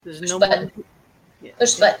There's Push no button. more. Yeah.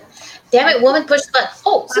 Push the button. Damn it, woman, push the button.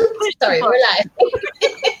 Oh, sorry, we're live.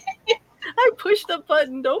 I pushed the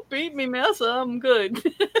button. Don't beat me, Massa. I'm good.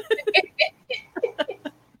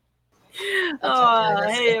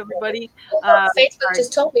 Hey, everybody. Facebook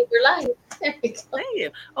just told me we're live. There we go. Thank you.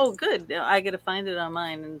 Oh, good. Now I got to find it on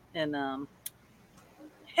mine. And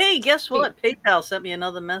hey, guess what? PayPal sent me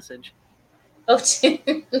another message. Oh,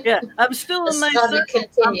 yeah, I'm still in my circle.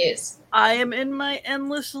 Continues. I am in my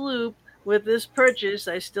endless loop with this purchase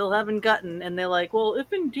I still haven't gotten, and they're like, well,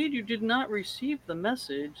 if indeed you did not receive the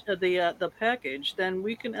message, the package, then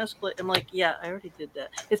we can escalate. I'm like, yeah, I already did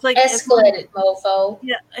that. It's like escalated, mofo.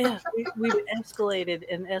 Yeah, we've escalated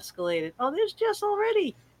and escalated. Oh, there's Jess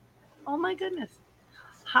already. Oh my goodness.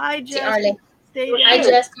 Hi, Jess. Hi,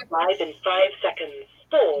 Jess. 5 in 5 seconds.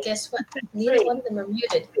 4. Guess what? Neither one of them are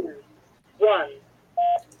muted. 2, 1.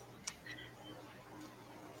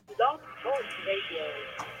 Log Talk Radio.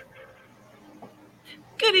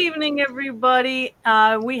 Good evening, everybody.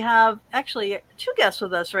 We have actually 2 guests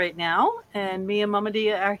with us right now, and me and Mama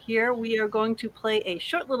Dia are here. We are going to play a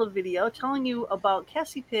short little video telling you about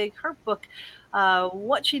Cassie Pigg, her book,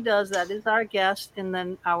 what she does. That is our guest, and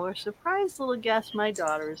then our surprise little guest, my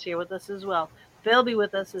daughter, is here with us as well. They'll be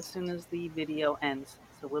with us as soon as the video ends,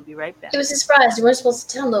 so we'll be right back. It was a surprise. You weren't supposed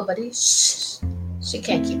to tell nobody. Shh. She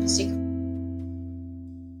can't keep a secret.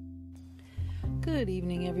 Good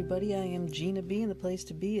evening, everybody. I am Gina B, and the place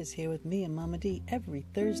to be is here with me and Mama D every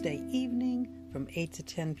Thursday evening from 8 to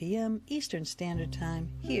 10 p.m. Eastern Standard Time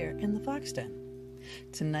here in the Fox Den.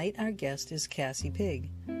 Tonight, our guest is Cassie Pigg.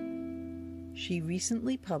 She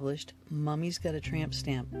recently published Mummy's Got a Tramp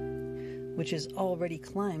Stamp, which has already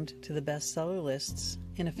climbed to the bestseller lists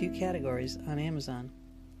in a few categories on Amazon.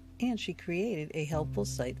 And she created a helpful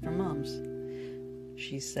site for moms.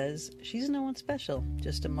 She says she's no one special,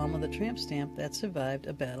 just a mom with a tramp stamp that survived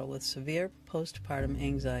a battle with severe postpartum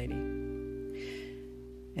anxiety.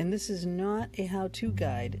 And this is not a how-to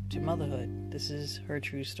guide to motherhood. This is her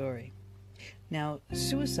true story. Now,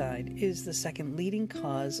 suicide is the second leading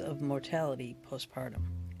cause of mortality postpartum,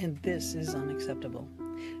 and this is unacceptable.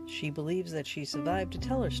 She believes that she survived to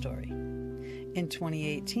tell her story. In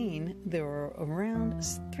 2018, there were around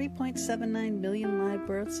 3.79 million live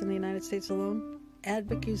births in the United States alone.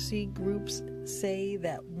 Advocacy groups say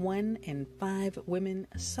that 1 in 5 women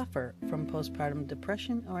suffer from postpartum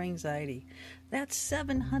depression or anxiety. That's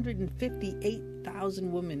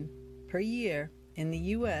 758,000 women per year in the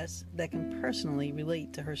U.S. that can personally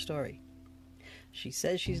relate to her story. She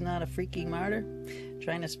says she's not a freaky martyr,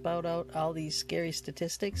 trying to spout out all these scary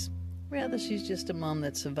statistics. Rather, she's just a mom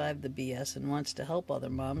that survived the BS and wants to help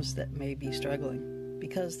other moms that may be struggling,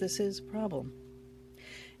 because this is a problem.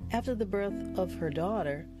 After the birth of her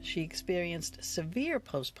daughter, she experienced severe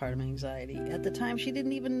postpartum anxiety. At the time, she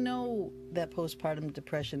didn't even know that postpartum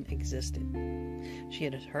depression existed. She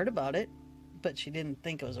had heard about it, but she didn't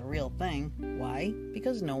think it was a real thing. Why?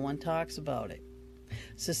 Because no one talks about it.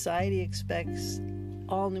 Society expects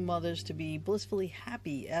all new mothers to be blissfully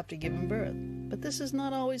happy after giving birth, but this is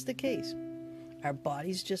not always the case. Our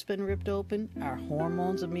body's just been ripped open. Our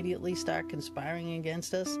hormones immediately start conspiring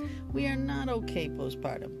against us. We are not okay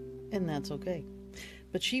postpartum, and that's okay.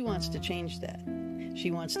 But she wants to change that. She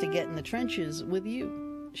wants to get in the trenches with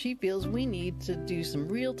you. She feels we need to do some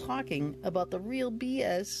real talking about the real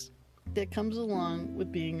BS that comes along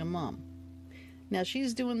with being a mom. Now,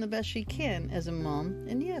 she's doing the best she can as a mom,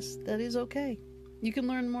 and yes, that is okay. You can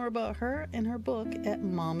learn more about her and her book at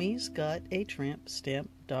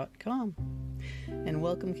mommysgotatrampstamp.com. And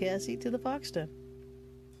welcome, Cassie, to the Fox Den.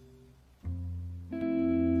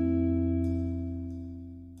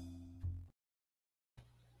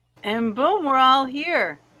 And boom, we're all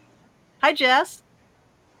here. Hi, Jess.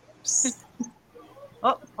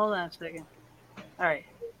 Oh, hold on a second. All right.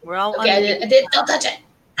 We're all okay, I did. Don't touch it.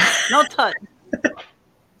 No touch.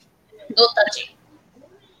 No touching.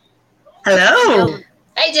 Hello.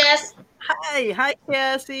 Hi, Jess. Hi,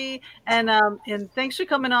 Cassie, and thanks for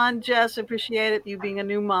coming on, Jess. I appreciate it. You being a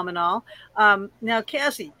new mom and all. Now,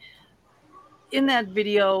 Cassie, in that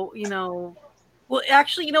video, well,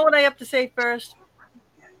 actually, you know what I have to say first?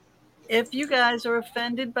 If you guys are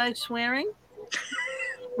offended by swearing,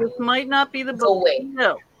 this might not be the book.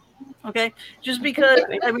 No. Okay, just because,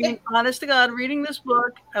 I mean, honest to God, reading this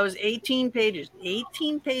book, I was 18 pages in,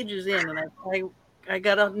 and I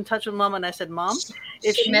got in touch with Mom, and I said, Mom,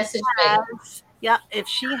 if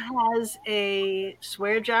she has a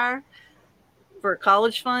swear jar for a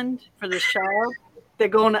college fund for this child, they're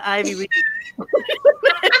going to Ivy League.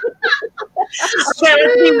 Okay,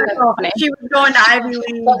 let's be real. She was going to Ivy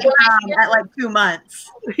League at like 2 months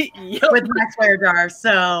with my swear jar,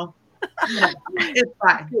 so it's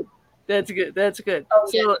fine. That's good. That's good.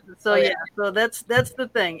 So that's the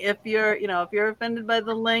thing. If you're offended by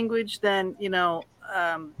the language, then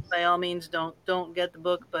by all means don't get the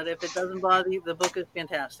book. But if it doesn't bother you, the book is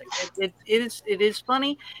fantastic. It is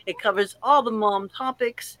funny. It covers all the mom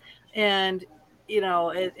topics, and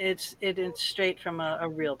it's straight from a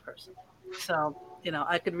real person. So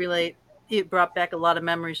I could relate. It brought back a lot of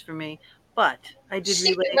memories for me. But I did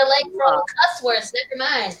She relate. can relate for all the cuss words. Never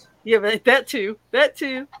mind. Yeah, but that too. I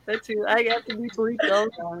got to be bleeped all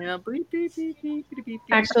the time. Bleep, beep, beep, beep, beep, beep.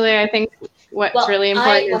 Actually, I think what's really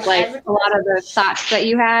important is like a lot of the thoughts that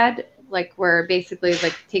you had, like were basically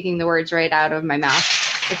like taking the words right out of my mouth.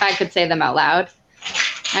 If I could say them out loud,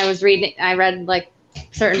 I read like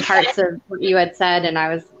certain parts of what you had said,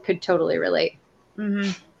 and could totally relate.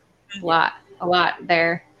 Mm-hmm. A lot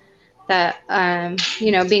there. That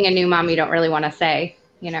being a new mom, you don't really want to say.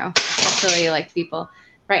 Especially like people.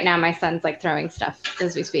 Right now, my son's like throwing stuff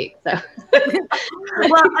as we speak. So, well,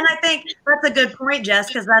 and I think that's a good point, Jess,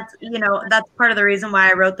 because that's part of the reason why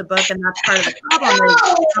I wrote the book, and that's part of the problem.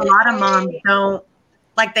 Is a lot of moms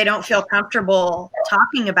don't feel comfortable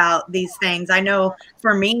talking about these things. I know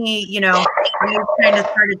for me, I kind of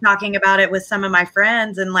started talking about it with some of my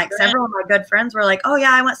friends, and like several of my good friends were like, "Oh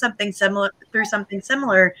yeah, I went through something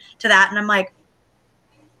similar to that," and I'm like,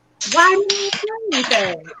 why didn't you do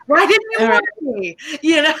anything? Why didn't you want me?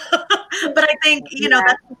 But I think,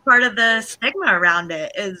 that's part of the stigma around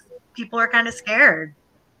it is people are kind of scared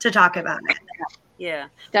to talk about it. Yeah.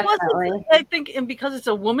 Definitely. Plus, I think, and because it's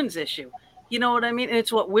a woman's issue, you know what I mean? And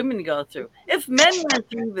it's what women go through. If men went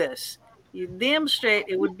through this, you damn straight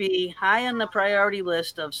it would be high on the priority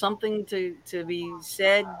list of something to be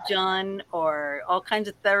said, done, or all kinds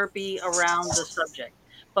of therapy around the subject.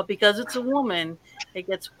 But because it's a woman, it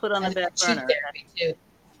gets put on the back burner. Therapy too.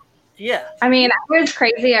 Yeah. I mean, I was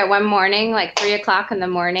crazy at one morning, like 3:00 in the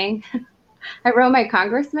morning. I wrote my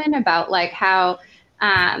congressman about like how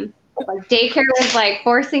like daycare was like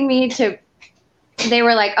forcing me to. They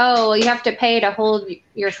were like, "Oh, well, you have to pay to hold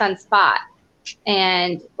your son's spot,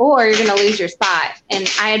 or you're gonna lose your spot." And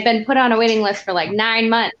I had been put on a waiting list for like 9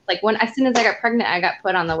 months. Like as soon as I got pregnant, I got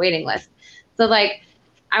put on the waiting list. So like,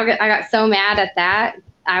 I got so mad at that.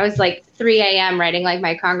 I was like 3 a.m. writing like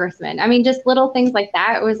my congressman. I mean, just little things like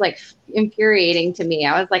that. It was like infuriating to me.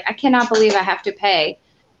 I was like, I cannot believe I have to pay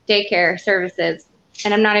daycare services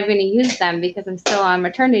and I'm not even going to use them because I'm still on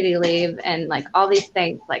maternity leave and like all these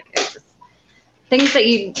things. Like it's just things that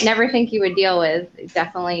you never think you would deal with.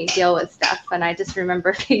 Definitely deal with stuff. And I just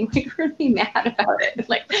remember being like really mad about it.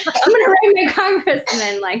 Like I'm going to write my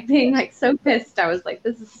congressman, like being like so pissed. I was like,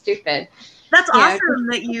 this is stupid. That's awesome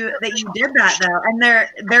that you did that though. And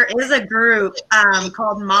there is a group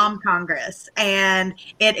called Mom Congress, and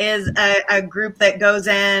it is a group that goes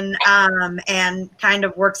in and kind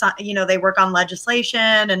of works on, they work on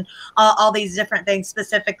legislation and all these different things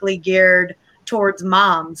specifically geared towards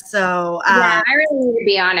moms. So yeah, I really need to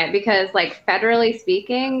be on it because like federally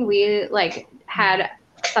speaking, we like had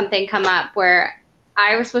something come up where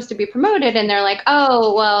I was supposed to be promoted and they're like,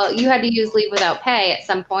 oh, well, you had to use leave without pay at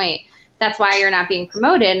some point. That's why you're not being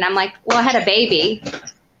promoted. And I'm like, well, I had a baby.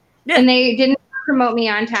 Yeah. And they didn't promote me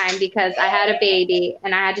on time because I had a baby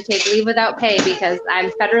and I had to take leave without pay because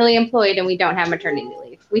I'm federally employed and we don't have maternity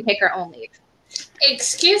leave. We take our own leave.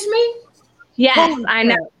 Excuse me? Yes, I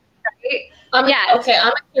know. Right? Okay,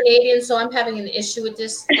 I'm a Canadian, so I'm having an issue with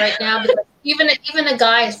this right now because even a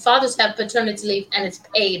guy's fathers have paternity leave and it's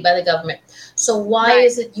paid by the government. So why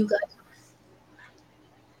is it you guys?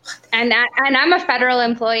 And I'm a federal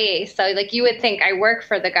employee, so like you would think I work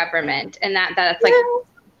for the government, and that's like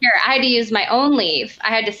here I had to use my own leave. I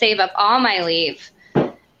had to save up all my leave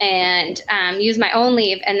and use my own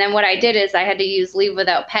leave. And then what I did is I had to use leave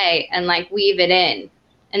without pay and like weave it in.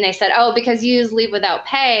 And they said, oh, because you used leave without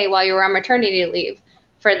pay while you were on maternity leave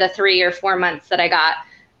for the 3 or 4 months that I got,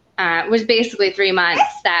 was basically 3 months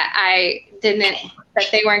that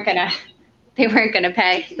they weren't gonna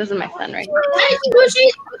pay. This is my son right here.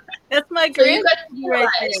 That's my grandson right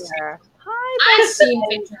there. Hi, I've seen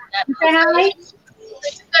pictures of that.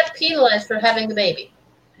 You got penalized for having a baby.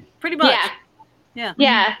 Pretty much. Yeah.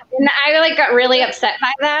 And I like got really upset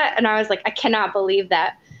by that, and I was like, I cannot believe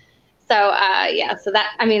that. So so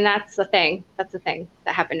that, I mean, that's the thing. That's the thing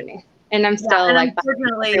that happened to me, and I'm still and like,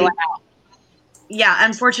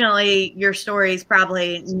 unfortunately, your story is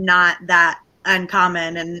probably not that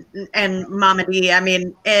uncommon, and Mama D, I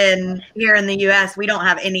mean, here in the U.S., we don't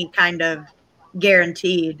have any kind of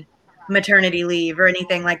guaranteed maternity leave or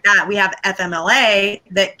anything like that. We have FMLA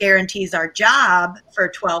that guarantees our job for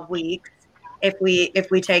 12 weeks if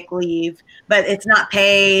we take leave, but it's not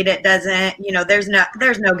paid. It doesn't, there's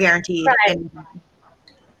no guaranteed Right. anything.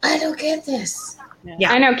 I don't get this.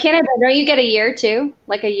 Yeah. I know Canada. Don't you get a year too?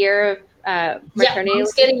 Like a year of maternity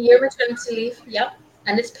Moms leave? get a year maternity leave. Yep,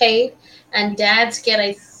 and it's paid. And dads get,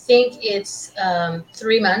 I think it's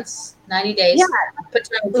 3 months, 90 days Yeah.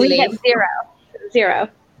 paternity We get leave. zero.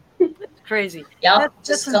 It's crazy. Yep,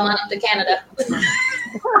 just come on up to Canada.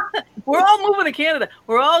 We're all moving to Canada.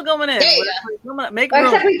 We're all going in. There you We're gonna make Well,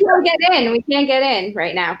 room. except we can't get in. We can't get in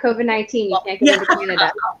right now. COVID-19. You can't get into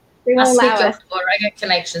Canada. They I'll won't sneak allow over us. the border. I got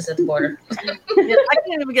connections at the border. Yeah, I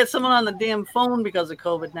can't even get someone on the damn phone because of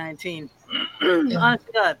COVID-19. Honest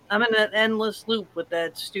to God, I'm in that endless loop with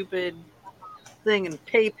that stupid thing and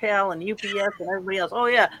PayPal and UPS and everybody else. Oh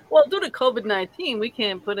yeah, well due to COVID-19, we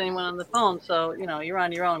can't put anyone on the phone, so you're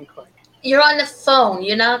on your own. Click. You're on the phone.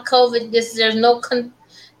 You're not COVID. There's no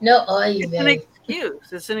no. Oh, It's an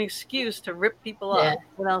excuse. It's an excuse to rip people up.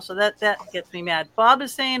 So that gets me mad. Bob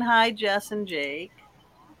is saying hi, Jess and Jake.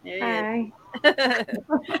 Hi. All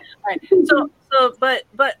right.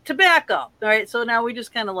 But to back up, all right. So now we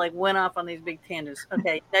just kind of like went off on these big tangents.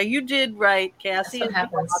 Okay. Now you did write, Cassie is the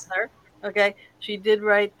author. Okay. She did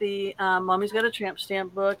write the Mommy's Got a Tramp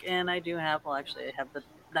Stamp book, and I do have. Well, actually, I have the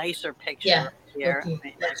nicer picture here.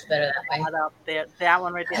 Looks better that way. Out there, that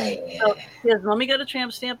one right there. So here's Mommy Got a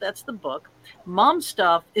Tramp Stamp. That's the book. Mom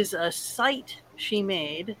Stuff is a site she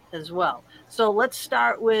made as well. So let's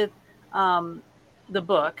start with the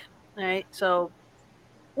book. All right. So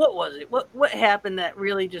what was it? What happened that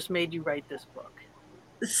really just made you write this book?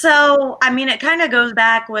 So, I mean, it kind of goes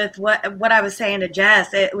back with what I was saying to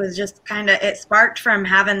Jess. It was just it sparked from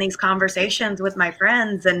having these conversations with my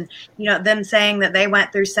friends and, them saying that they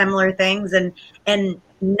went through similar things and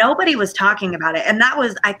nobody was talking about it. And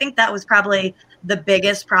I think that was probably the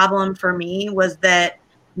biggest problem for me was that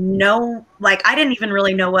I didn't even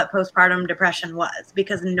really know what postpartum depression was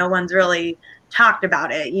because no one's really talked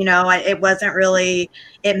about it. It wasn't really,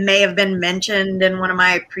 it may have been mentioned in one of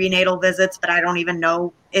my prenatal visits, but I don't even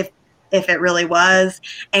know if it really was.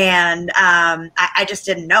 And I just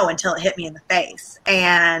didn't know until it hit me in the face.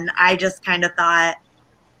 And I just kind of thought,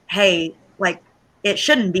 hey, it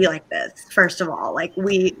shouldn't be like this. First of all,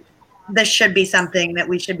 this should be something that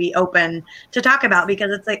we should be open to talk about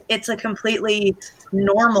because it's a completely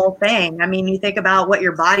normal thing. I mean, you think about what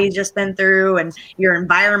your body's just been through and your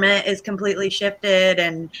environment is completely shifted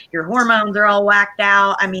and your hormones are all whacked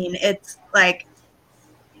out. I mean, it's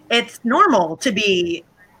normal to be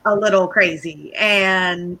a little crazy.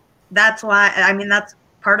 And that's why, that's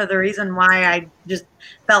part of the reason why I just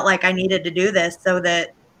felt like I needed to do this so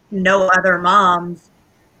that no other moms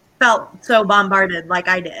felt so bombarded like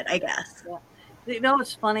I did, I guess. Yeah.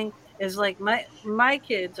 What's funny is my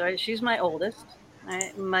kids, right? She's my oldest,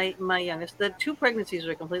 right? My youngest. The two pregnancies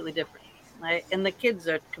are completely different, right? And the kids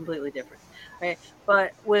are completely different, right?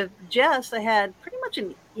 But with Jess, I had pretty much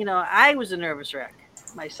I was a nervous wreck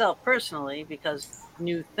myself personally because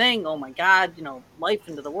new thing. Oh my God, life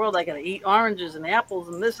into the world. I got to eat oranges and apples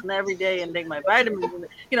and this and every day and take my vitamins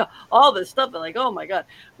and all this stuff. And oh my God,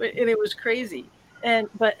 and it was crazy.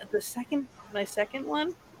 But my second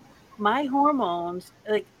one, my hormones,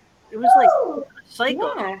 it was like a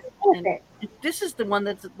cycle. Yeah. And this is the one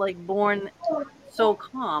that's born so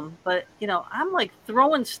calm. But I'm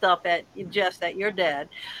throwing stuff at Jess, at your dad,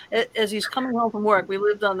 as he's coming home from work. We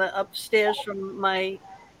lived on the upstairs from my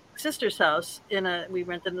sister's house we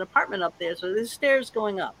rented an apartment up there, so there's stairs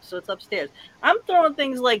going up, so it's upstairs. I'm throwing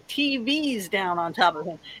things like TVs down on top of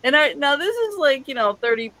him, and now this is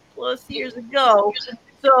 30 plus years ago,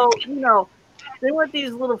 so they weren't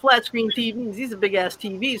these little flat screen TVs. These are big ass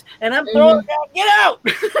TVs, and I'm throwing get out.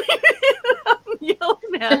 I'm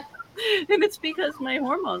yelling at him. And it's because my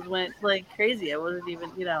hormones went crazy. I wasn't even,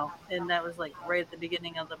 and that was right at the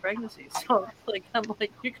beginning of the pregnancy. So I'm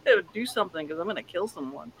you gotta do something because I'm gonna kill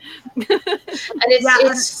someone. And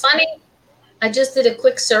it's funny. I just did a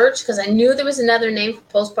quick search because I knew there was another name for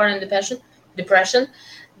postpartum depression.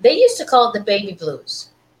 They used to call it the baby blues.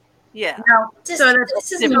 Yeah. No, this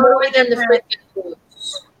is more than the freaking blues.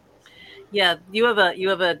 Yeah, you have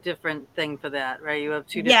a different thing for that, right? You have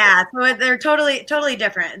two different. Yeah, so they're totally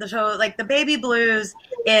different. So the baby blues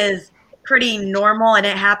is pretty normal and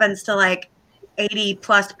it happens to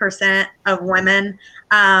 80+% of women.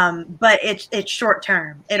 But it's short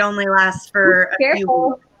term. It only lasts for a few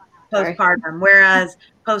weeks postpartum. Whereas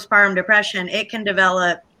postpartum depression, it can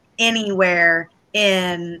develop anywhere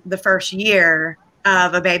in the first year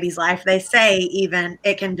of a baby's life. They say even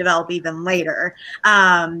it can develop even later.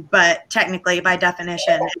 But technically, by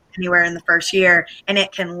definition, it's anywhere in the first year, and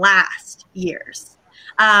it can last years.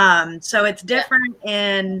 So it's different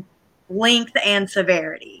in length and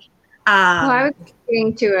severity. Well, I was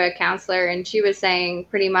speaking to a counselor, and she was saying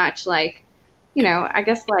pretty much like, I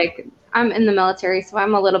guess like I'm in the military, so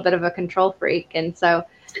I'm a little bit of a control freak. And so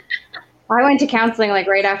I went to counseling like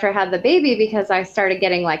right after I had the baby because I started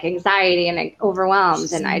getting like anxiety and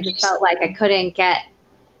overwhelmed. And I just felt like I couldn't get,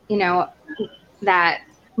 that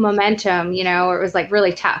momentum, or it was like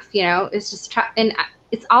really tough, it's just tough. And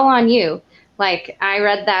it's all on you. Like I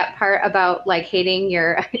read that part about like hating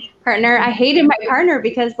your partner. I hated my partner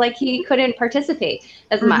because like he couldn't participate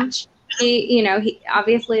as much. He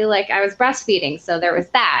obviously like I was breastfeeding. So there was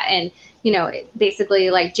that. And,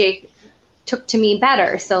 basically like Jake took to me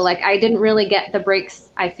better. So like I didn't really get the breaks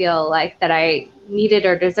I feel like that I needed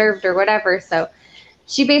or deserved or whatever. So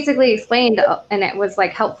she basically explained, and it was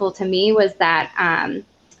like helpful to me, was that,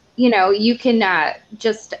 you can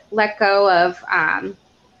just let go of,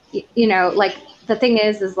 like the thing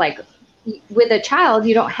is like with a child,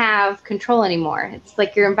 you don't have control anymore. It's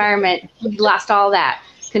like your environment, you lost all that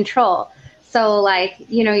control. So like,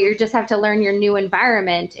 you just have to learn your new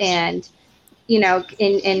environment and,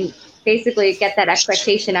 and basically get that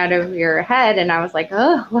expectation out of your head. And I was like,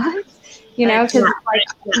 oh, what? Because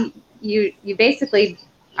like you basically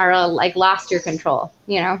are like lost your control,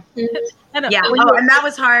 Yeah. And that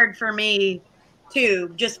was hard for me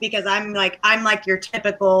too, just because I'm like your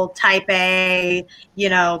typical type A,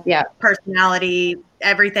 personality.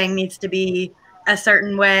 Everything needs to be a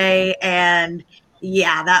certain way. And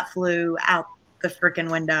yeah, that flew out the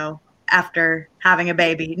freaking window after having a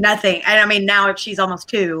baby. Nothing. I mean, now she's almost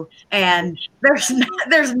 2 and there's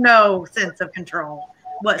no sense of control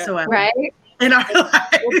whatsoever. Right. In our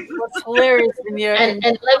life. What's hilarious in your and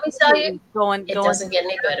let me tell you, going doesn't get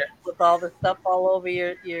any better with all the stuff all over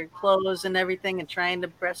your clothes and everything, and trying to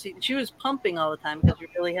breastfeed. She was pumping all the time because you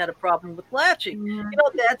really had a problem with latching.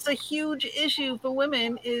 That's a huge issue for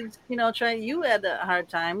women. Is you had a hard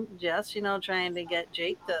time, Jess. Trying to get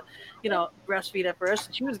Jake to breastfeed at first.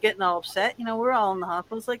 And she was getting all upset. We're all in the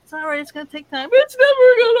hospital. It's like, it's all right. It's gonna take time. It's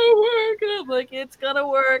never gonna work. And I'm like, it's gonna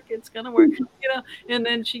work. It's gonna work. And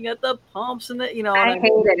then she got the pumps. I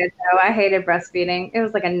hated it though. I hated breastfeeding. It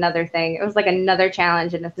was like another thing. It was like another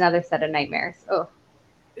challenge and another set of nightmares. Oh,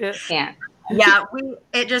 can't. Yeah,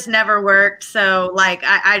 it just never worked. So like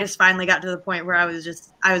I just finally got to the point where I was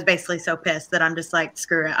basically so pissed that I'm just like,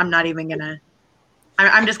 screw it. I'm not even gonna.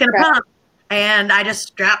 I'm just gonna pump. And I just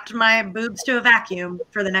strapped my boobs to a vacuum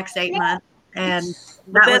for the next 8 months, and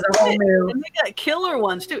that was a whole new. And they got killer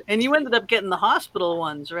ones too. And you ended up getting the hospital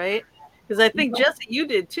ones, right? Because I think, Jesse, you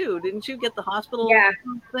did too, didn't you? Get the hospital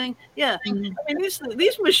thing? Yeah. I mean,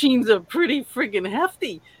 these machines are pretty friggin'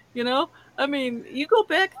 hefty, I mean, you go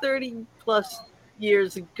back 30 plus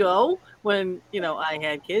years ago when, I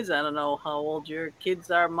had kids. I don't know how old your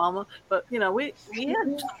kids are, Mama, but, we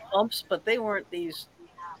had pumps, but they weren't these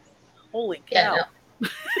holy cow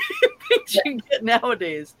things you get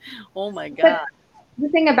nowadays. Oh, my God. But the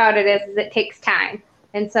thing about it is it takes time.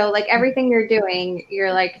 And so like everything you're doing,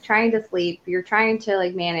 you're like trying to sleep, you're trying to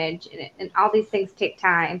like manage, and all these things take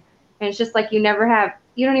time. And it's just like you don't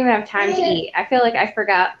even have time to eat. I feel like I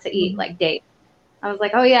forgot to eat like days. I was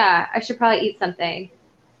like, oh yeah, I should probably eat something.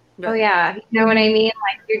 Oh yeah. You know what I mean?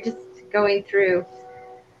 Like you're just going through,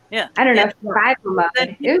 I don't know, survival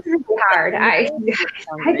mode. It was really hard. I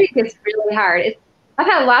think it's really hard. I've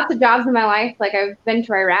had lots of jobs in my life. Like I've been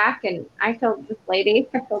to Iraq, and I told this lady,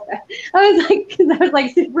 I was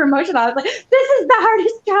like super emotional. I was like, this is the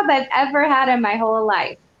hardest job I've ever had in my whole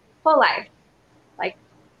life. Like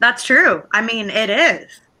that's true. I mean, it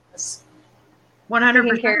is 100%.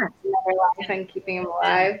 Taking care of another life and keeping him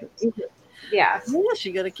alive. Yeah. Yes,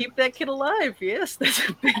 you got to keep that kid alive. Yes, that's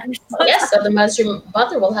a big. Yes, otherwise your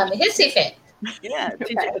mother will have a hissy fit. Yeah,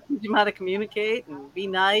 teach him how to communicate and be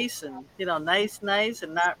nice and nice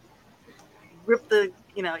and not rip the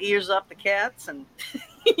ears off the cats and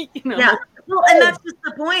Yeah. Well, and that's just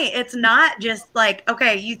the point. It's not just like,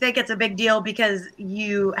 okay, you think it's a big deal because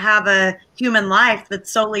you have a human life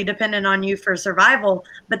that's solely dependent on you for survival,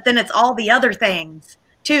 but then it's all the other things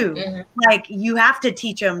too. Like you have to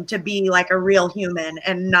teach them to be like a real human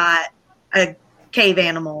and not a cave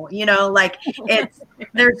animal, like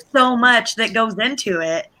there's so much that goes into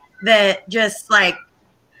it that just like,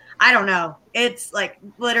 I don't know. It's like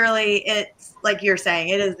literally, it's like you're saying,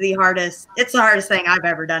 it's the hardest thing I've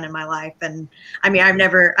ever done in my life. And I mean, I've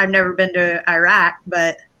never been to Iraq,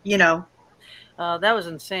 but That was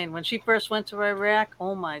insane. When she first went to Iraq,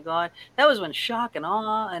 oh my God, that was when shock and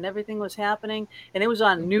awe and everything was happening, and it was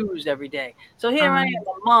on news every day. So here I am,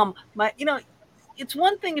 a mom. It's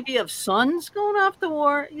one thing if you have sons going off the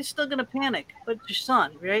war, you're still gonna panic, but your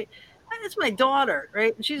son, right? It's my daughter,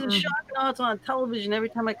 right? And she's in shock and awe. It's on television every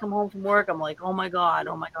time I come home from work. I'm like, oh my God,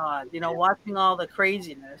 watching all the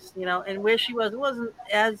craziness, and where she was, it wasn't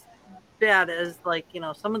as bad as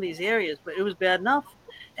some of these areas, but it was bad enough.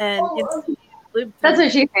 And that's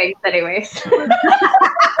what she thinks, anyways. Real.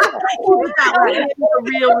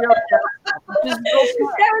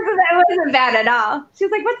 That wasn't bad at all. She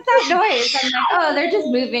was like, "What's that noise?" I'm like, "Oh, they're just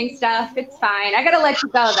moving stuff. It's fine. I gotta let you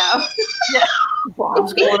go, though." Yeah,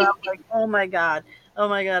 bombs going up. Like, oh my God,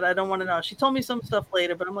 I don't want to know. She told me some stuff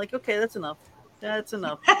later, but I'm like, okay, that's enough. That's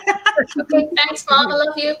enough. Okay, thanks, Mom. I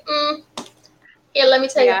love you. Here, let me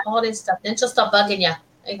tell you all this stuff. Then she'll stop bugging you.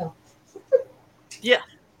 There you go. Yeah.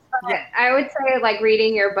 Yeah. I would say, like,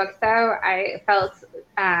 reading your book, though, I felt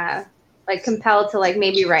like compelled to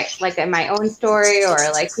maybe write my own story or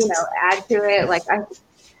add to it. Like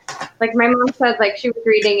my mom said, she was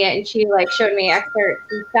reading it and she showed me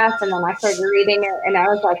excerpts and stuff, and then I started reading it and I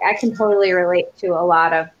was like, I can totally relate to a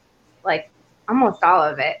lot of almost all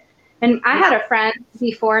of it. And I had a friend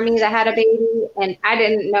before me that had a baby, and I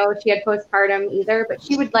didn't know she had postpartum either, but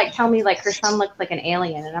she would tell me her son looks like an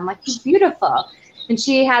alien, and I'm like, he's beautiful. And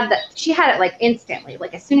she had it instantly.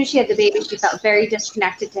 As soon as she had the baby, she felt very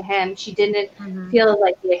disconnected to him. She didn't feel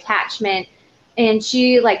the attachment, and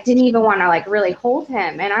she didn't even want to really hold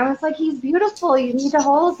him. And I was like, he's beautiful. You need to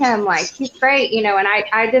hold him. He's great, And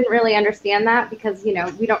I didn't really understand that because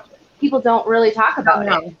people don't really talk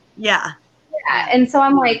about it. Yeah. And so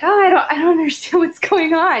I'm like, oh, I don't understand what's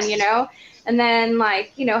going on, And then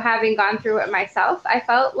having gone through it myself, I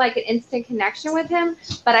felt an instant connection with him,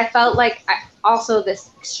 but I felt also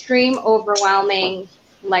this extreme, overwhelming,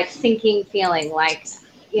 sinking feeling, it's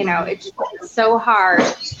just so hard.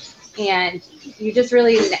 And you just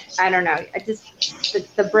really, I don't know,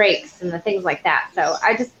 the breaks and the things like that. So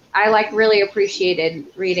I really appreciated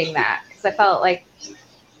reading that because I felt it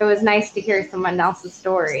was nice to hear someone else's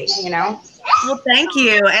story, Well, thank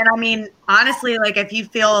you. And I mean, honestly, if you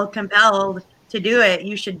feel compelled to do it,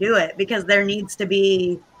 you should do it because there needs to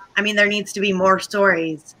be more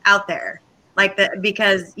stories out there like that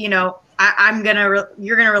because, you're going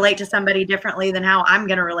to relate to somebody differently than how I'm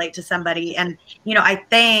going to relate to somebody. And, I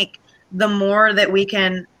think the more that we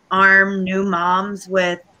can arm new moms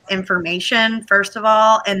with information, first of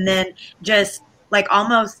all, and then just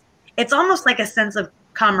it's almost like a sense of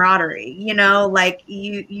camaraderie,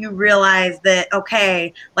 you realize that,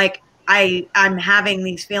 okay, I'm having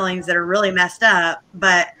these feelings that are really messed up,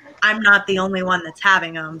 but I'm not the only one that's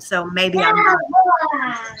having them. So maybe I'm not.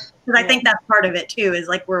 Because I think that's part of it too, is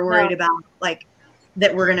we're worried about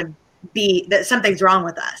that we're going to that something's wrong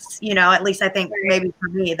with us, at least I think maybe for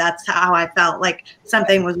me, that's how I felt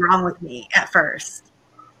something was wrong with me at first.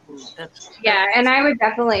 Yeah. And I would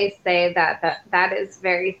definitely say that is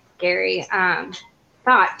very scary.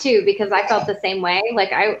 Thought too, because I felt the same way.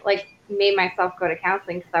 I made myself go to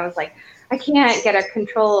counseling because I was I can't get a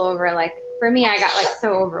control over for me, I got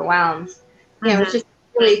so overwhelmed. It was just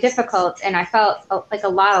really difficult, and I felt a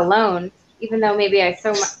lot alone. Even though maybe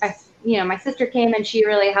my sister came and she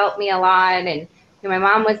really helped me a lot, and my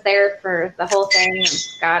mom was there for the whole thing. And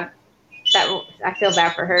God, I feel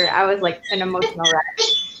bad for her. I was an emotional wreck.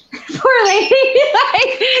 Poor lady.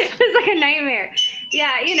 It was a nightmare.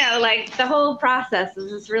 Yeah, the whole process was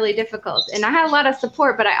just really difficult. And I had a lot of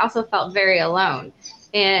support, but I also felt very alone.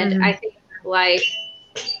 And I think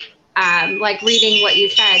reading what you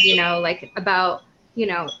said, about,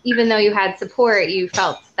 even though you had support, you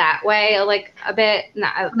felt that way a bit. Those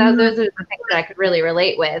are the things that I could really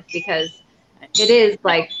relate with because it is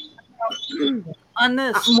on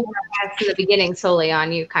this more in the beginning solely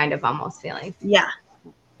on you kind of almost feeling. Yeah.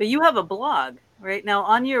 But you have a blog right now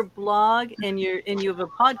on your blog and you have a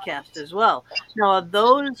podcast as well. Now, are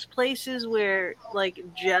those places where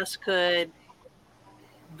Jess could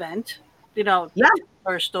vent,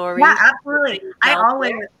 her stories? Yeah, absolutely.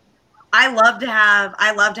 I love to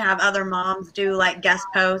have other moms do guest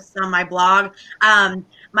posts on my blog. Our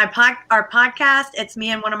podcast, it's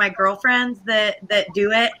me and one of my girlfriends that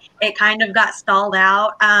do it. It kind of got stalled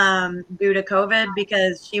out due to COVID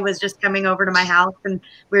because she was just coming over to my house and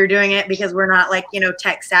we were doing it because we're not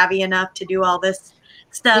tech savvy enough to do all this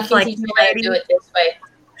stuff. You can teach me how to do it this way.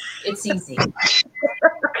 It's easy.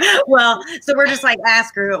 Well, so we're just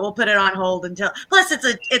screw it. We'll put it on hold until. Plus, it's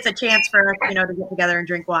a chance for us, to get together and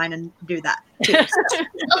drink wine and do that too. So.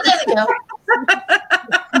 Oh, there we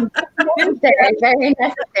go. Necessary, very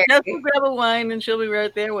necessary. Just grab a wine and she'll be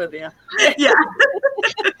right there with you. Yeah.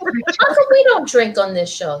 How come we don't drink on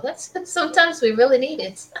this show? That's sometimes we really need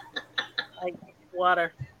it. Like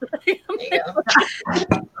water. There you go.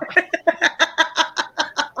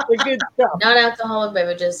 The good stuff. Non-alcoholic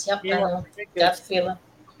beverages. Yep, Yeah, I know. they're good. Got the feeling.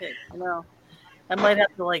 Okay, well, I might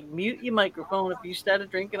have to like mute your microphone if you started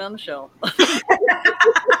drinking on the show.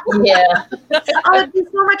 Yeah. Oh, it'd be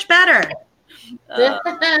so much better.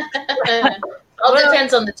 All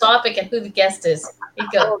depends on the topic and who the guest is. There you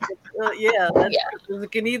go. Yeah, that's true.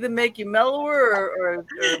 It can either make you mellower or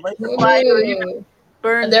like the fire, or even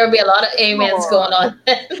burn. There will be a lot of amens going on.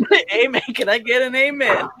 Amen. Can I get an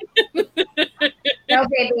amen? No,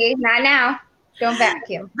 baby, not now. Don't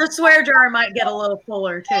vacuum. The swear jar might get a little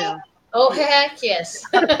fuller too. Oh, heck yes.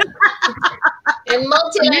 In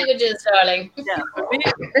multi-languages, darling. Yeah. For me,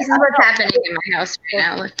 This is what's happening in my house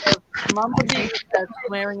right now. Mom would be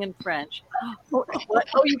swearing in French. Oh, what?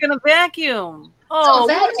 Oh, you're gonna vacuum. Oh, Oh,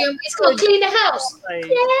 vacuum. He's going to clean the house. Right.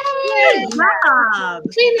 Yay! Good job.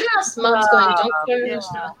 Clean the house. Mom's going, don't turn it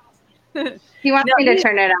on. He wants me to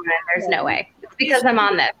turn it on, and there's no way. It's because I'm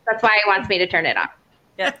on this. That's why he wants me to turn it on.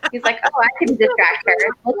 Yeah. He's like, oh, I can distract her.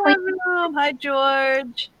 Hi,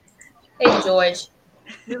 George. Hey, George.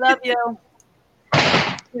 We love you.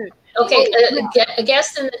 Okay, a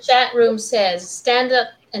guest in the chat room says, stand up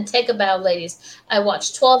and take a bow, ladies. I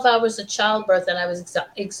watched 12 hours of childbirth and I was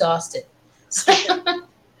exhausted.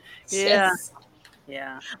 Yeah.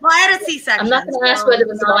 Yeah. Well, I had a C-section. I'm not going to ask whether it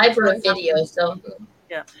was live or a video. So,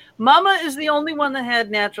 Yeah. Mama is the only one that had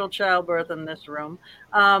natural childbirth in this room.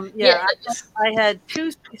 yeah. I had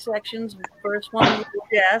 2 C-sections. First one with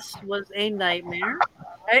Jess was a nightmare.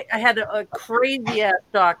 I had a crazy ass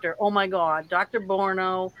doctor. Oh my God. Dr.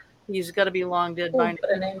 Borno. He's got to be long dead by now.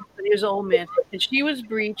 But he was an old man. And she was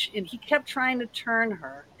breech, and he kept trying to turn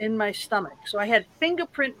her in my stomach. So I had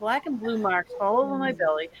fingerprint black and blue marks all over my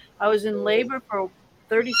belly. I was in labor for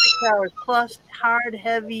 36 hours plus hard,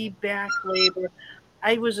 heavy back labor.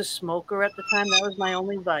 I was a smoker at the time. That was my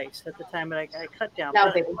only vice at the time that I cut down. No,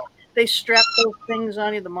 But baby. they strap those things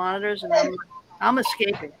on you, the monitors, and I'm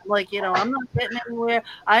escaping. Like, I'm not getting anywhere.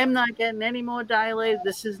 I am not getting any more dilated.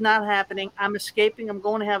 This is not happening. I'm escaping. I'm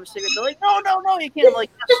going to have a cigarette. They're like, no, you can't. I'm like,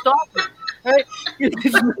 stop me. Right?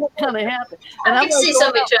 It's not going to happen. And I can see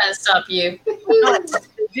somebody trying to stop you. No,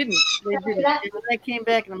 they didn't. And when I came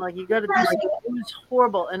back, and I'm like, you got to do something. It was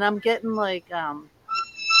horrible. And I'm getting like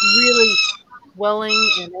really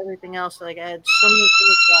swelling and everything else. Like I had so many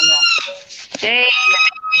things going on. Jay.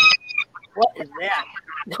 What is that?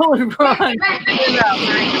 Going wrong.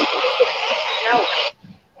 No.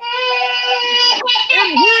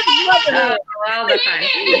 And All the time.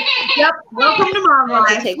 Yep. Welcome to Mom I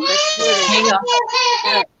Life. take this. There you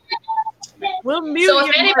go. we'll mute So your if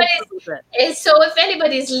mic anybody's- a little bit. And so if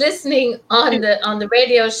anybody's listening on the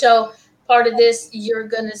radio show, part of this, you're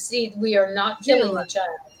gonna see we are not killing the child.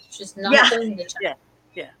 Just not Yeah. killing the child.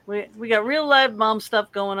 Yeah, we got real live mom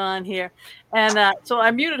stuff going on here, and so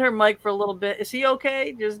I muted her mic for a little bit. Is he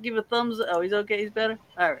okay? Just give a thumbs up. Oh, he's okay. He's better.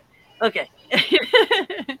 All right. Okay.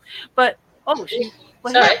 But she.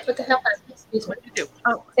 What Sorry, what the hell happened? Excuse me. What did you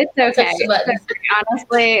do? It's okay. Touch the button.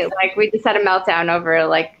 Honestly, like we just had a meltdown over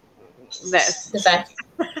like this. The fact.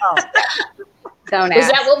 Oh. Don't Is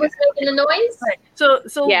ask. that what was making the noise? Right.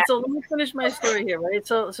 So Yeah. let me finish my story here, right?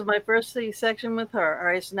 So my first C-section with her. All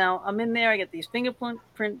right. So now I'm in there. I get these fingerprint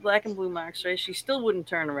black and blue marks, right? She still wouldn't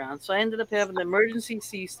turn around. So I ended up having an emergency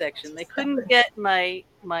C-section. They couldn't get my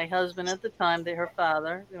husband at the time, her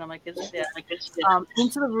father, my kid's dad,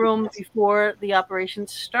 into the room before the operation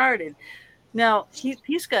started. Now,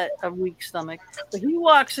 he's got a weak stomach, but he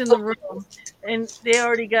walks in the room and they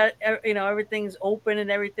already got, everything's open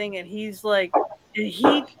and everything. And he's like, and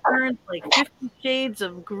he turned like 50 shades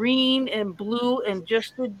of green and blue and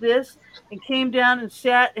just did this and came down and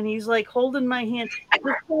sat. And he's like holding my hand, just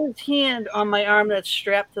put his hand on my arm that's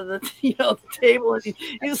strapped to the, the table. And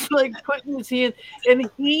he's like putting his hand,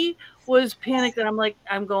 and he was panicked. And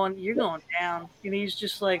I'm going, you're going down. And he's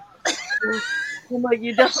just like, I'm like,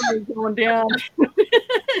 you're definitely going down.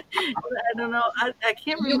 I don't know. I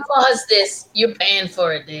can't remember. You pause this. You're paying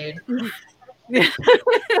for it, dude.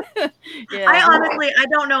 Yeah. I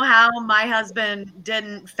don't know how my husband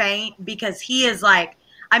didn't faint, because he is like,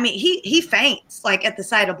 he faints like at the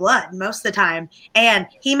sight of blood most of the time. And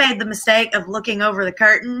he made the mistake of looking over the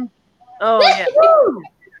curtain. Oh, yeah.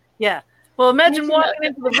 Yeah. Well, imagine walking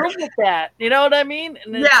into the room with that. You know what I mean?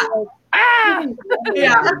 And it's ah!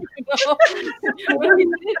 Yeah.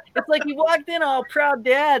 It's like he walked in all proud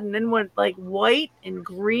dad and then went like white and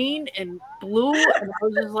green and blue. And I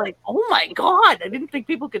was just like, oh my God. I didn't think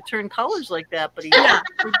people could turn colors like that, but he did.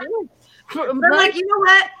 They're like, you know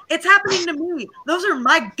what? It's happening to me. Those are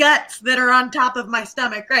my guts that are on top of my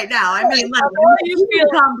stomach right now. I mean, like, you can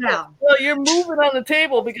calm down. Well, you're moving on the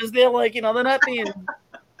table because they're like, they're not being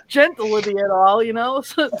gentle with you at all,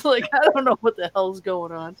 So it's like, I don't know what the hell's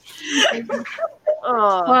going on.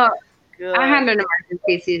 Oh, Well, God. I had an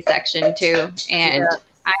emergency C-section too, and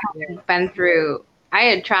I had been through. I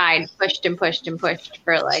had tried, pushed and pushed and pushed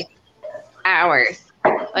for like hours,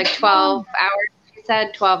 like 12 hours. She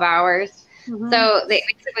said 12 hours. Mm-hmm. So they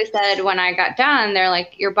basically said when I got done, they're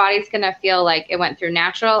like, your body's gonna feel like it went through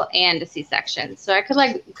natural and a C-section. So I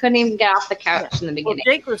couldn't even get off the couch in the beginning.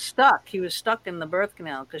 Well, Jake was stuck. He was stuck in the birth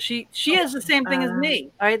canal because she has the same thing as me.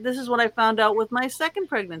 All right, this is what I found out with my second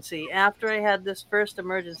pregnancy after I had this first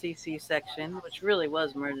emergency C-section, which really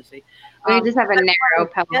was emergency. We just have a narrow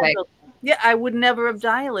pelvic. Yeah, I would never have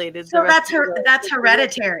dilated. So that's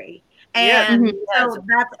hereditary. And so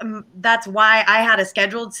that's why I had a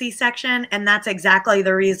scheduled C-section, and that's exactly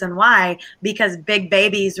the reason why, because big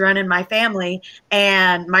babies run in my family,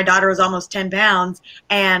 and my daughter was almost 10 pounds,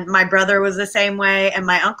 and my brother was the same way, and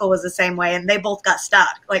my uncle was the same way, and they both got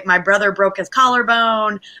stuck. Like my brother broke his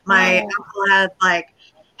collarbone, my uncle had like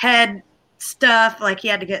head stuff, like he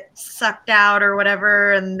had to get sucked out or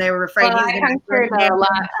whatever, and they were afraid he was going to punctured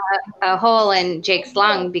a hole in Jake's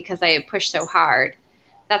lung because I had pushed so hard.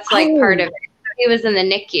 That's like part of it. He was in the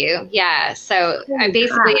NICU. Yeah. So I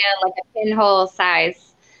basically had like a pinhole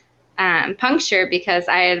size puncture because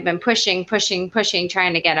I had been pushing,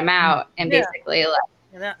 trying to get him out. And basically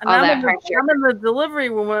like all that pressure. I'm in the delivery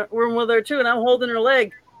room with her too, and I'm holding her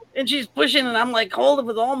leg. And she's pushing, and I'm like holding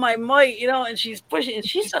with all my might, and she's pushing. And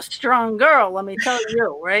she's a strong girl, let me tell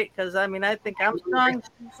you, right? Because, I think I'm strong.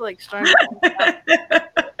 She's like strong.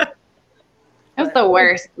 It's the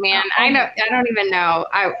worst, man. I don't even know.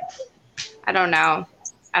 I don't know.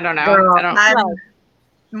 Girl,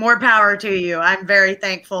 more power to you. I'm very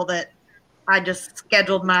thankful that I just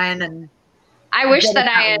scheduled mine, and I wish that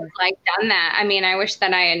I had like done that. I wish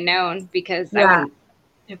that I had known, because I wouldn't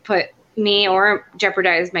have put me or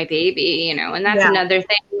jeopardize my baby, and that's another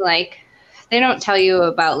thing. Like, they don't tell you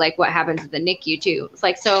about like what happens at the NICU too. It's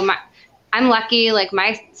like, so I'm lucky, like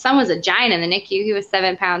my son was a giant in the NICU. He was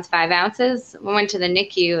 7 pounds, 5 ounces. We went to the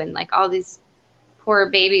NICU, and like all these poor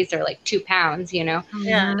babies are like 2 pounds, Yeah.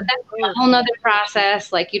 But that's a whole nother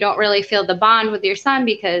process. Like, you don't really feel the bond with your son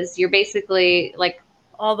because you're basically like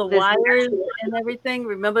all the wires and everything.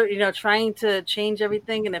 Remember, trying to change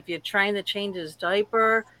everything. And if you're trying to change his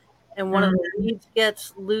diaper and one of the leads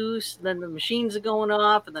gets loose, then the machines are going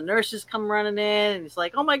off and the nurses come running in, and it's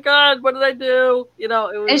like, oh my God, what did I do?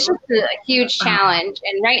 It's just a huge challenge.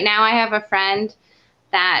 And right now I have a friend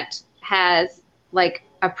that has like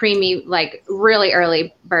a preemie, like really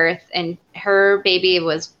early birth, and her baby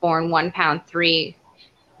was born 1 pound 3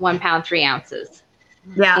 ounces.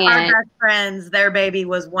 Yeah, our best friends, their baby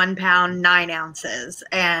was 1 pound 9 ounces,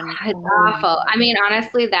 and it's awful.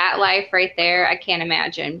 Honestly, that life right there, I can't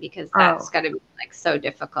imagine, because that's got to be like so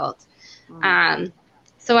difficult.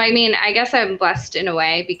 So I guess I'm blessed in a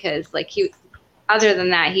way, because like other than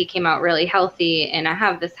that, he came out really healthy, and I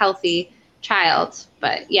have this healthy child.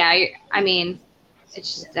 But yeah,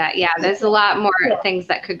 it's just that there's a lot more things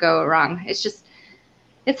that could go wrong.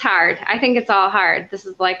 It's hard. I think it's all hard. This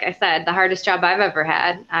is, like I said, the hardest job I've ever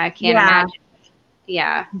had. I can't imagine.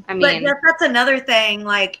 Yeah. But that's another thing.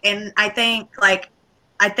 Like, and I think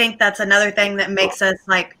that's another thing that makes us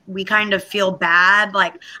like, we kind of feel bad.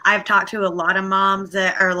 Like, I've talked to a lot of moms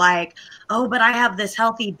that are like, oh, but I have this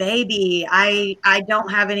healthy baby. I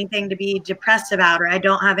don't have anything to be depressed about, or I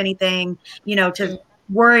don't have anything, to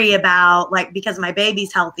worry about, like, because my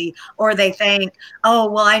baby's healthy. Or they think,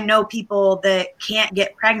 oh, well, I know people that can't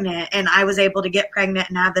get pregnant, and I was able to get pregnant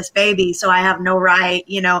and have this baby, so I have no right,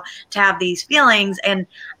 to have these feelings. And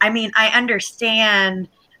I understand,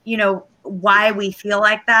 why we feel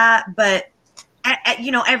like that, but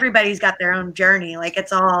everybody's got their own journey. Like,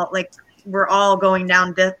 it's all like, we're all going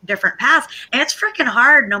down different paths, and it's freaking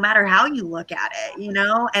hard no matter how you look at it,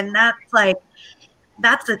 and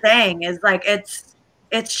that's the thing, is like,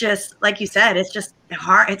 it's just like you said, it's just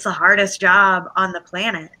hard. It's the hardest job on the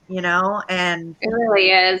planet, and it really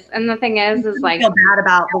is. And the thing is like, feel bad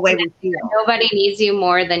about the way we feel. Nobody needs you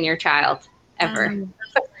more than your child, ever.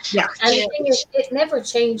 Yeah. And the thing is, it never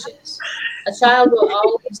changes. A child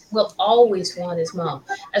will always want his mom,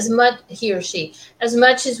 he or she, as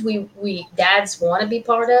much as we dads want to be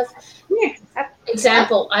part of.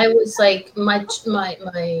 example, I was like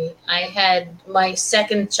I had my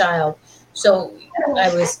second child, so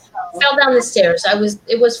I was fell down the stairs.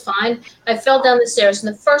 It was fine. I fell down the stairs,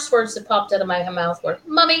 and the first words that popped out of my mouth were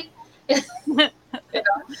 "Mummy."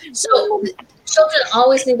 So children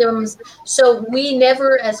always need their moms. So we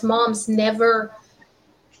never, as moms, never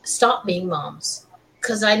stop being moms.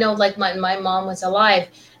 Because I know, like my mom was alive.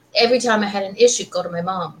 Every time I had an issue, go to my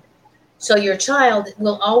mom. So your child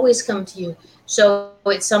will always come to you. So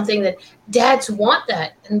it's something that dads want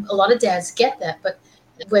that, and a lot of dads get that. But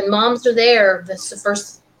when moms are there, that's the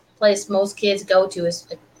first place most kids go to is,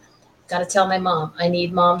 got to tell my mom. I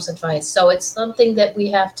need mom's advice. So it's something that we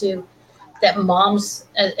have to, that moms,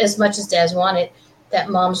 as much as dads want it, that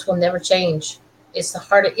moms will never change. It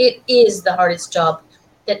is the hardest job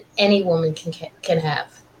that any woman can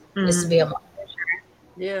have, is to be a mom.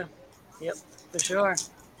 Yeah. Yep. For sure.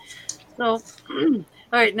 So, all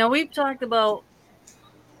right. Now we've talked about.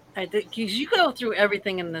 I think you go through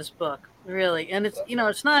everything in this book, really, and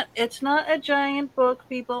it's not a giant book,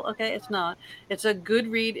 people. Okay, it's not. It's a good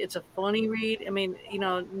read. It's a funny read. I mean,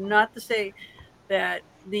 not to say that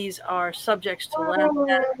these are subjects to laugh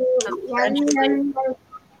at.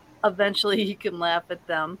 Eventually you can laugh at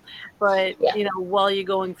them, but Yeah. while you're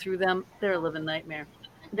going through them, they're a living nightmare.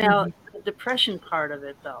 Now, the depression part of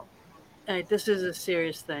it, though, this is a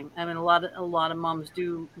serious thing. I mean, a lot of moms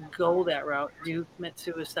do go that route, do commit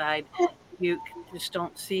suicide. You just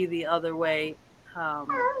don't see the other way, um,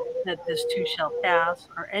 that this too shall pass,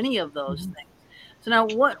 or any of those things. So now,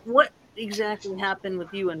 what exactly happened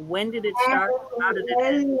with you, and when did it start? How did it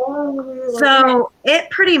end? So it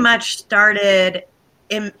pretty much started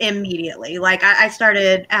immediately. Like I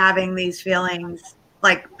started having these feelings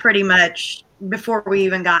like pretty much before we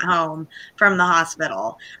even got home from the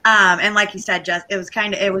hospital. And like you said, Jess, it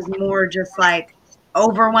was more just like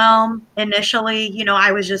overwhelm initially.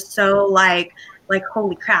 I was just so like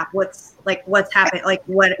holy crap, what's happening? Like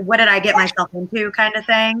what did I get myself into, kind of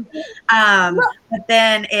thing. But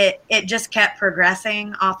then it just kept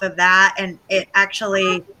progressing off of that, and it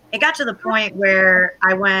got to the point where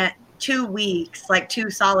I went 2 weeks, like 2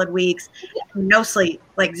 solid weeks, no sleep,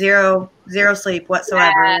 like zero sleep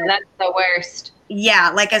whatsoever. Yeah, that's the worst. Yeah,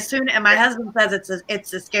 like and my husband says it's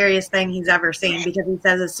the scariest thing he's ever seen, because he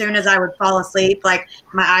says as soon as I would fall asleep, like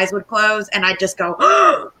my eyes would close and I'd just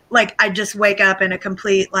go, like I'd just wake up in a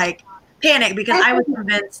complete like panic, because I was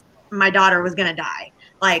convinced my daughter was gonna die.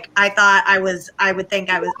 Like I thought I would think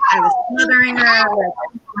I was smothering her. Like,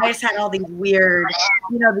 I just had all these weird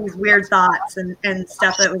thoughts and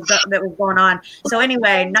stuff that was going on. So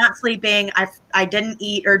anyway, not sleeping. I didn't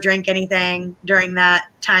eat or drink anything during that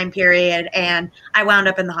time period, and I wound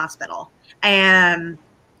up in the hospital. And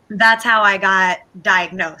that's how I got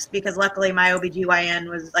diagnosed, because luckily my OBGYN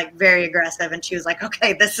was like very aggressive, and she was like,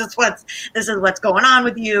 okay, this is what's going on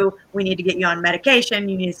with you. We need to get you on medication.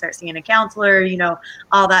 You need to start seeing a counselor,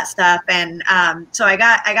 all that stuff. And so I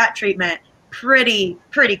got treatment pretty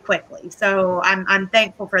quickly. So I'm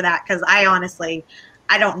thankful for that, because I honestly,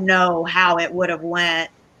 I don't know how it would have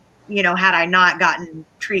went, had I not gotten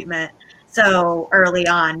treatment so early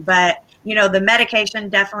on. But the medication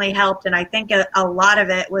definitely helped. And I think a lot of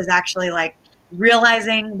it was actually like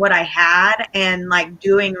realizing what I had, and like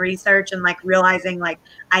doing research, and like realizing like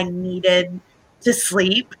I needed to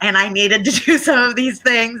sleep, and I needed to do some of these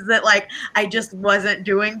things that like I just wasn't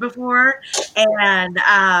doing before. And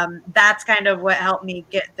that's kind of what helped me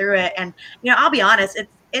get through it. And, I'll be honest,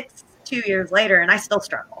 it's 2 years later and I still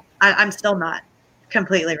struggle. I'm still not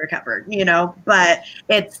completely recovered, but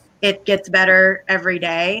it gets better every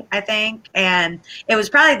day, I think. And it was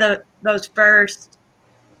probably those first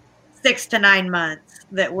 6 to 9 months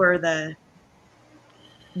that were the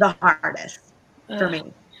hardest for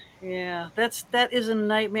me. Yeah, that is a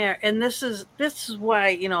nightmare, and this is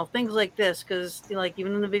why things like this, because like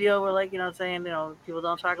even in the video we're like saying people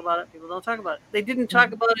don't talk about it. People don't talk about it. They didn't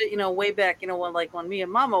talk about it way back when me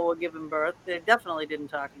and Mama were giving birth. They definitely didn't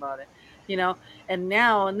talk about it. And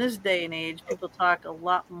now in this day and age, people talk a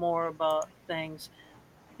lot more about things.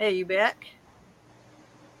 Hey, you back?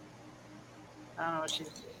 I don't know what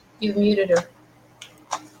she's. You've muted her.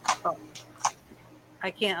 Oh,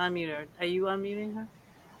 I can't unmute her. Are you unmuting her?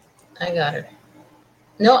 I got her.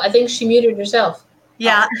 No, I think she muted herself.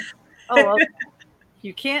 Yeah. Oh, okay.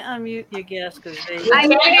 You can't unmute your guests because they. I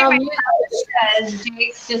muted myself because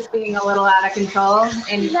Jake's just being a little out of control,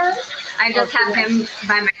 and I just have him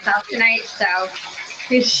by myself tonight, so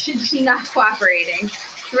she's not cooperating.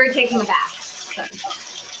 We're taking a bath. So.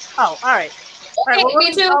 Oh, all right. All right, well,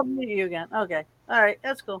 me too. I'll mute you again. Okay. All right.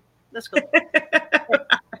 That's cool.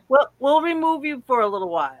 Well, we'll remove you for a little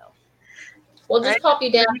while. We'll just Right? pop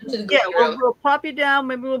you down into the Yeah, green room. we'll pop you down.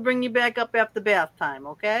 Maybe we'll bring you back up after bath time,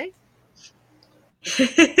 okay?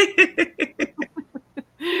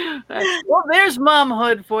 Well, there's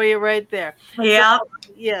momhood for you right there. Yeah.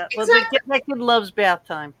 Yeah, well, Exactly. that kid loves bath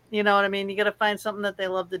time. You know what I mean? You got to find something that they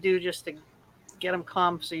love to do just to get them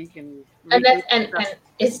calm, so you can. And regroup and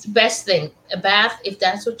it's the best thing. A bath, if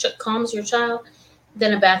that's what calms your child,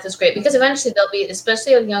 then a bath is great because eventually they'll be,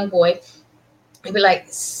 especially a young boy, he'll be like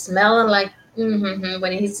smelling like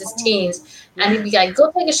when he's his teens, and he'd be like,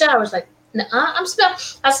 "Go take a shower." It's like, "Nah, I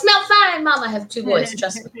smell fine, Mom." I have two boys.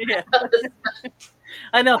 Trust me. Yeah.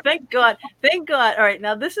 I know. Thank God. Thank God. All right.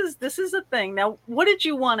 Now this is the thing. Now, what did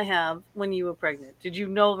you want to have when you were pregnant? Did you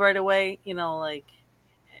know right away? You know, like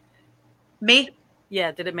Me?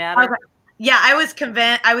 yeah. Did it matter? Okay. Yeah, I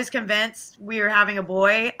was convinced we were having a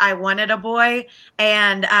boy. I wanted a boy,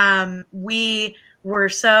 and we were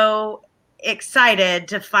so excited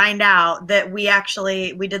to find out that we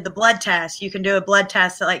did the blood test. You can do a blood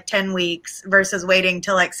test at like 10 weeks versus waiting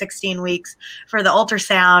till like 16 weeks for the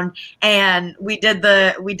ultrasound. And we did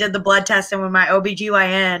the blood test, and when my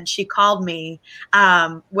OBGYN, she called me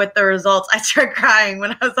with the results, I started crying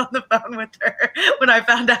when I was on the phone with her when I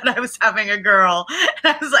found out I was having a girl.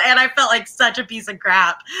 And I felt like such a piece of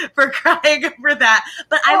crap for crying over that.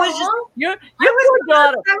 But I was just your poor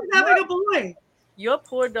daughter. I was having a boy. Your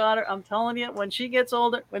poor daughter, I'm telling you, when she gets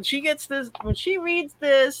older, when she reads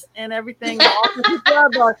this and everything, and the other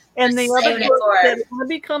book that's going to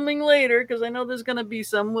be coming later, because I know there's going to be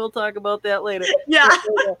some, we'll talk about that later. Yeah.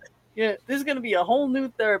 Yeah, there's going to be a whole new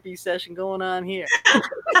therapy session going on here.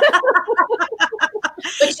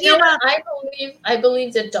 But you know, I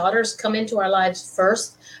believe that daughters come into our lives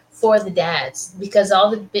first for the dads, because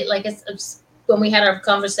all the bit like it's when we had our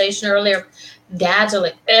conversation earlier, dads are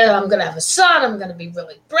like, I'm gonna have a son, I'm gonna be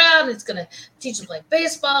really proud, it's gonna teach him to play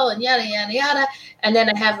baseball and yada yada yada. And then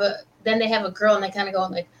they have a girl and they kind of go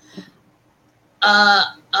like,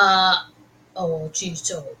 oh geez,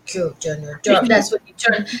 so cute, that's when you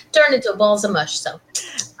turn into balls of mush. So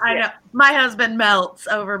I know my husband melts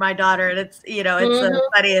over my daughter, and it's the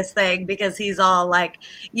funniest thing, because he's all like,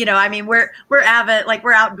 I mean, we're avid, like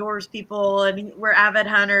we're outdoors people, and we're avid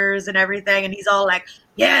hunters and everything, and he's all like,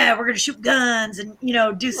 yeah, we're gonna shoot guns and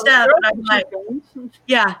do stuff. And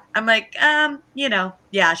I'm like, yeah,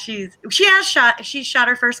 yeah, she's shot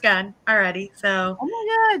her first gun already, so oh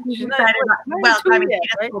my God, she's excited about, I mean, she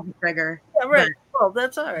just pulled the trigger. Yeah, right. Well,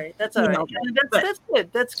 that's all right. That's all right. That's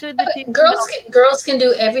good. That's good. Girls can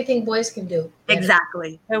do everything boys can do.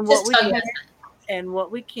 Exactly. And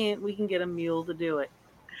what we can't, we can get a mule to do it.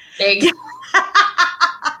 There you go.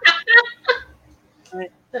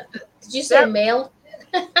 Right. Did you say male?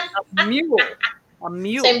 A mule. A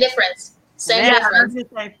mule. Same difference. Same difference.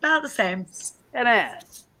 About the same. An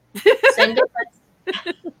ass. Same difference.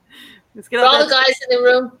 Let's get For all the guys in the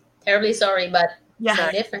room, terribly sorry, but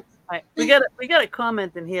same difference. Right. We got a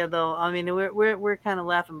comment in here though. I mean, we're kind of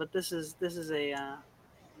laughing, but this is a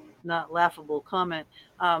not laughable comment.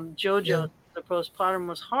 JoJo, the postpartum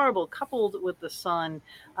was horrible, coupled with the son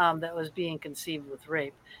that was being conceived with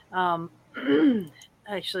rape.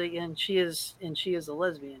 Actually, and she is a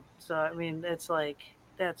lesbian. So I mean, it's like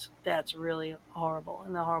that's really horrible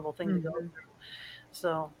and a horrible thing to go through.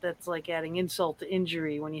 So that's like adding insult to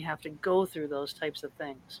injury when you have to go through those types of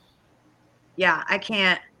things. Yeah, I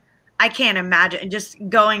can't imagine just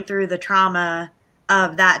going through the trauma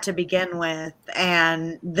of that to begin with,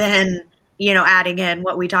 and then adding in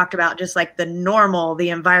what we talked about, just like the normal, the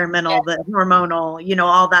environmental, the hormonal,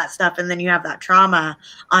 all that stuff, and then you have that trauma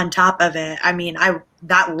on top of it. I mean,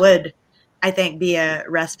 that would, I think, be a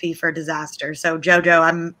recipe for disaster. So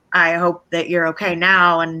JoJo, I hope that you're okay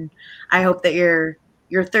now, and I hope that you're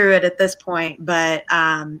through it at this point. But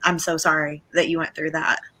I'm so sorry that you went through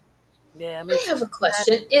that. Yeah, I have a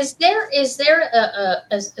question. Is there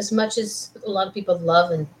as much as a lot of people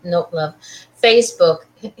love and don't love Facebook?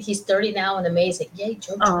 He's 30 now and amazing. Yay,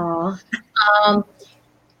 JoJo.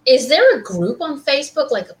 Is there a group on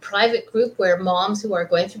Facebook, like a private group, where moms who are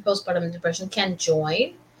going through postpartum depression can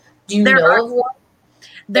join? Do you know of one?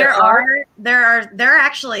 There are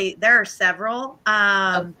several.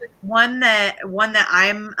 One that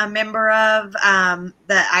I'm a member of,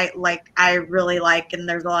 that I really like, and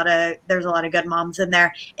there's a lot of good moms in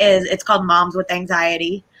there. It's called Moms with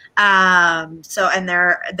Anxiety. So, and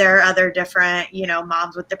there are other different,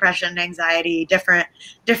 moms with depression and anxiety, different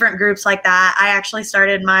groups like that. I actually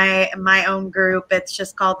started my own group. It's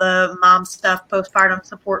just called the Mom Stuff Postpartum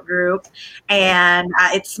Support Group. And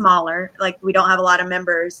it's smaller. Like, we don't have a lot of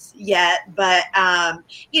members yet, but,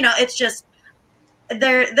 it's just,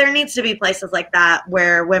 there needs to be places like that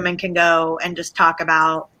where women can go and just talk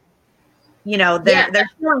about, their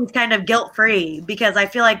feelings kind of guilt-free, because I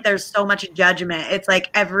feel like there's so much judgment. It's like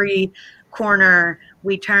every corner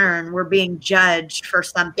we turn, we're being judged for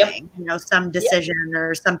something, some decision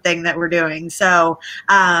or something that we're doing. So,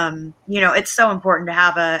 it's so important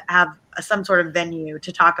to have some sort of venue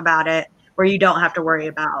to talk about it where you don't have to worry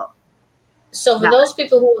about. So for those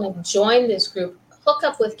people who want to join this group, hook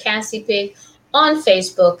up with Cassie Pigg on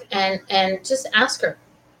Facebook and just ask her,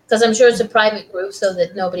 because I'm sure it's a private group so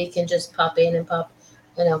that nobody can just pop in and pop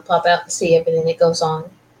out and see everything that goes on.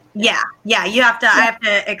 Yeah. You have to. I have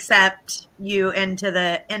to accept you into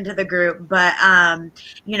the group, but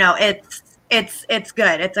it's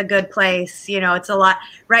good. It's a good place. It's a lot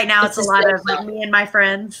right now. It's a lot of me and my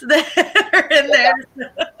friends that are in there.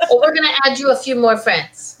 Well, we're gonna add you a few more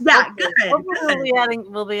friends. Yeah, good.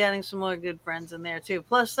 We'll be adding some more good friends in there too.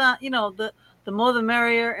 Plus, the more the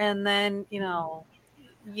merrier, and then you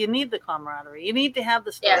need the camaraderie. You need to have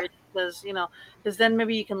the story because then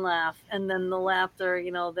maybe you can laugh, and then the laughter,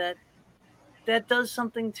 that does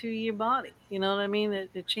something to your body. You know what I mean?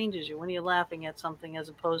 It changes you when you're laughing at something, as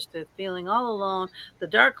opposed to feeling all alone. The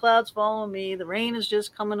dark clouds follow me. The rain is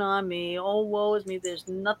just coming on me. Oh, woe is me. There's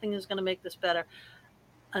nothing is going to make this better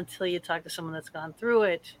until you talk to someone that's gone through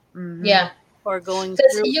it. Mm-hmm. Yeah. Or going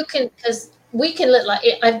through. Because we can let,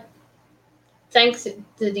 I've, thanks to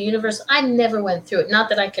the universe, I never went through it. Not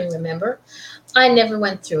that I can remember. I never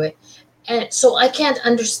went through it. And so I can't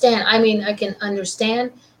understand. I mean, I can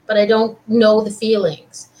understand, but I don't know the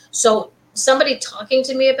feelings. So somebody talking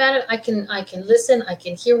to me about it, I can listen, I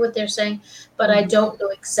can hear what they're saying, but I don't know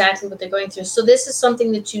exactly what they're going through. So this is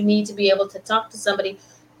something that you need to be able to talk to somebody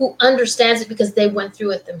who understands it because they went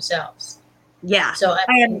through it themselves. Yeah. So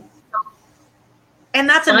and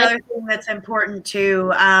that's another thing that's important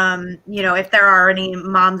too. If there are any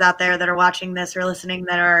moms out there that are watching this or listening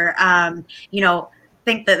that are,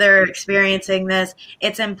 think that they're experiencing this,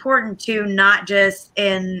 it's important to not just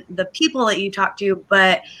in the people that you talk to,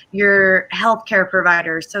 but your healthcare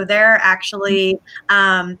providers. So they're actually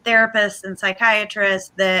therapists and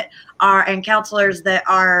psychiatrists that are, and counselors that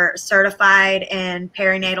are certified in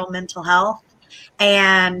perinatal mental health.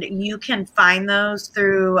 And you can find those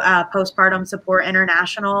through Postpartum Support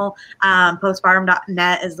International.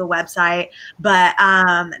 Postpartum.net is the website. But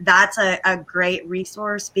that's a great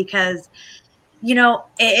resource because,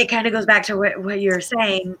 it kind of goes back to what you're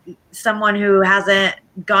saying. Someone who hasn't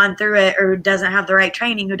gone through it or doesn't have the right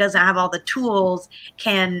training, who doesn't have all the tools,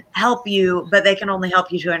 can help you, but they can only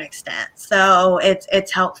help you to an extent. So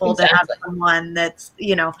it's helpful to have someone that's,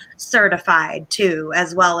 certified too,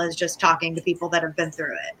 as well as just talking to people that have been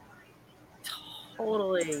through it.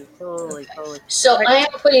 Totally. So I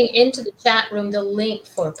am putting into the chat room the link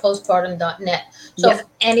for postpartum.net. So if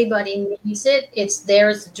anybody needs it, it's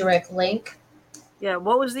there's a direct link. Yeah,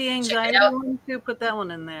 what was the anxiety one too? Put that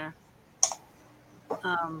one in there.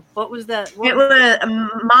 What was that? It was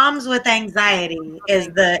Moms with Anxiety.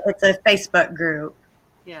 It's a Facebook group.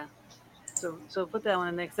 Yeah. So put that one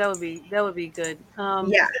in there. 'Cause that would be good.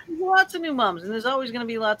 Yeah. There's lots of new moms, and there's always going to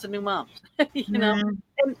be lots of new moms. This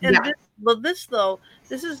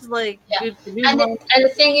is like good for new moms. And the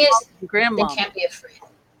thing is, grandma, they can't be afraid.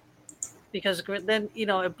 Because then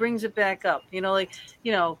it brings it back up,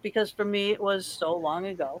 because for me it was so long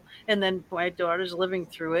ago, and then my daughter's living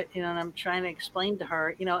through it, and I'm trying to explain to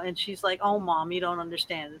her, and she's like, "Oh, Mom, you don't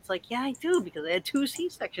understand." It's like, yeah, I do, because I had 2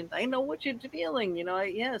 C-sections. I know what you're feeling, even though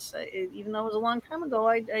it was a long time ago,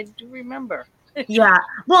 I do remember. Yeah.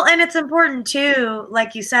 Well, and it's important too,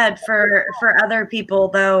 like you said, for other people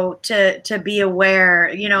though, to be aware,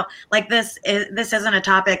 like this isn't a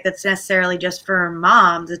topic that's necessarily just for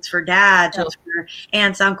moms. It's for dads, it's for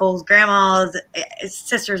aunts, uncles, grandmas,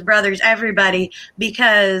 sisters, brothers, everybody,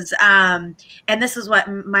 because, and this is what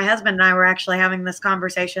my husband and I were actually having this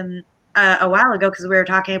conversation a while ago, because we were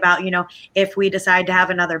talking about, if we decide to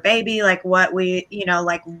have another baby, like what we,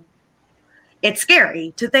 like, it's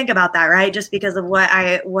scary to think about that, right? Just because of what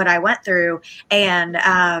I went through. And,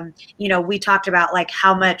 we talked about like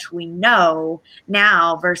how much we know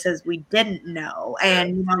now versus we didn't know.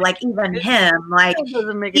 And, like even him, like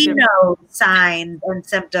he knows signs and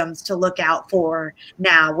symptoms to look out for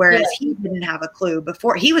now, whereas he didn't have a clue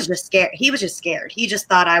before. He was just scared. He just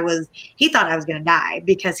thought I was going to die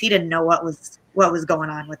because he didn't know what was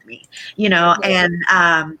going on with me,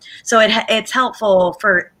 and so it's helpful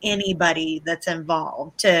for anybody that's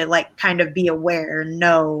involved to like kind of be aware,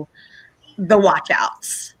 know the watch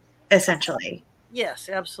outs, essentially. Yes,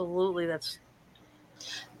 absolutely. That's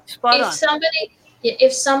spot on.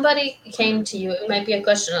 If somebody came to you, it might be a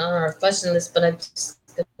question on our question list, but I'm just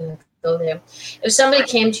going to go there. If somebody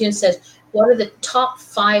came to you and said, what are the top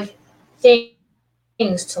 5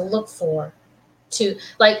 things to look for? To,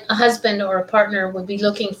 like, a husband or a partner would be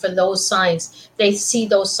looking for those signs. They see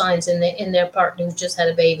those signs in their partner who just had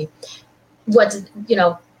a baby. What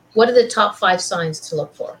are the top 5 signs to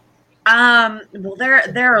look for? Well,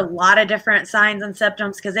 there are a lot of different signs and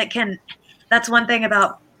symptoms because that's one thing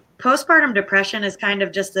about postpartum depression is kind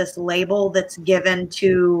of just this label that's given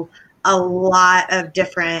to a lot of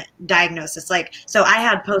different diagnoses. Like, so I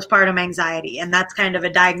had postpartum anxiety, and that's kind of a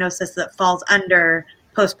diagnosis that falls under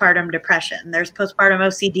postpartum depression. There's postpartum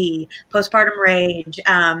OCD, postpartum rage.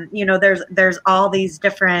 There's all these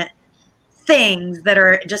different things that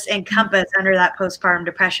are just encompassed under that postpartum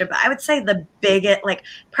depression. But I would say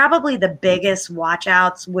probably the biggest watch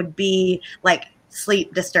outs would be like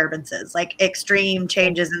sleep disturbances, like extreme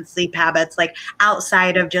changes in sleep habits, like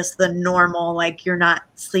outside of just the normal, like you're not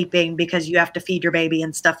sleeping because you have to feed your baby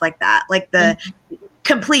and stuff like that. Like the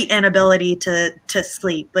complete inability to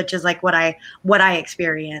sleep, which is like what I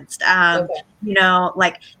experienced. Okay.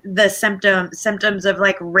 Like the symptoms of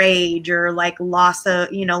like rage or like loss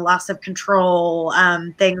of control,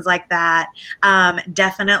 things like that.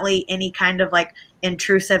 Definitely any kind of like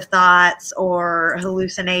intrusive thoughts or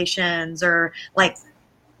hallucinations or like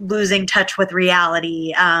losing touch with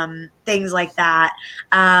reality, things like that.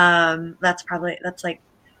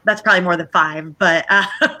 That's probably more than 5, but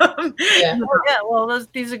Yeah. Yeah, well,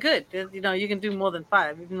 these are good. You can do more than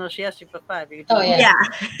 5, even though she asked you for 5. You can do Oh, more. yeah.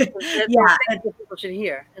 That's Yeah. things that people should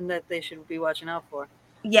hear and that they should be watching out for.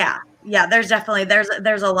 Yeah. There's definitely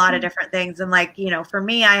there's a lot of different things, and like for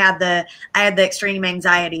me, I had the extreme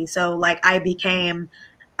anxiety, so like I became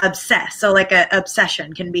obsessed. So like a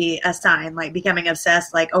obsession can be a sign, like becoming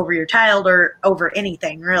obsessed like over your child or over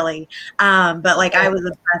anything really. But like I was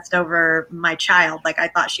obsessed over my child, like I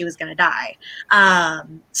thought she was going to die.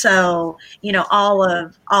 So all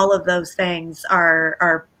of those things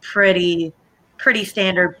are pretty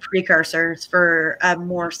standard precursors for a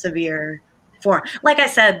more severe form. Like I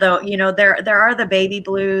said, though, there are the baby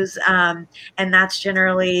blues, and that's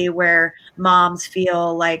generally where moms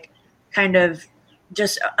feel like kind of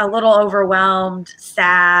just a little overwhelmed,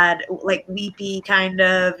 sad, like weepy kind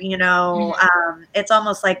of, it's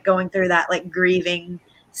almost like going through that like grieving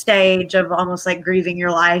stage of almost like grieving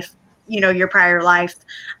your life, your prior life.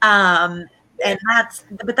 And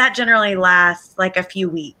that generally lasts like a few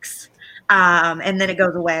weeks. And then it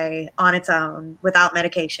goes away on its own without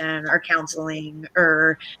medication or counseling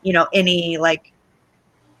or, any like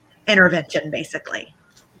intervention basically.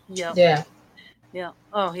 Yep. Yeah. Yeah.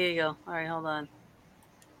 Oh, here you go. All right, hold on.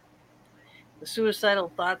 The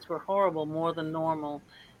suicidal thoughts were horrible, more than normal,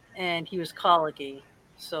 and he was colicky.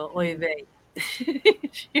 So, oy vey.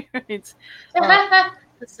 She writes, yeah,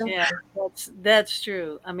 that's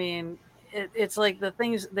true. I mean, it's like the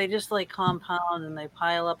things, they just like compound and they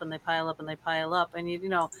pile up and they pile up and they pile up. And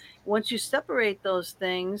once you separate those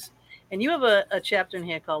things, and you have a chapter in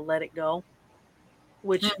here called "Let It Go,"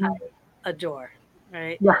 which I adore.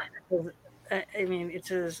 Right? Yeah. I mean, it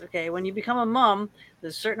says, okay, when you become a mom,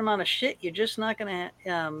 there's a certain amount of shit you're just not gonna,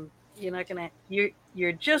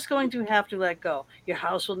 you're just going to have to let go. Your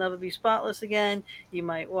house will never be spotless again. You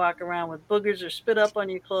might walk around with boogers or spit up on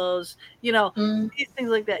your clothes. These things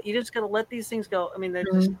like that. You just gotta let these things go. I mean, they're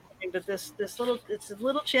just. But it's a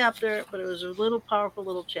little chapter, but it was a little powerful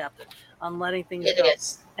little chapter on letting things go. It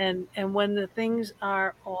is. And when the things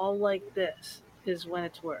are all like this is when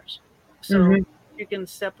it's worse. So you can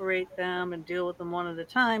separate them and deal with them one at a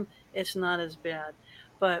time. It's not as bad.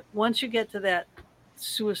 But once you get to that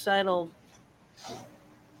suicidal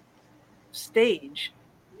stage,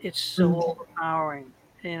 it's so overpowering,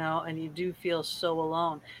 and you do feel so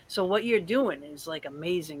alone. So what you're doing is like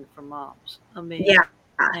amazing for moms. Amazing. Yeah.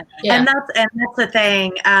 And that's the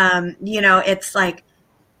thing. It's like,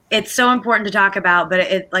 it's so important to talk about, but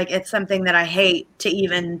it's something that I hate to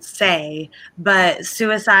even say, but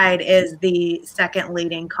suicide is the second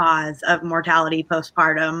leading cause of mortality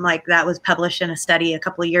postpartum. Like that was published in a study a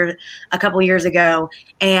couple of years ago.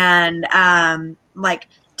 And, like,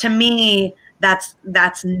 to me, that's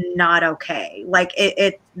not okay. Like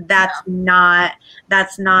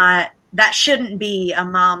that shouldn't be a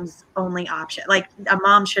mom's only option. Like a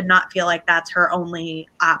mom should not feel like that's her only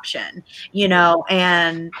option,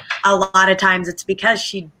 and a lot of times it's because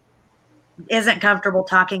she isn't comfortable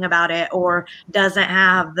talking about it or doesn't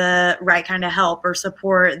have the right kind of help or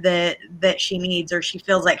support that she needs, or she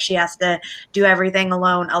feels like she has to do everything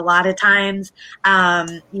alone. A lot of times,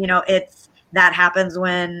 that happens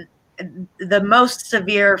when the most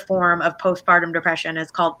severe form of postpartum depression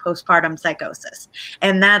is called postpartum psychosis.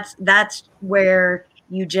 And that's where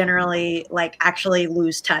you generally like actually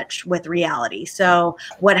lose touch with reality. So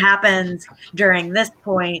what happens during this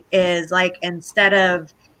point is like instead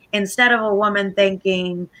of a woman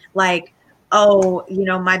thinking like, oh, you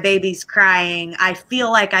know, my baby's crying, I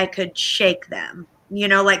feel like I could shake them. You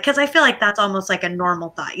know, like, because I feel like that's almost like a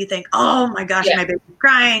normal thought. You think, oh my gosh, my baby's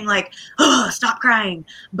crying, like, oh, stop crying.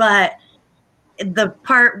 But the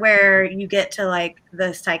part where you get to like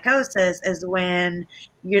the psychosis is when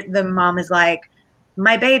the mom is like,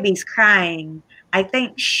 my baby's crying. I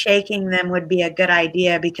think shaking them would be a good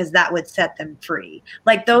idea because that would set them free.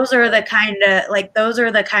 Like those are the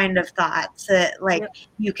kind of thoughts that like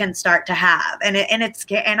you can start to have. And it's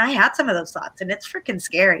scary. And I had some of those thoughts and it's freaking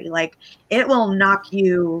scary. Like it will knock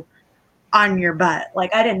you on your butt.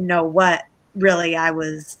 Like I didn't know what really I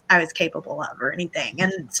was capable of or anything.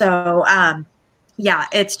 And so yeah,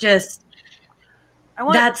 it's just I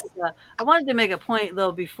wanted to make a point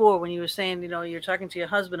though before when you were saying, you know, you're talking to your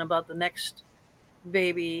husband about the next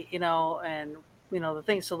baby, you know, and you know the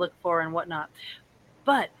things to look for and whatnot.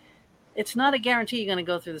 But it's not a guarantee you're going to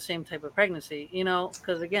go through the same type of pregnancy, you know,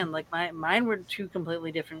 because again, like mine were two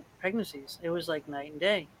completely different pregnancies. It was like night and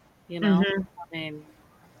day, you know. Mm-hmm. I mean,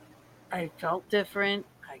 I felt different.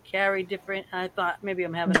 I carried different. I thought maybe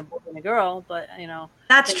I'm having a boy and a girl, but you know,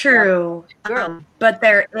 that's true. But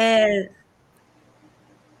there is.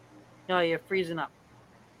 Oh, you're freezing up.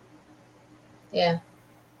 Yeah.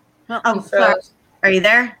 Oh, sorry. Are you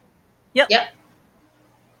there? Yep.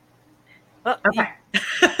 Oh, okay.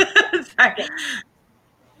 Sorry.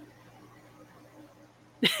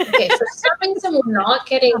 Okay, for some reason we're not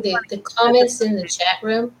getting the comments in the chat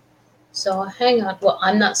room. So hang on. Well,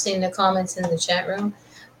 I'm not seeing the comments in the chat room,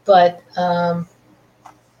 but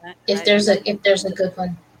if there's a good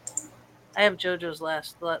one. I have JoJo's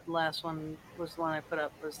last one was the one I put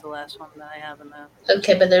up, was the last one that I have in the.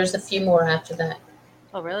 Okay, but there's a few more after that.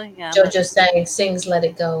 Oh really? Yeah. JoJo sings "Let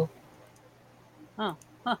It Go." Oh,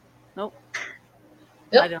 nope.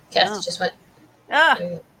 Yep. I don't Cassie know. just went. Ah,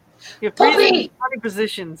 you're freezing funny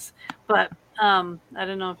positions, but I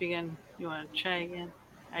don't know if you want to try again.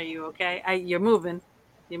 Are you okay? You're moving.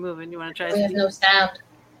 You want to try? We have no sound.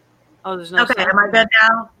 Oh, there's no sound. Okay, am I good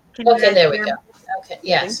now? Okay, there we go. Okay,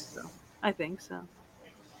 yes. I think so.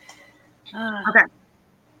 Okay.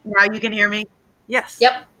 Now you can hear me? Yes.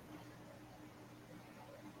 Yep.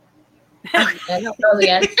 And go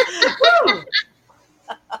again.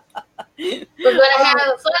 We're gonna have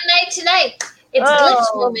a fun night tonight. It's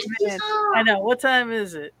glitch moment. I know. What time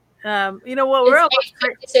is it? You know what? We're almost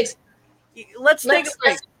 8:56. Let's take a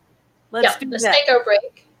break. Let's take our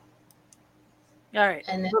break. All right.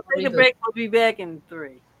 And then we'll take a break. We'll be back in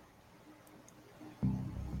 3.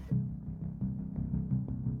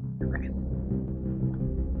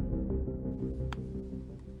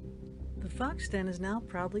 The Fox Den is now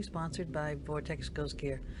proudly sponsored by Vortex Ghost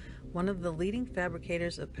Gear, one of the leading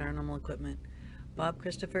fabricators of paranormal equipment. Bob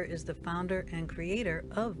Christopher is the founder and creator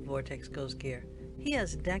of Vortex Ghost Gear. He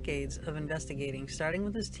has decades of investigating, starting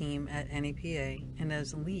with his team at NEPA, and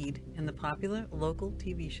as lead in the popular local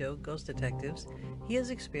TV show Ghost Detectives, he has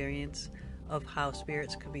experience of how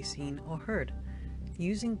spirits could be seen or heard.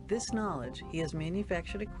 Using this knowledge, he has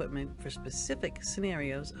manufactured equipment for specific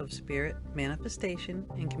scenarios of spirit manifestation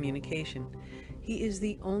and communication. He is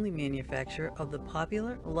the only manufacturer of the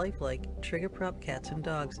popular lifelike trigger prop cats and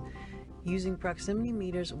dogs. Using proximity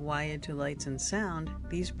meters wired to lights and sound,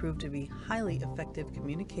 these prove to be highly effective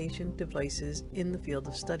communication devices in the field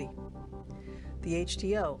of study. The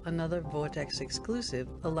HTO, another Vortex exclusive,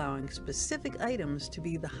 allowing specific items to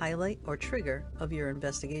be the highlight or trigger of your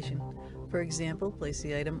investigation. For example, place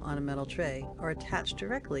the item on a metal tray or attach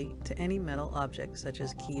directly to any metal object such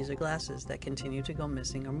as keys or glasses that continue to go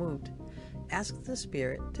missing or moved. Ask the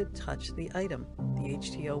spirit to touch the item. The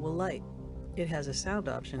HTO will light. It has a sound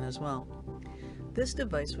option as well. This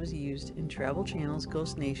device was used in Travel Channel's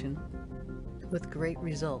Ghost Nation with great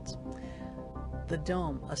results. The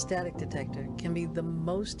Dome, a static detector, can be the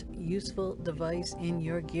most useful device in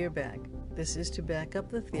your gear bag. This is to back up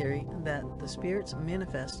the theory that the spirits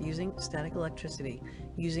manifest using static electricity.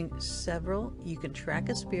 Using several, you can track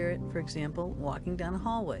a spirit, for example, walking down a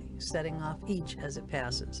hallway, setting off each as it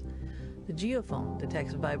passes. The geophone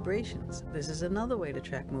detects vibrations. This is another way to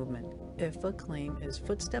track movement. If a claim is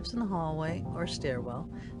footsteps in the hallway or stairwell,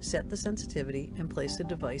 set the sensitivity and place the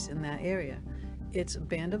device in that area. Its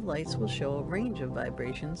band of lights will show a range of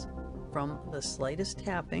vibrations from the slightest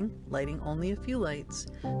tapping, lighting only a few lights,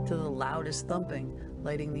 to the loudest thumping,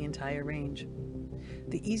 lighting the entire range.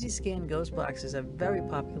 The Easy Scan Ghost boxes are very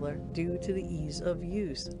popular due to the ease of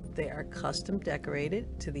use. They are custom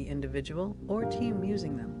decorated to the individual or team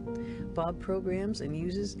using them. Bob programs and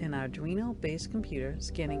uses an Arduino-based computer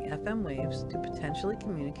scanning FM waves to potentially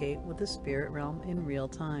communicate with the spirit realm in real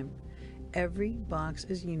time. Every box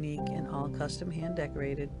is unique and all custom hand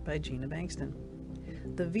decorated by Gina Bankston.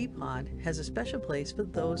 The V-Pod has a special place for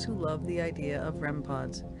those who love the idea of REM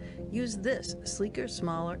pods. Use this sleeker,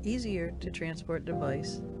 smaller, easier to transport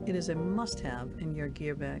device. It is a must-have in your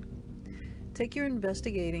gear bag. Take your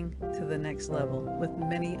investigating to the next level with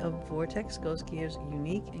many of Vortex Ghost Gear's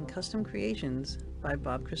unique and custom creations by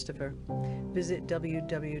Bob Christopher. Visit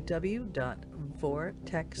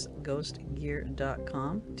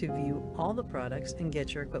www.vortexghostgear.com to view all the products and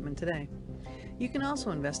get your equipment today. You can also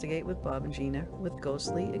investigate with Bob and Gina with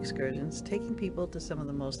ghostly excursions, taking people to some of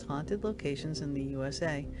the most haunted locations in the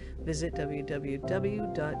USA. Visit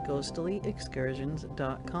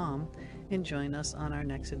www.ghostlyexcursions.com and join us on our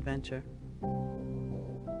next adventure.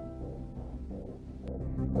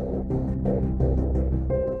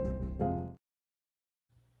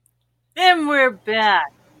 And we're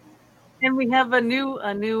back. And we have a new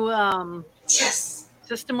Yes.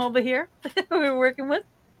 system over here we're working with.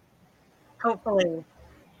 Hopefully.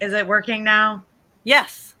 Is it working now?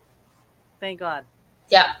 Yes. Thank God.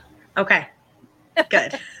 Yeah. Okay.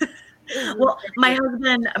 Good. Well, my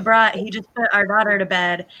husband he just put our daughter to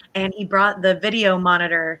bed and he brought the video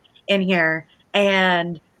monitor in here,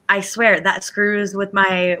 and I swear that screws with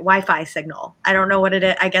my Wi-Fi signal. I don't know what it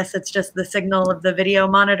is. I guess it's just the signal of the video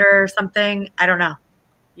monitor or something. I don't know.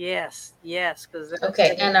 Yes. Because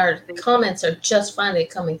Okay, and our comments are just finally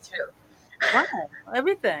coming through. wow,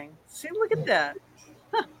 everything. See, look at that.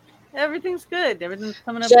 Huh. Everything's good. Everything's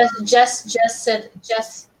coming up. Jess said,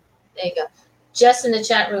 there you go. Jess in the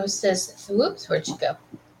chat room says, whoops, where'd you go?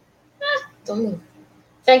 Don't move.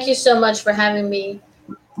 Thank you so much for having me.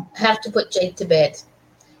 Have to put Jake to bed.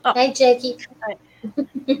 Oh. Hey, Jakey.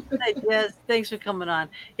 Hey, Jess, thanks for coming on.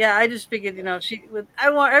 Yeah, I just figured, I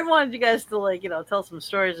wanted you guys to tell some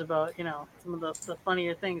stories about, some of the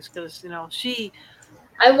funnier things because,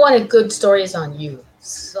 I wanted good stories on you,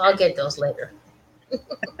 so I'll get those later.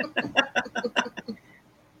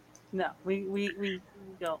 No, we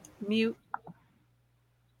go mute.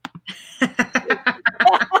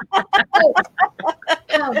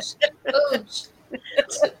 Ouch. Ouch.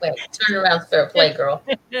 Wait, turn around, fair play, girl.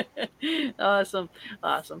 Awesome.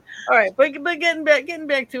 All right, but getting back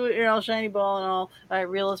to it, shiny ball and all. All right,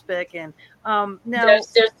 reel us back in. Now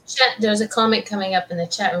there's a comment coming up in the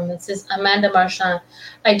chat room that says, Amanda Marchand,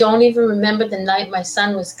 I don't even remember the night my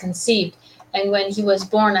son was conceived, and when he was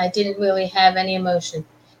born, I didn't really have any emotion.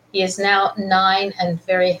 He is now 9 and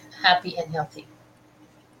very happy and healthy.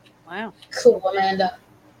 Wow. Cool, Amanda.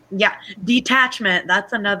 Yeah, detachment.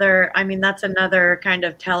 That's another kind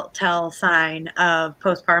of telltale sign of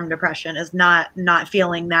postpartum depression is not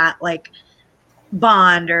feeling that like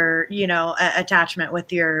bond or attachment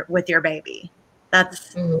with your baby.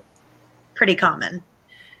 That's pretty common.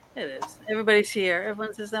 It is. Everybody's here.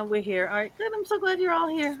 Everyone says that we're here. All right, good. I'm so glad you're all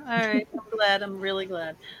here. All right, I'm glad. I'm really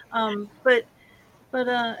glad. But what did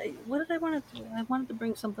I want to do? I wanted to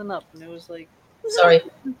bring something up, and it was like sorry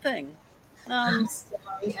thing. I'm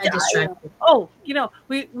sorry. I just tried.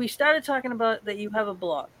 We started talking about that you have a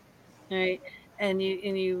blog, right? And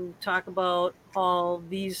you talk about all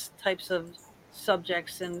these types of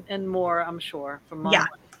subjects and more, I'm sure, from mom. Yeah.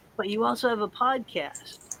 But you also have a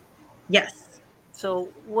podcast. Yes. So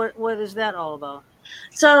what is that all about?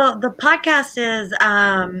 So the podcast is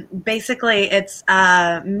basically it's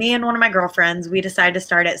me and one of my girlfriends. We decided to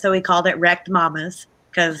start it, so we called it Wrecked Mamas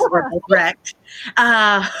because we're both wrecked.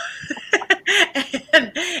 And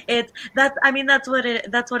that's what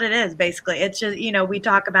it is basically. It's just we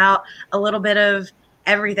talk about a little bit of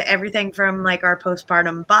everything from like our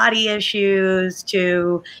postpartum body issues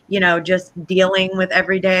to just dealing with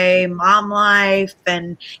everyday mom life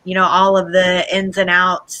and all of the ins and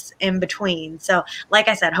outs in between. So like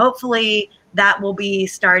I said, hopefully that will be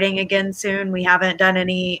starting again soon. We haven't done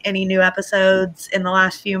any new episodes in the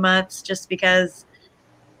last few months just because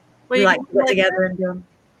we like to get together and do them.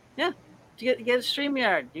 Yeah, you get a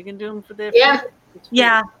StreamYard. You can do them for their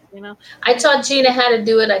yeah. I taught Gina how to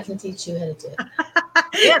do it. I can teach you how to do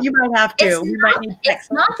it. You might have to. It's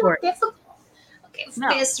not that difficult. Okay,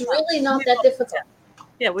 it's really not that difficult.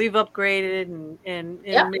 Yeah, we've upgraded and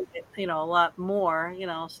made it, a lot more.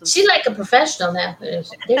 Since she's like a professional now.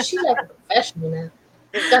 She like a professional now.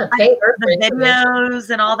 Gotta pay her for the information. videos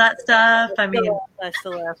and all that stuff. I mean, I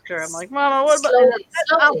still ask her. I'm like, Mama, what about?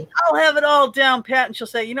 Slowly. I'll have it all down pat, and she'll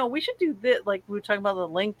say, you know, we should do this. Like we were talking about the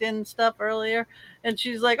LinkedIn stuff earlier, and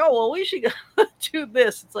she's like, oh well, we should do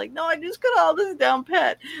this. It's like, no, I just got all this down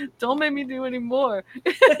pat. Don't make me do any more.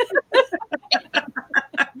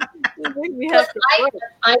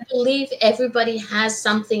 I believe everybody has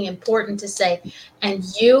something important to say, and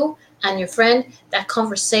you and your friend, that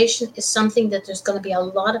conversation is something that there's going to be a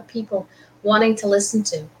lot of people wanting to listen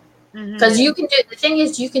to, because you can do, the thing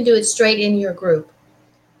is, you can do it straight in your group.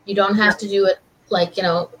 You don't have to do it like,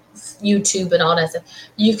 YouTube and all that stuff.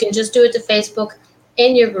 You can just do it to Facebook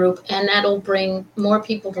in your group, and that'll bring more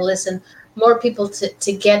people to listen, more people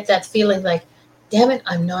to get that feeling like, damn it,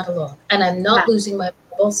 I'm not alone, and I'm not losing my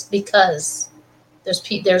bubbles, because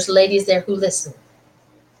there's ladies there who listen.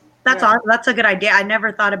 That's awesome. That's a good idea. I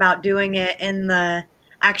never thought about doing it in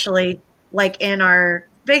in our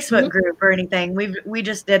Facebook group or anything. We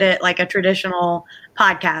just did it like a traditional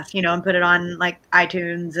podcast, and put it on like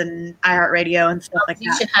iTunes and iHeartRadio and stuff like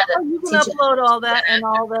that. You can upload all that, and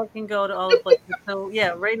all that can go to all the places. So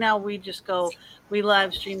yeah, right now we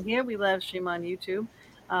live stream here, we live stream on YouTube.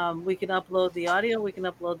 We can upload the audio, we can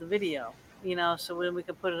upload the video. So then we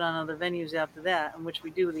can put it on other venues after that, in which we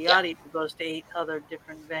do the audio goes to 8 other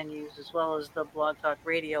different venues, as well as the Blog Talk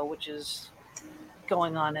Radio, which is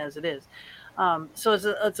going on as it is. So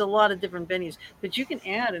it's a lot of different venues, but you can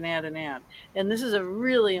add and add and add. And this is a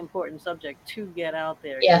really important subject to get out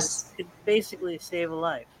there. Yes. It basically save a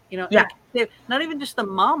life. Not even just the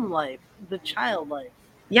mom life, the child life.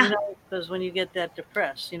 Yeah. Because when you get that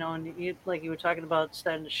depressed, and you, like you were talking about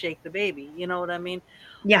starting to shake the baby, you know what I mean?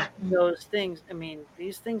 Yeah. Those things,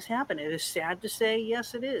 these things happen. It is sad to say,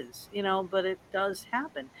 yes, it is, but it does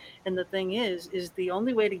happen. And the thing is the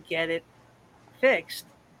only way to get it fixed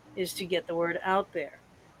is to get the word out there,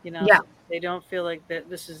 so they don't feel like that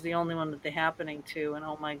this is the only one that they're happening to. And,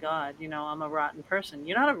 oh my God, I'm a rotten person.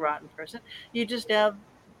 You're not a rotten person. You just have,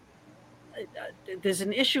 there's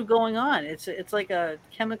an issue going on. It's like a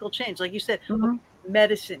chemical change. Like you said,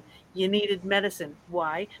 medicine, you needed medicine.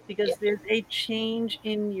 Why? Because there's a change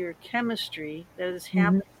in your chemistry that is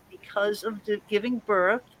happening because of giving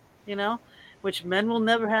birth, which men will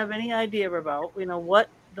never have any idea about, what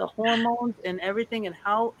the hormones and everything and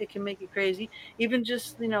how it can make you crazy. Even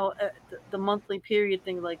just, the monthly period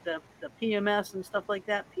thing, like the PMS and stuff like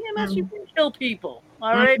that. PMS, you can kill people.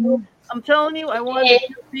 All right. I'm telling you, I wanted to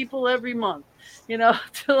kill people every month,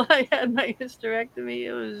 till I had my hysterectomy.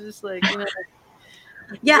 It was just like,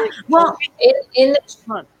 Yeah. Well, in the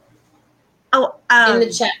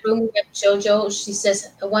chat room, we have JoJo. She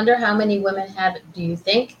says, I wonder how many women have it, do you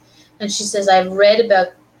think? And she says, I've read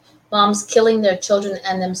about moms killing their children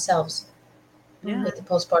and themselves with the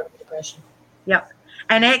postpartum depression. Yep.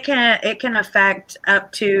 And it can affect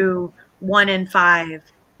up to 1 in 5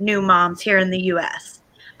 new moms here in the US.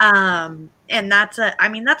 And that's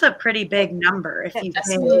a pretty big number if you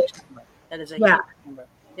think. That is a huge number.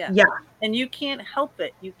 Yeah. And you can't help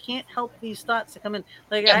it. You can't help these thoughts to come in.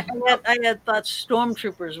 Like I had thoughts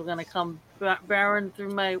stormtroopers were going to come barreling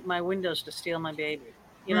through my windows to steal my baby.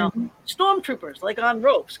 Stormtroopers, like on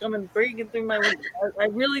ropes, coming breaking through my window. I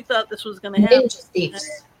really thought this was going to happen. Ninja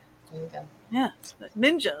thieves. Yeah,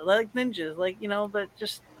 ninjas, but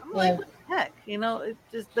just, I'm like, what the heck? It's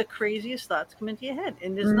just the craziest thoughts come into your head,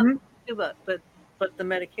 and there's nothing to do about it. But the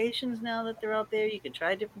medications now that they're out there, you can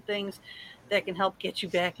try different things that can help get you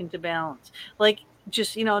back into balance. Like,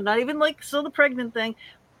 just, not even like, so the pregnant thing,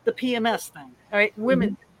 the PMS thing, all right,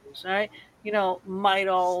 women, all right,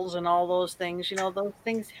 Midols and all those things, those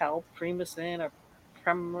things help, Primusin or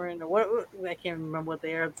Premarin or what, I can't remember what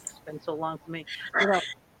they are. It's been so long for me,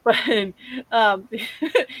 but I'm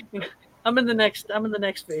in the next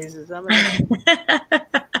phases.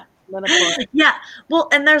 Yeah. Well,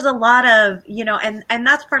 and there's a lot of, and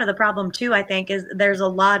that's part of the problem too, I think, is there's a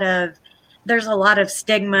lot of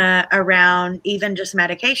stigma around even just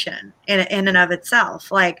medication in and of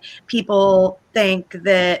itself. Like, people think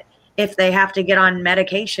that if they have to get on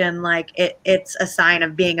medication, like it's a sign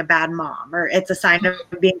of being a bad mom, or it's a sign of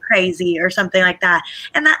being crazy or something like that.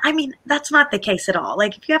 And that's not the case at all.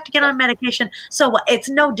 Like, if you have to get on medication, so what? It's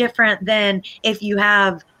no different than if you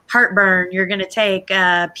have heartburn, you're going to take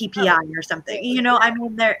PPI or something,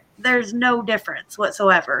 there's no difference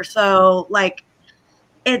whatsoever. So like,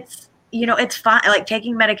 it's fine. Like,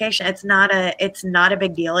 taking medication, it's not a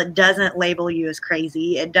big deal. It doesn't label you as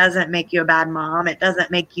crazy. It doesn't make you a bad mom. It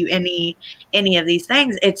doesn't make you any of these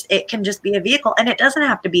things. It can just be a vehicle, and it doesn't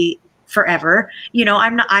have to be forever.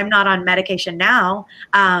 I'm not on medication now,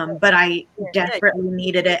 but I desperately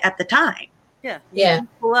needed it at the time. Yeah, Yeah. you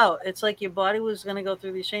pull out. It's like your body was going to go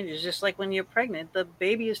through these changes. Just like when you're pregnant, the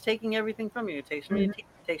baby is taking everything from you. It takes from your teeth,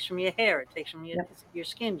 it takes from your hair, it takes from your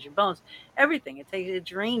skin, your bones, everything. It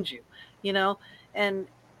drains you, you know. And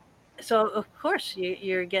so of course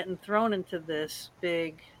you're getting thrown into this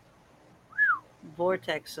big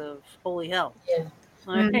vortex of holy hell. Yeah.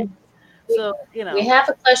 All right. Mhm. So We have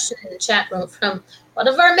a question in the chat room from one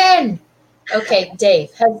of our men. Okay,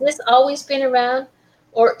 Dave, has this always been around,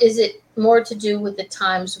 or is it more to do with the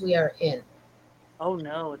times we are in? Oh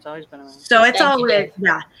no, it's always been around. So it's Thank you, always, Dave.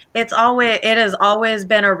 yeah, it has always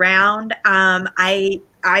been around. I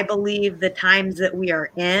believe the times that we are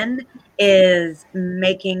in is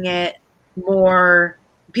making it more,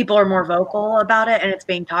 people are more vocal about it and it's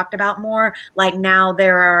being talked about more. Like now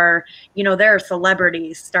there are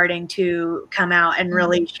celebrities starting to come out and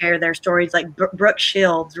really share their stories. Like Brooke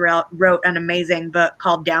Shields wrote an amazing book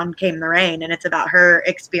called Down Came the Rain, and it's about her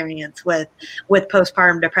experience with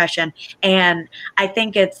postpartum depression. And I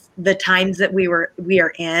think it's the times that we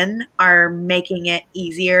are in are making it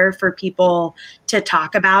easier for people to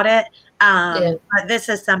talk about it. But this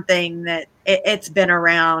is something that it's been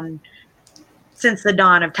around since the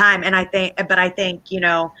dawn of time. And I think,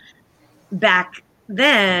 back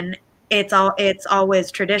then it's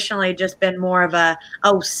always traditionally just been more of a,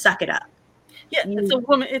 oh, suck it up. Yeah, it's a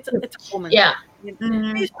woman. It's a woman. Yeah. You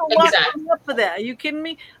Mhm. used to lock Exactly. me up for that. Are you kidding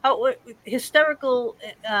me? Hysterical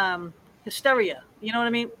hysteria. You know what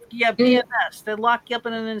I mean? You have PMS. They lock you up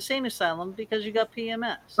in an insane asylum because you got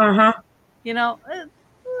PMS. Uh-huh. You know,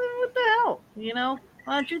 what the hell? You know,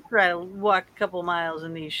 why don't you try to walk a couple miles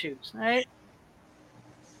in these shoes? All right.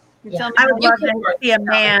 You tell me I how would you love can to work see a it out.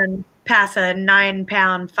 man pass a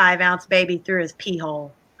 9-pound, 5-ounce baby through his pee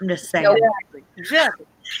hole. I'm just saying. Exactly.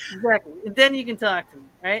 And then you can talk to me,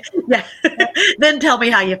 right? Yeah. Then tell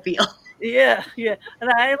me how you feel. Yeah.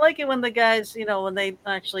 And I like it when the guys, when they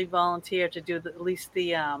actually volunteer to do at least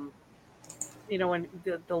the, when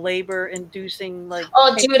the labor inducing, like.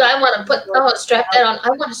 Oh, dude, I want to strap that on. I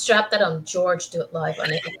want to strap that on George. Do it live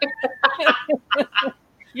on it.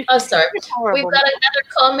 Oh, sorry. We've got another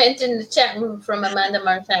comment in the chat room from Amanda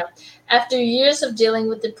Martin. After years of dealing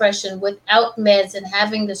with depression without meds and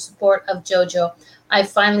having the support of JoJo, I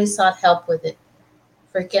finally sought help with it.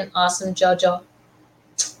 Freaking awesome, JoJo.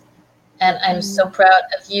 And I'm so proud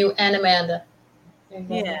of you and Amanda. There you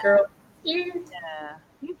go, Yeah. girl. Yeah.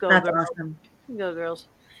 You go, That's girls. awesome. You go, girls.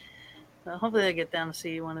 Hopefully I get down to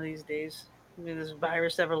see you one of these days. Maybe this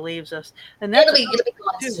virus ever leaves us. And that's It'll be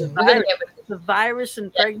gone too, soon. We're gonna get rid of it. the virus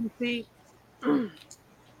and pregnancy. Oh,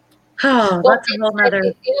 Well, that's a whole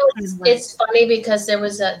nother. it's funny because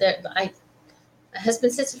my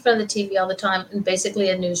husband sits in front of the TV all the time, and basically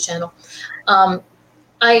a news channel.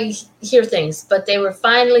 I hear things, but they were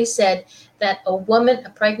finally said that a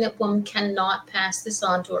pregnant woman, cannot pass this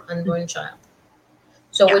on to her unborn child.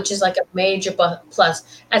 So, which is like a major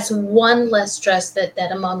plus. That's one less stress that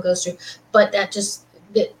a mom goes through, but it just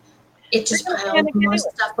piles more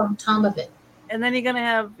stuff on top of it. And then you're gonna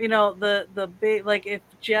have, the big, like, if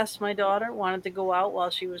Jess, my daughter, wanted to go out while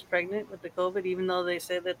she was pregnant with the COVID, even though they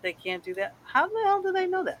say that they can't do that. How the hell do they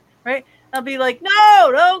know that, right? I'll be like,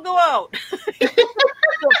 no, don't go out. So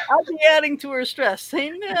I'll be adding to her stress. Say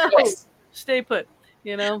no, stay put.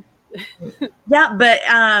 Yeah, but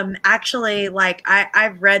actually, like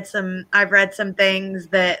I've read some things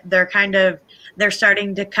that they're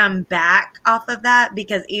starting to come back off of that,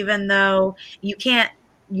 because even though you can't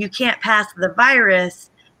pass the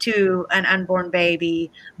virus to an unborn baby,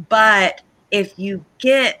 but if you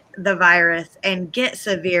get the virus and get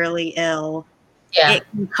severely ill, it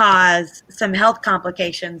can cause some health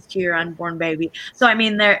complications to your unborn baby. So I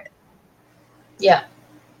mean,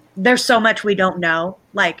 there's so much we don't know.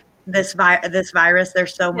 Like this virus,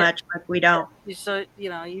 there's so much like we don't. So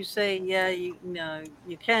you say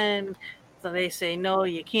you can, so they say no,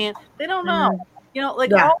 you can't. They don't know. All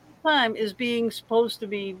the time is being supposed to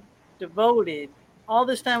be devoted. All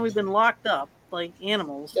this time we've been locked up like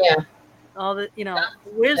animals. Yeah. All the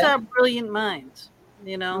where's our brilliant minds?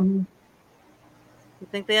 You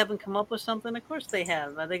think they haven't come up with something? Of course they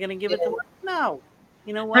have. Are they going to give it to us? No.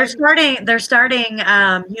 You know what? They're starting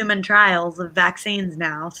human trials of vaccines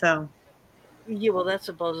now. So yeah, well, that's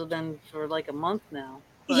supposed to have been for like a month now.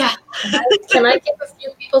 But. Yeah. Can I give a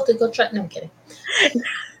few people to go try? No, I'm kidding.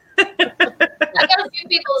 I got a few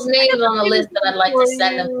people's names on the list that I'd like to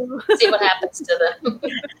send them. See what happens to them.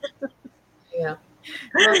 Yeah.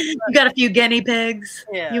 You got a few guinea pigs.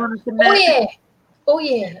 Yeah. You want to submit? Oh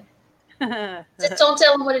yeah. Just don't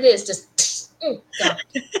tell them what it is. Just yeah.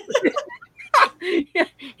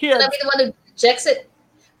 Can I be the one who checks it?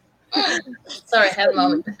 Sorry, I had a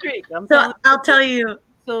moment. So I'll tell you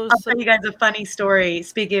So guys a funny story.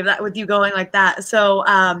 Speaking of that, with you going like that. So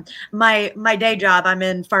my day job, I'm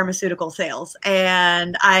in pharmaceutical sales,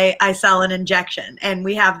 and I sell an injection, and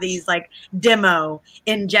we have these like demo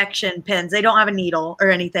injection pens. They don't have a needle or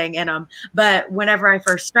anything in them. But whenever I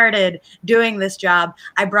first started doing this job,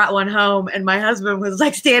 I brought one home, and my husband was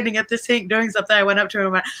like standing at the sink doing something. I went up to him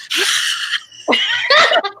and went,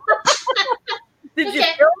 did you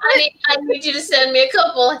Okay, feel I need you to send me a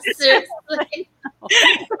couple. Seriously.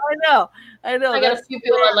 I know. I got a few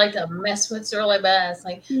people I'd like to mess with so really bad. It's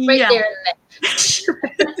like right there in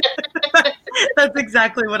the That's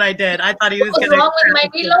exactly what I did. I thought he was What's going to. wrong with my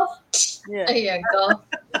meatloaf? Yeah. There you go.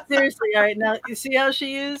 Seriously, all right. Now you see how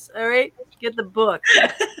she is. All right, get the book.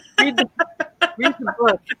 Read the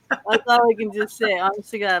book. That's all I can just say.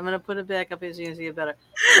 Honestly, God, I'm gonna put it back up here so you can see it better.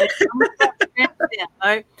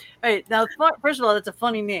 All right. Now, first of all, that's a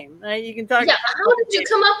funny name. All right, you can talk. Yeah, how did you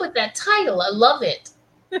come up with that title? I love it.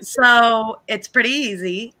 So it's pretty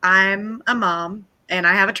easy. I'm a mom, and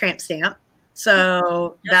I have a tramp stamp.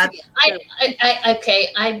 So that's I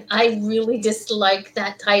really dislike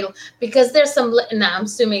that title because there's some. Now I'm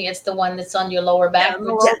assuming it's the one that's on your lower back.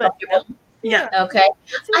 yeah. Okay.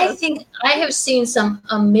 I think I have seen some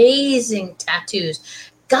amazing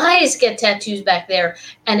tattoos. Guys get tattoos back there,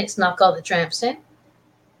 and it's not called the tramp stamp.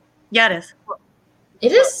 Yeah, it is.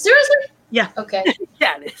 It is? Seriously? Yeah. Okay.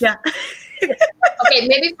 Yeah, it is. Yeah. Okay,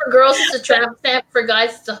 maybe for girls it's a tramp stamp, for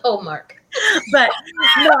guys it's a hallmark. But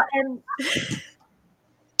no, and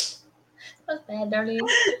That's bad, darling.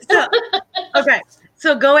 so, okay.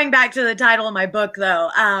 So going back to the title of my book, though,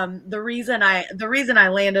 the reason I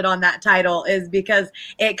landed on that title is because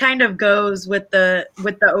it kind of goes with the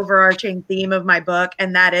overarching theme of my book,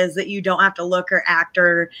 and that is that you don't have to look or act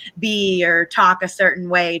or be or talk a certain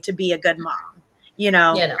way to be a good mom, you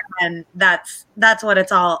know. And that's what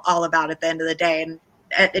it's all about at the end of the day. And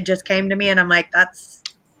it just came to me, and I'm like, that's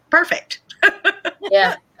perfect.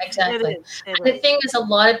 Yeah, exactly. The thing is, a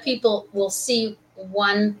lot of people will see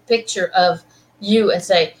one picture of you and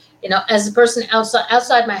say, you know, as a person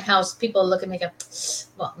outside my house, people look at me and go,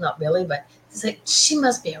 well, not really, but it's like, she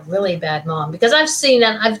must be a really bad mom. Because I've seen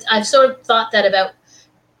that. I've sort of thought that about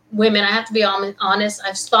women. I have to be honest.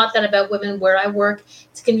 I've thought that about women where I work.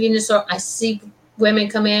 It's a convenience store. I see women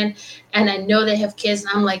come in and I know they have kids. And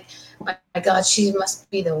I'm like, my God, she must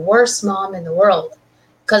be the worst mom in the world.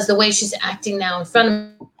 Because the way she's acting now in front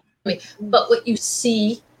of me. But what you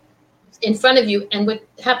see in front of you and what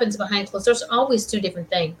happens behind closed doors are always two different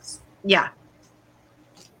things. Yeah.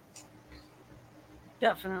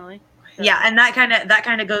 Definitely. Yeah, and that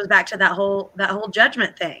kind of goes back to that whole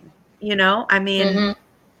judgment thing. You know, I mean,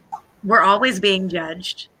 we're always being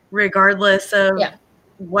judged regardless of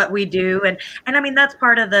what we do, and I mean that's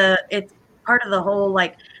part of the whole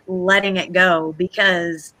like letting it go,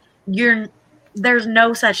 because there's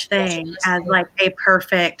no such thing as like a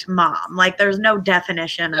perfect mom. Like there's no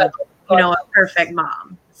definition of, you know, a perfect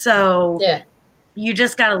mom. So you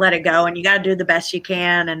just got to let it go, and you got to do the best you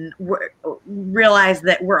can, and realize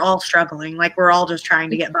that we're all struggling. Like we're all just trying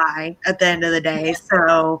to get by at the end of the day.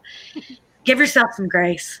 So give yourself some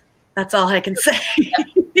grace. That's all I can say.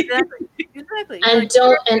 Exactly. And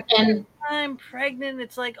and I'm pregnant.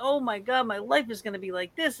 It's like, oh my God, my life is going to be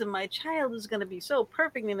like this, and my child is going to be so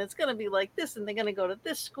perfect, and it's going to be like this, and they're going to go to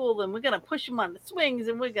this school, and we're going to push them on the swings,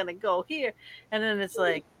 and we're going to go here, and then it's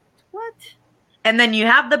like, what? And then you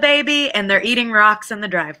have the baby, and they're eating rocks in the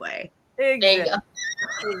driveway. Exactly.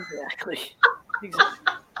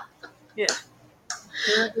 Yeah.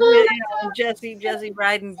 Jesse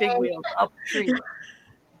riding big wheels up the tree.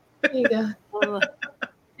 There you go.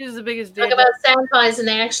 She's the biggest Talk about sand pies and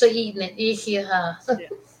they're actually eating it. Yeah.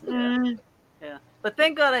 But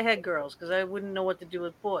thank God I had girls, because I wouldn't know what to do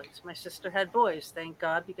with boys. My sister had boys, thank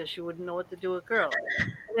God, because she wouldn't know what to do with girls.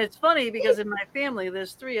 And it's funny because in my family,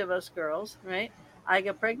 there's 3 of us girls, right? I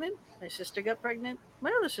got pregnant, my sister got pregnant,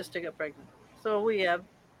 my other sister got pregnant. So we have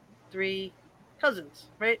 3 cousins,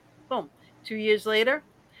 right? Boom. 2 years later,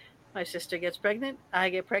 my sister gets pregnant, I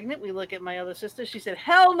get pregnant. We look at my other sister. She said,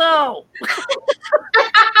 hell no.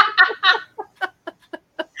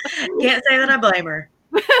 Can't say that I blame her.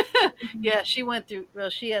 Yeah, she went through. Well,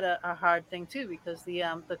 she had a hard thing too, because the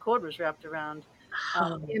cord was wrapped around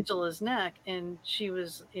Angela's neck, and she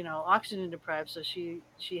was, you know, oxygen deprived, so she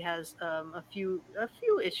has a few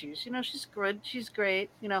issues. You know, she's good, she's great,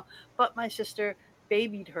 you know, but my sister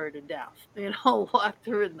babied her to death. You know, locked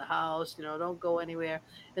her in the house. You know, don't go anywhere.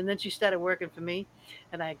 And then she started working for me,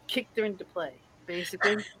 and I kicked her into play.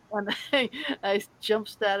 Basically, and I jump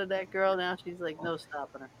started that girl. Now she's like no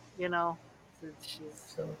stopping her. You know.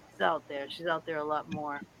 She's out there. She's out there a lot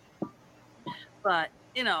more. But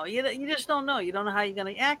you just don't know. You don't know how you're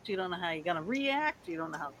gonna act. You don't know how you're gonna react. You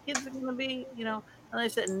don't know how the kids are gonna be. And I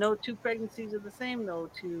said, no two pregnancies are the same. No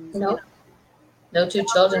two. No two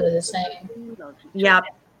children are the same. No two Yep.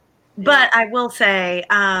 But I will say,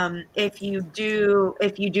 if you do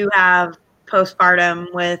have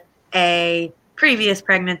postpartum with a previous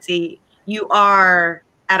pregnancy, you are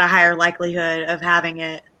at a higher likelihood of having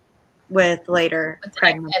it with later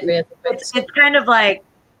pregnancy. It's kind of like,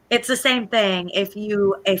 it's the same thing. If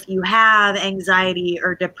you have anxiety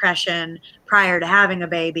or depression prior to having a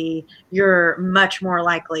baby, you're much more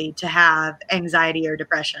likely to have anxiety or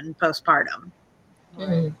depression postpartum.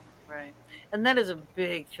 Right. And that is a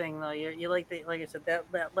big thing, though. You like I said, that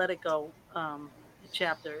let it go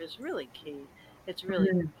chapter is really key. It's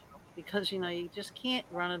really because you just can't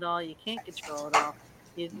run it all. You can't control it all.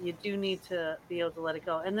 You do need to be able to let it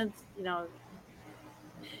go. And then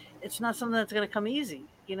it's not something that's going to come easy.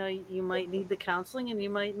 You might need the counseling and you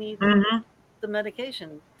might need the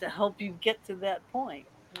medication to help you get to that point.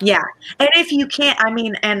 Yeah. And if you can't,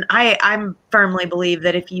 and I'm firmly believe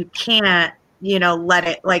that if you can't, let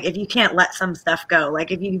it, like, if you can't let some stuff go,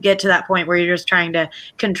 like if you get to that point where you're just trying to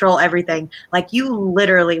control everything, like you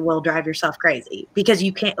literally will drive yourself crazy because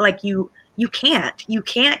you can't, like you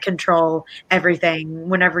can't control everything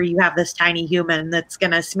whenever you have this tiny human that's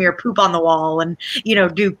going to smear poop on the wall and,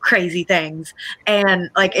 do crazy things.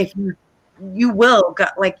 And like, if you will go,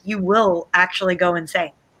 like you will actually go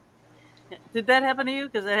insane. Did that happen to you?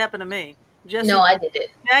 Because that happened to me. Jesse, no, I did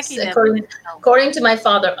it. Jackie according to my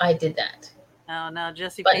father, I did that. Oh, now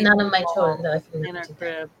Jesse. But none of my children in her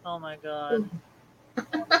crib. Oh my God.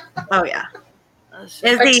 Oh yeah.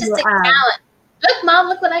 Artistic talent. Look, Mom,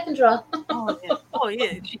 look what I can draw. Oh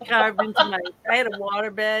yeah. She carved into I had a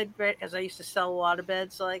waterbed, right? As I used to sell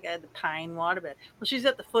waterbeds, so like I had the pine waterbed. Well, she's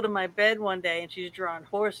at the foot of my bed one day, and she's drawing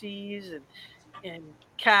horses and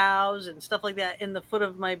cows and stuff like that in the foot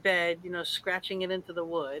of my bed. Scratching it into the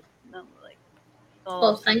wood. And I'm like,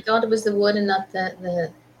 well, thank God it was the wood and not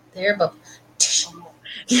the air bubble.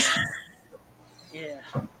 Yeah.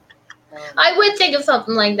 I would think of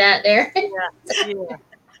something like that there. Yeah.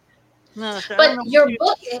 No, but your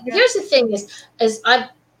book, here's the thing is I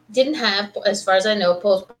didn't have, as far as I know,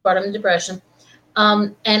 postpartum depression.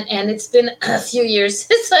 And it's been a few years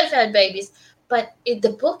since I've had babies. But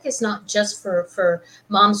the book is not just for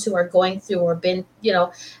moms who are going through or been,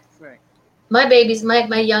 Right. My babies, my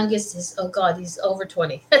youngest is, oh God, he's over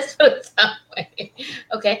 20. Let's put it that way.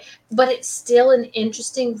 Okay. But it's still an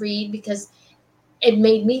interesting read because it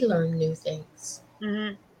made me learn new things.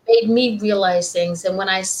 Mm-hmm. Made me realize things. And when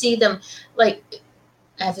I see them, like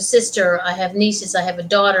I have a sister, I have nieces, I have a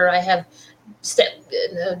daughter, I have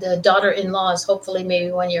the daughter-in-laws, hopefully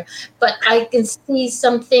maybe 1 year. But I can see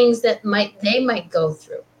some things that they might go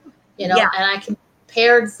through, and I can be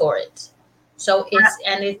prepared for it. So it's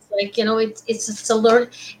like, it's a learn.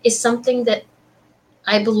 It's something that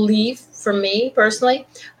I believe, for me personally,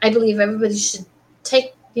 I believe everybody should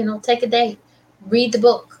take a day, read the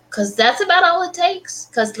book, because that's about all it takes.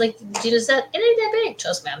 Because like Gina said, it ain't that big.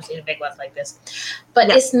 Trust me, I've seen a big one like this. But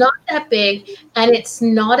it's not that big, and it's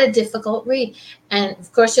not a difficult read. And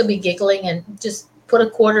of course, you'll be giggling and just put a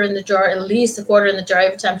quarter in the jar, at least a quarter in the jar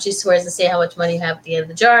every time she swears to say how much money you have at the end of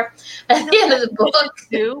the jar. At the end of the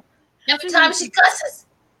book. Every time she cusses.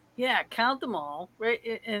 Yeah, count them all, right?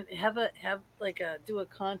 And do a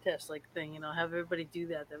contest like thing, have everybody do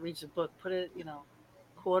that reads the book, put it,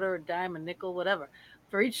 quarter, a dime, a nickel, whatever,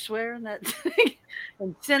 for each swear in that thing,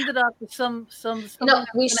 and send it off to some. No,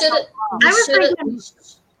 we should. I was thinking,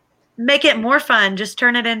 make it more fun. Just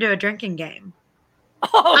turn it into a drinking game.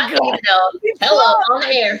 Oh God! Hello, on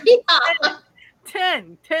air.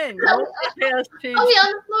 10. I'll be on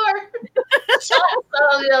the floor.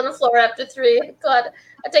 I'll be on the floor after 3. God,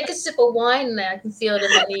 I take a sip of wine and I can feel it in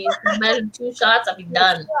my knees. Imagine 2 shots, I'll be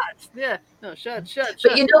done. Yeah, no shots.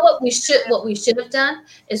 But you know what we should have done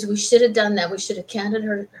is we should have done that. We should have counted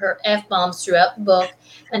her F-bombs throughout the book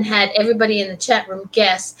and had everybody in the chat room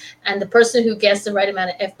guess. And the person who guessed the right amount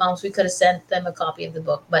of F-bombs, we could have sent them a copy of the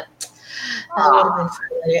book. But that would have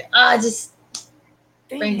been fun. Just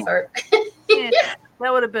brain fart. Yeah,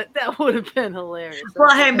 that would have been hilarious.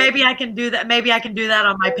 Well, hey, maybe I can do that. Maybe I can do that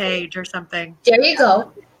on my page or something. There you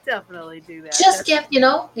go. Definitely do that. Just get, you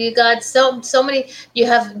got so many. You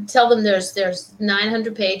have tell them there's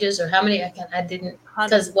 900 pages or how many? I didn't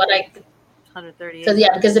because 138.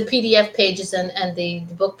 Because the PDF pages and the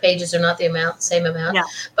book pages are not the same amount. Yeah.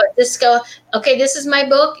 But this this is my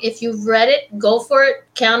book. If you've read it, go for it.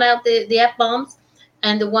 Count out the F-bombs,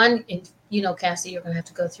 and the one. you know, Cassie, you're going to have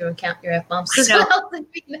to go through and count your F-bombs I as know. well.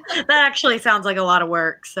 That actually sounds like a lot of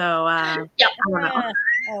work. So Yeah. I don't know. I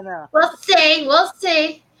don't know. We'll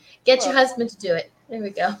see. Get your husband to do it. There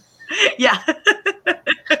we go. Yeah.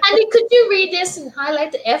 Honey, could you read this and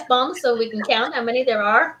highlight the F-bombs so we can count how many there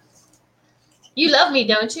are? You love me,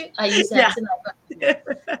 don't you? I use that tonight. Yeah.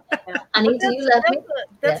 Honey, do you love me?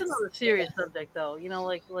 That's Yes. another serious subject, though. You know,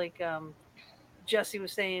 like Jessie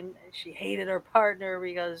was saying, she hated her partner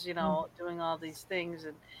because doing all these things,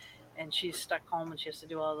 and she's stuck home and she has to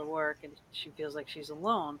do all the work, and she feels like she's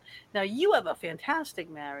alone. Now you have a fantastic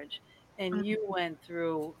marriage, and you went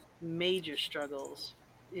through major struggles.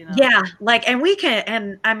 Yeah, like, and we can,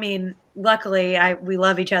 and I mean, luckily we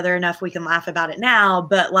love each other enough we can laugh about it now,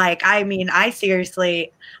 but like, I mean, I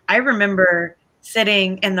remember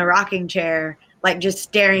sitting in the rocking chair, like just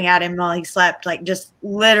staring at him while he slept, like just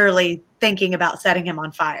literally thinking about setting him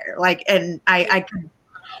on fire. Like, and I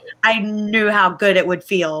knew how good it would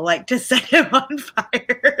feel, like, to set him on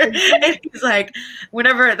fire. And he's like,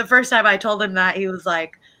 whenever the first time I told him that, he was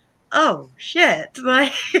like, oh shit.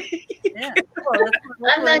 Like, yeah.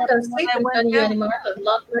 Well, I'm not going to sleep in front of you anymore. I'll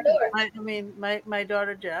lock my door. I mean, my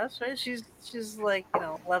daughter Jess, right? She's like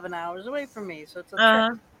 11 hours away from me, so it's a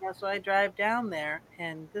trip. So I drive down there,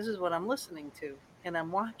 and this is what I'm listening to, and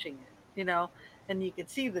I'm watching it, and you could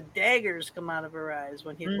see the daggers come out of her eyes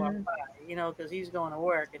when he'd walk by, because he's going to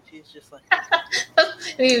work, and she's just like,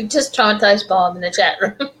 you just traumatized Bob in the chat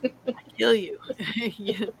room. I kill you.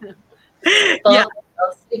 Bob,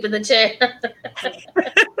 I'll sleep in the chair.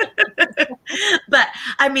 But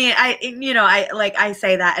I mean, I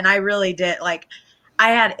say that, and I really did, like,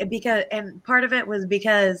 and part of it was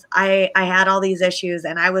because I had all these issues,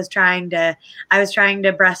 and I was trying to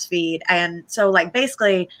breastfeed. And so, like,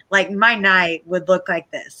 basically, like, my night would look like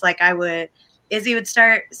this. Like, Izzy would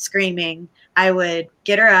start screaming. I would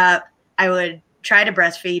get her up. I would try to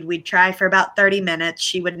breastfeed. We'd try for about 30 minutes.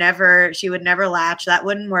 She would never latch. That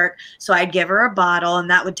wouldn't work. So I'd give her a bottle, and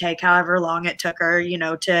that would take however long it took her,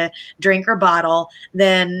 to drink her bottle.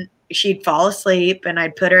 Then she'd fall asleep, and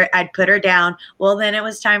I'd put her down. Well, then it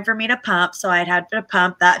was time for me to pump. So I'd have to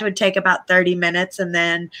pump. That would take about 30 minutes. And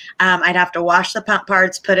then I'd have to wash the pump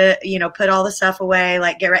parts, put all the stuff away,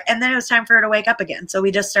 like get ready. And then it was time for her to wake up again. So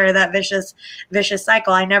we just started that vicious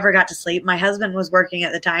cycle. I never got to sleep. My husband was working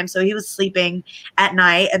at the time, so he was sleeping at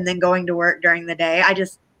night and then going to work during the day. I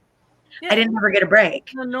didn't ever get a break.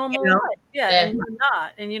 The normal life. Yeah,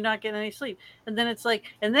 and you're not getting any sleep. And then it's like,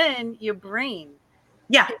 and then your brain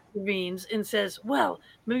intervenes and says, well,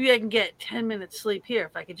 maybe I can get 10 minutes sleep here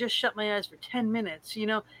if I could just shut my eyes for 10 minutes,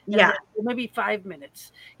 maybe 5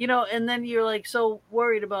 minutes, and then you're like so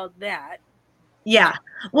worried about that. Yeah.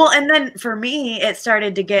 Well, and then for me, it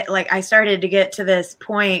started to get like, I started to get to this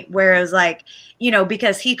point where it was like,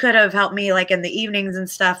 because he could have helped me like in the evenings and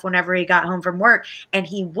stuff whenever he got home from work. And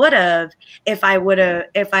he would have, if I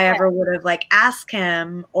ever would have like asked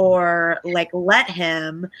him or like let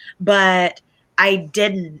him, but I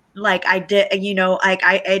didn't. Like, I did,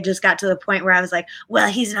 I just got to the point where I was like, well,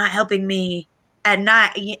 he's not helping me at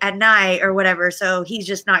night or whatever, so he's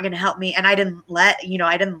just not going to help me. And I didn't let him.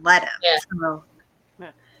 Yeah. So.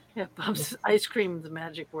 Yeah, Bob's ice cream is the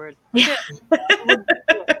magic word. Yeah.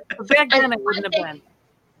 Back then, I wouldn't have been.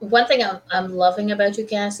 One thing I'm loving about you,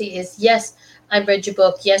 Cassie, is yes, I've read your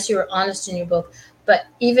book. Yes, you were honest in your book. But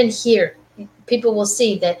even here, people will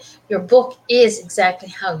see that your book is exactly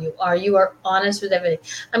how you are. You are honest with everything.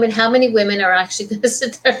 I mean, how many women are actually going to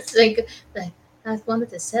sit there and think, I wanted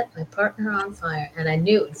to set my partner on fire, and I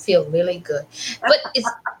knew it would feel really good. But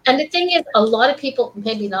and the thing is, a lot of people,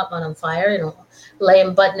 maybe not on fire, lay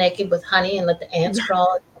him butt naked with honey and let the ants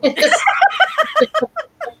crawl. But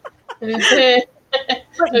you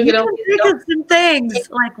can think of some things,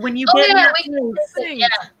 like when you get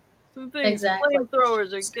Some things. Exactly.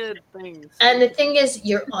 Flamethrowers are good things. And the thing is,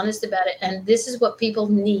 you're honest about it, and this is what people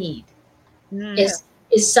need is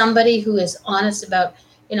somebody who is honest about,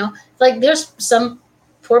 like there's some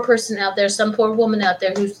poor person out there, some poor woman out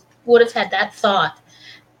there who would have had that thought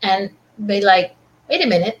and be like, wait a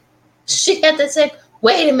minute. She had to say,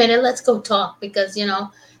 wait a minute, let's go talk, because,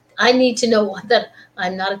 I need to know that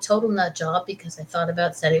I'm not a total nut job because I thought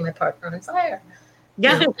about setting my partner on fire.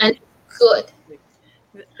 Yeah. And good.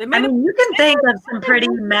 I mean, you can think of some pretty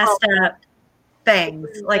messed up things.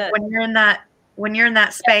 Like when you're in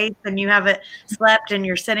that space and you haven't slept and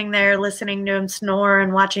you're sitting there listening to him snore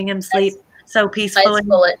and watching him sleep so peacefully.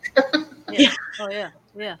 Yeah. Oh yeah.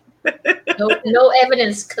 Yeah. No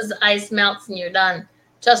evidence because the ice melts and you're done.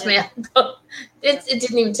 Trust me. It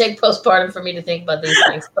didn't even take postpartum for me to think about these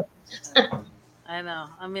things. I know.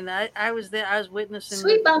 I mean, I was there. I was witnessing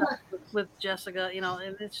Sweet this mama. with Jessica,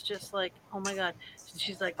 and it's just like, oh my god,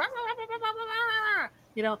 she's like,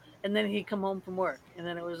 and then he'd come home from work, and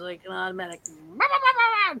then it was like an automatic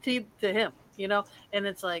to him, and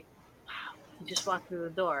it's like, wow, he just walked through the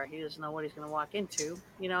door. He doesn't know what he's going to walk into,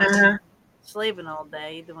 Uh-huh. slaving all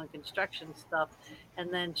day doing construction stuff,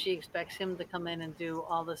 and then she expects him to come in and do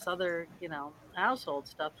all this other household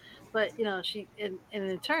stuff, but she and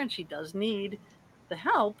in turn she does need the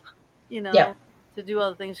help, you Yeah. know to do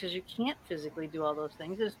other things, because you can't physically do all those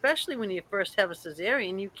things, especially when you first have a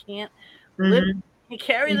cesarean. You can't live. Mhm. You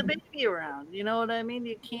carry the Mhm. baby around. You know what I mean?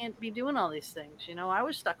 You can't be doing all these things. I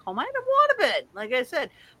was stuck home. I had a waterbed, like I said,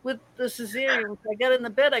 with the cesarean. Once I got in the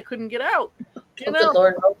bed, I couldn't get out. Oh, good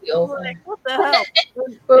Lord, hope you I'm over. like, what the hell?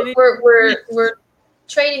 We're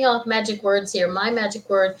trading off magic words here. My magic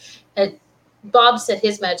word, and Bob said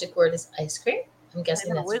his magic word is ice cream. I'm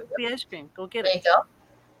guessing that's Where's the ice cream? Go get there it. you go.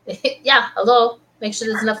 Yeah, hello. Make sure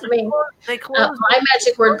there's enough for me. They closed. My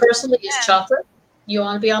magic word personally is chocolate. You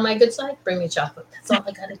want to be on my good side? Bring me chocolate. That's all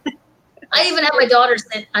I got to do. I even had my daughter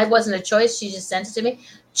send, I wasn't a choice. She just sent it to me.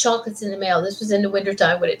 Chocolate's in the mail. This was in the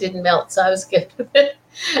wintertime when it didn't melt, so I was good with it.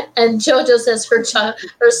 And JoJo says her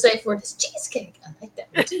safe word is cheesecake. I like that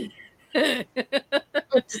one too.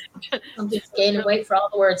 I'm just gaining weight for all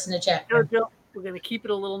the words in the chat room. Jojo, we're gonna keep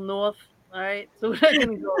it a little north, all right? So we're not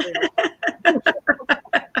gonna go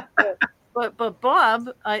there. But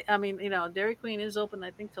Bob, I mean, Dairy Queen is open,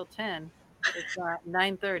 I think, till 10. It's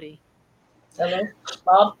 9:30. Hello,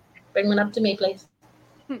 Bob. Bring one up to me, please.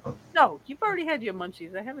 No, you've already had your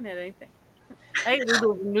munchies. I haven't had anything. I ate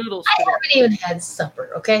noodles I today. haven't even had supper.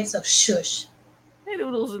 Okay, so shush. I ate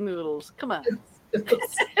noodles. Come on,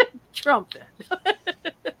 Trump that.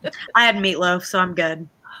 I had meatloaf, so I'm good.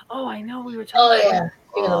 Oh, I know we were Oh talking. yeah,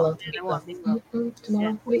 you're gonna love man, I meatloaf. want meatloaf.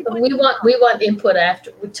 Tomorrow. Yeah. We want input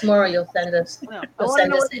after tomorrow. You'll send us. No, I You'll want to send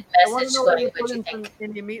know us what a I want to message know what going you what put you think.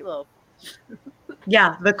 in your meatloaf.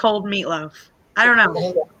 Yeah, the cold meatloaf. I don't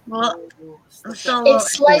know. Well, I'm still a little It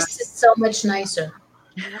slices so much nicer.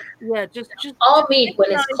 Yeah, just All meat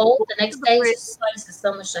when it's nice. cold, the next The day fridge. it slices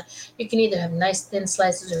so much nicer. You can either have nice thin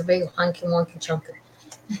slices or big honky wonky chunky.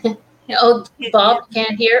 Oh, Bob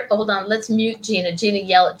can't hear. Hold on, let's mute Gina. Gina,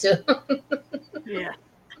 yell it too. Yeah.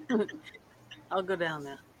 I'll go down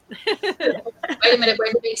there. Wait a minute,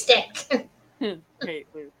 where's the big stick? Wait.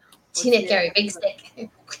 What's Gina the carry big stick.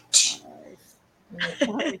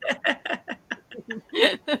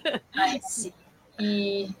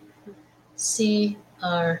 ICECREAM.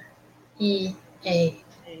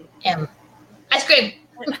 Ice cream.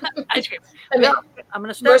 Ice cream. I mean, I'm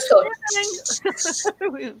gonna start Morse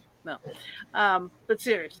code. No. But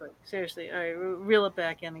seriously. All right, reel it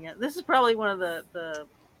back in again. This is probably one of the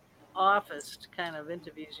offest kind of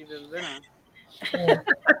interviews you've ever been on. Yeah.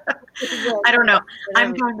 I don't know.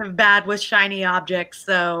 I'm kind of bad with shiny objects,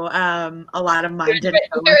 so a lot of mine didn't.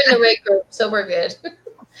 You're in the right group, so we're good.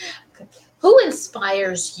 Who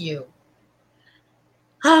inspires you?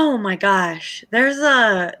 Oh my gosh, there's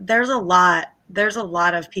a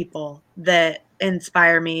lot of people that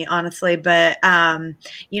inspire me, honestly. But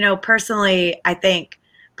personally, I think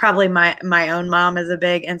probably my own mom is a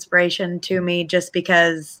big inspiration to me, just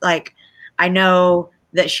because like I know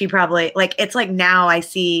that she probably like it's like now I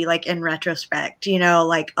see like in retrospect,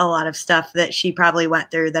 like a lot of stuff that she probably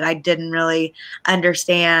went through that I didn't really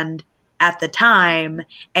understand at the time.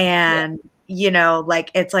 And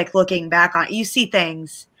like it's like looking back on, you see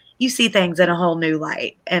things in a whole new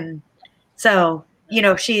light. And so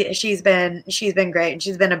she's been great, and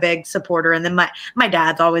she's been a big supporter. And then my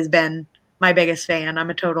dad's always been my biggest fan. I'm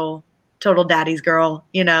a total daddy's girl,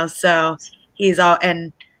 so he's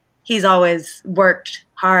always worked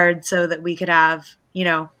hard so that we could have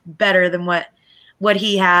better than what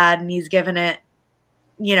he had, and he's given it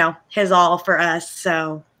his all for us.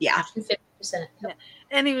 So yeah. 50%. Yeah.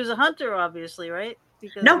 And he was a hunter, obviously, right?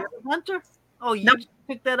 Because Nope. you're a hunter. Oh, you Nope.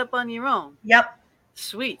 picked that up on your own. Yep.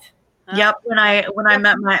 Sweet. Yep. When I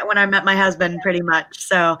met my husband, pretty much.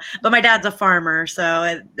 So, but my dad's a farmer,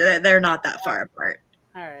 so they're not that far apart.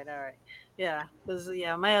 All right. Yeah, because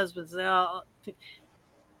my husband's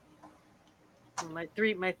my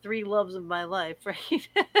three loves of my life,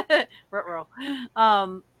 right? Ruh-roh.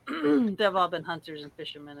 They've all been hunters and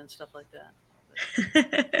fishermen and stuff like that.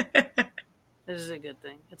 This is a good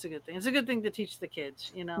thing. It's a good thing. It's a good thing to teach the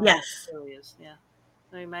kids, Yes. It really is. Yeah.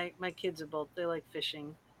 I mean, my kids are they like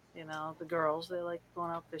fishing, the girls, they like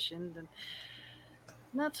going out fishing, and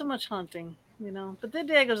not so much hunting, but their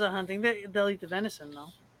dad goes out hunting. They'll eat the venison though.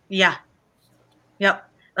 Yeah. Yep.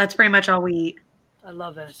 That's pretty much all we eat. I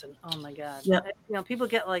love venison. Oh my god. Yep. You know, people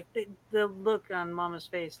get like the look on Mama's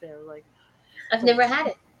face. They're like, I've never had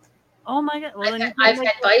it. oh my god. Well, I've then had, you I've can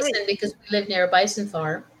make had one bison bake. because we live near a bison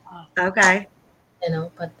farm, Okay.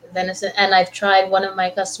 but venison, and I've tried. One of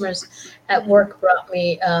my customers at work brought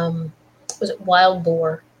me, was it wild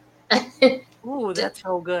boar? Ooh, that's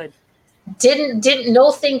so good. didn't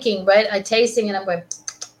no thinking, right? I tasting and I'm going,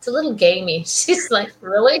 it's a little gamey. She's like,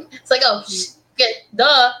 really? It's like, oh,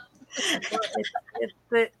 duh. Well,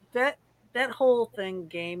 it's that whole thing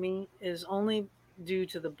gaming is only due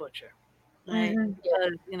to the butcher, right? Mhm.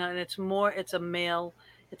 Because you know, and it's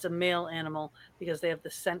a male animal because they have the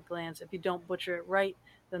scent glands. If you don't butcher it right,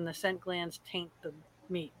 then the scent glands taint the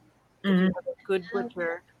meat. If you Mhm. have a good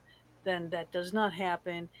butcher, then that does not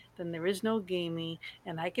happen. Then there is no gamey,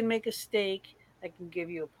 and I can make a steak. I can give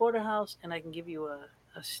you a porterhouse, and I can give you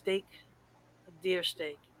a steak, a deer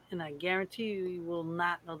steak, and I guarantee you, you will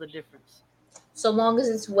not know the difference. So long as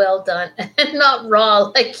it's well done and not raw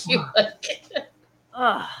like you like it.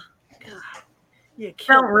 Oh, God. You Don't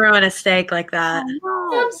killed ruin a steak like that.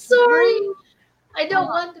 I'm sorry. I don't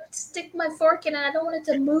want to stick my fork in it. I don't want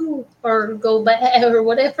it to move or go bad or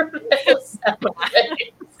whatever else.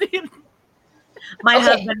 My Okay.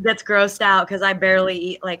 husband gets grossed out because I barely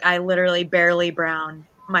eat, like I literally barely brown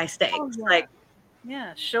my steaks. Oh, yeah. Like,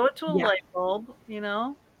 Yeah, show it to a Yeah. light bulb, you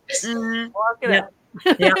know? mhm. Walk it Yep.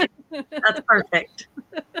 out. Yep. That's perfect.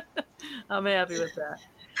 I'm happy with that.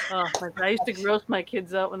 Oh, I used to gross my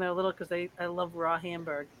kids out when they were little because I love raw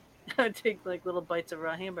hamburg. I would take like little bites of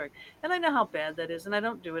raw hamburg, and I know how bad that is, and I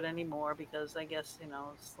don't do it anymore because I guess you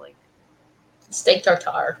know it's like Steak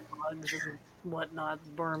tartare. bugs and whatnot,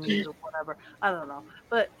 Burmese or whatever. I don't know,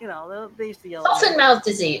 but you know they used to yell at Cough and me. mouth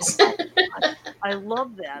disease. I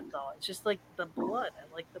love that though. It's just like the blood.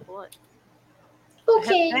 I like the blood.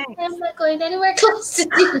 Okay, Thanks. I'm not going anywhere close to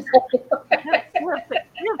you.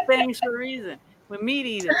 You have fangs for a reason. We're meat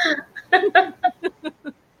eaters.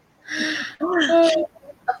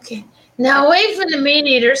 Okay, now away from the meat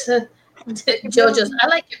eaters. JoJo's. I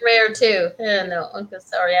like it rare too. No, okay,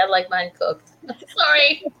 sorry. I like mine cooked.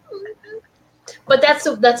 Sorry, but that's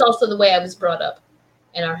also the way I was brought up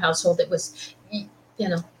in our household. It was,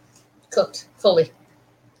 cooked fully.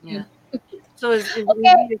 Yeah. So is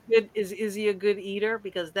he a good eater?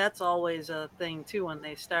 Because that's always a thing too when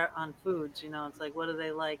they start on foods. You know, it's like what do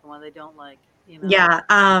they like and what they don't like. You know.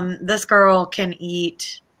 Yeah. This girl can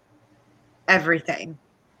eat everything.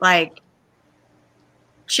 Like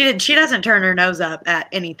she doesn't turn her nose up at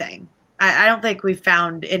anything. I don't think we've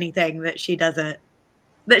found anything that she doesn't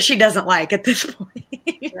like at this point.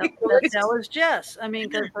 That was Jess. I mean,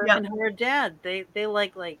 because her Yep. and her dad, they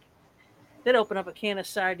like they'd open up a can of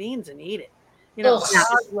sardines and eat it. You know, Ugh.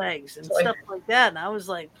 dog legs and Boy. stuff like that. And I was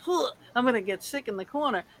like, I'm gonna get sick in the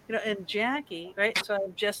corner. You know, and Jackie, right? So I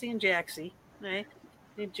have Jessie and Jaxie, right?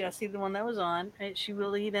 And Jessie, the one that was on, right? She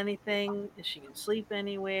will eat anything. She can sleep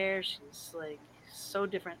anywhere. She's like so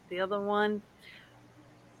different. The other one,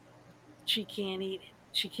 she can't eat.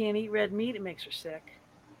 She can't eat red meat. It makes her sick.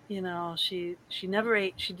 You know, she never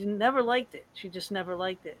ate. She never liked it. She just never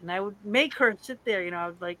liked it. And I would make her sit there. You know, I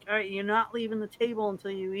would like, all right, you're not leaving the table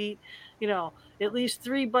until you eat, you know, at least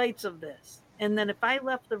 3 bites of this. And then if I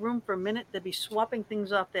left the room for a minute, they'd be swapping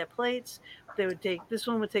things off their plates. They would take this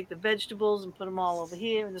one would take the vegetables and put them all over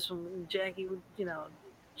here, and this one Jackie would, you know,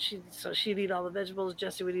 she'd eat all the vegetables.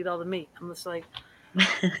 Jessie would eat all the meat. I'm just like,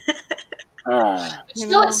 You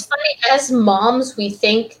know, it's funny. As moms, we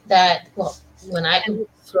think that, well, when I was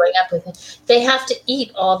growing up with it, they have to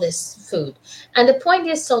eat all this food. And the point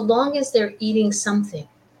is, so long as they're eating something,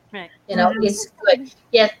 right. you know, it's good.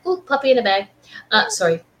 Yeah, ooh, puppy in a bag.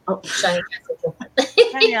 Sorry. Oh. Shiny castle.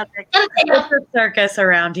 Yeah, It's a circus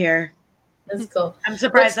around here. Let's go. I'm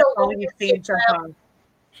surprised But so that's all long you've as your seen so far.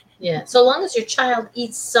 Yeah. So long as your child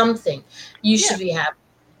eats something, you should be happy.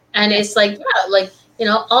 And it's like, yeah, like, you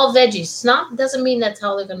know, all veggies. Not doesn't mean that's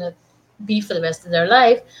how they're gonna be for the rest of their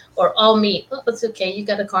life, or all meat. Oh, it's okay. You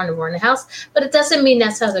got a carnivore in the house, but it doesn't mean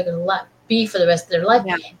that's how they're gonna be for the rest of their life.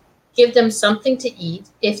 Yeah. Give them something to eat.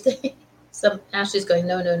 If they, Ashley's going,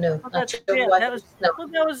 no. Well, Not that sure why. was No. well,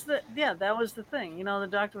 that was the thing. You know, the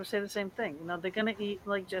doctor would say the same thing. You know, they're gonna eat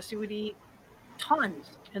like Jessie would eat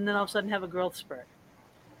tons, and then all of a sudden have a growth spurt,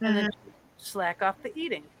 and then slack off the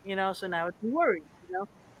eating. You know, so now it's worried. You know,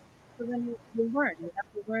 so then you learn. You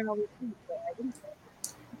have to learn all these things. So I didn't say.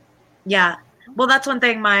 Yeah. Well, that's one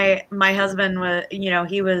thing my husband was, you know,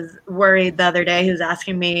 he was worried the other day. He was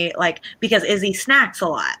asking me, like, because Izzy snacks a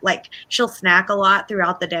lot. Like, she'll snack a lot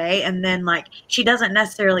throughout the day. And then, like, she doesn't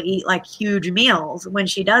necessarily eat, like, huge meals when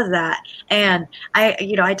she does that. And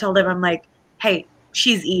I told him, I'm like, hey,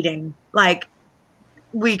 she's eating. Like,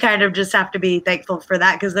 we kind of just have to be thankful for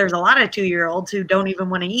that, because there's a lot of 2-year-olds who don't even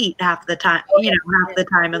want to eat half the time, half the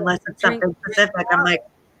time, unless it's something specific. I'm like,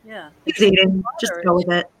 Yeah. he's eating, just go with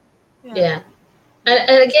it. Yeah.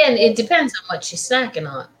 And again, it depends on what she's snacking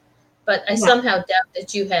on. But I somehow doubt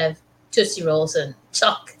that you have Tootsie Rolls and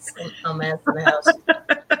chocolates in the house.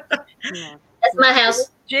 Yeah. That's my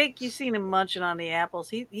house. Jake, you've seen him munching on the apples.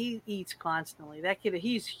 He eats constantly. That kid,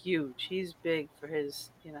 he's huge. He's big for his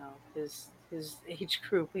his age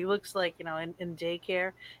group. He looks like, in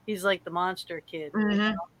daycare, he's like the monster kid.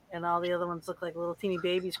 Mhm. And all the other ones look like little teeny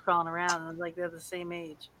babies crawling around, and like they're the same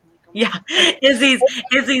age. Yeah,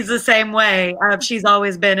 Izzy's the same way. She's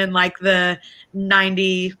always been in like the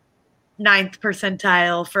 99th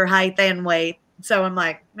percentile for height and weight. So I'm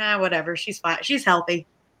like, whatever. She's fine. She's healthy.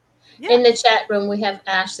 Yeah. In the chat room, we have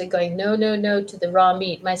Ashley going, no, no, no to the raw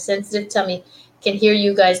meat. My sensitive tummy can hear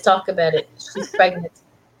you guys talk about it. She's pregnant.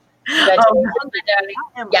 Congratulations, my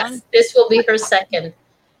darling. Yes, this will be her second.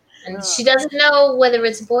 And she doesn't know whether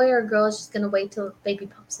it's a boy or a girl. She's going to wait till baby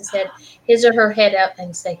pops his or her head out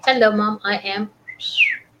and say, hello, Mom, I am.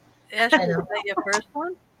 Ashley, is that your first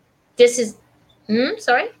one? This is,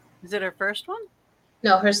 sorry? Is it her first one?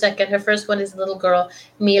 No, her second. Her first one is a little girl,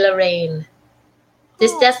 Mila Rain.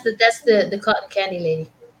 That's the cotton candy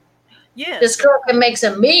lady. Yeah. This girl can make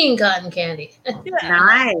some mean cotton candy.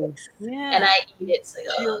 Nice. Yeah. And I eat it. So,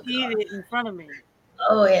 she'll eat it in front of me.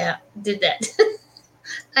 Oh, yeah. Did that.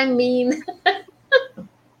 I mean.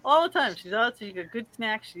 All the time. She's got good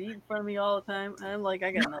snacks. She eats in front of me all the time. I'm like,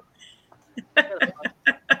 I got nothing.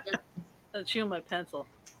 I'm chewing my pencil.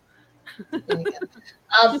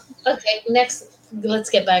 Okay, next, let's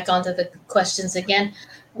get back onto the questions again.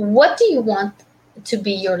 What do you want to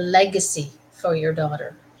be your legacy for your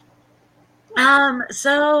daughter?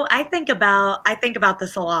 So I think about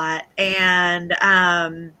this a lot, and I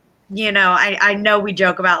know we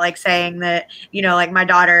joke about like saying that, like my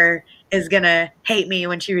daughter is gonna hate me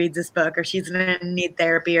when she reads this book, or she's gonna need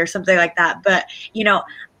therapy or something like that. But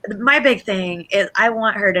my big thing is I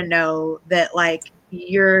want her to know that like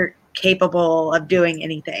you're capable of doing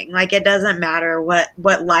anything. Like it doesn't matter what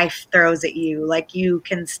life throws at you. Like you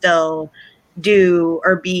can still do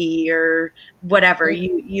or be or whatever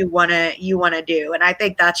you want to do. And I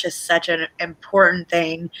think that's just such an important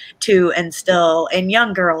thing to instill in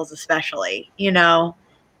young girls, especially, Yep.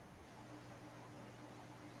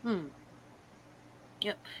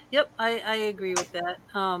 I agree with that.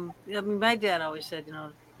 I mean, my dad always said,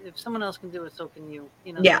 if someone else can do it, so can you.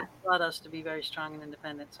 Yeah. He taught us to be very strong and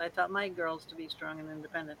independent. So I taught my girls to be strong and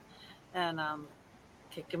independent, and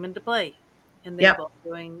kicked them into play, and they're both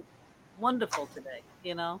doing wonderful today.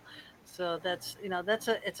 So that's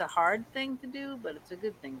it's a hard thing to do, but it's a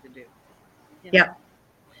good thing to do. Yeah.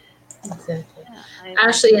 Exactly.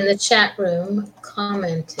 Ashley in the chat room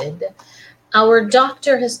commented, our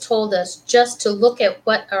doctor has told us just to look at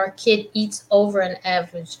what our kid eats over an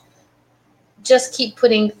average. Just keep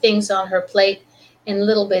putting things on her plate in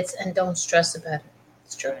little bits and don't stress about it.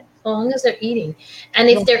 It's true. As long as they're eating. And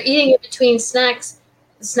if they're eating in between snacks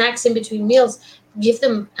in between meals, give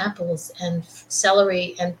them apples and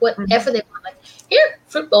celery and whatever they want. Like, here,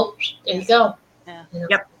 fruit bowl. There you go. Yeah.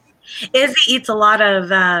 Yep. Izzy eats a lot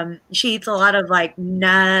of like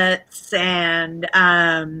nuts and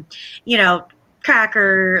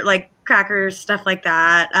crackers, stuff like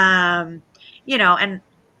that. And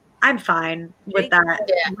I'm fine with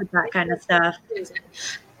that kind of stuff.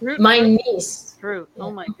 My niece. Fruit.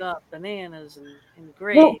 Oh my God, bananas and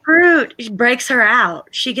grapes. Well, fruit breaks her out.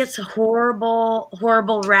 She gets a horrible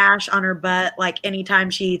rash on her butt like anytime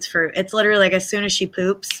she eats fruit. It's literally like as soon as she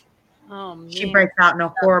poops, she breaks out in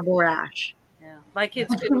a horrible rash. Yeah, my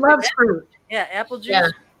kids she loves fruit. Yeah, apple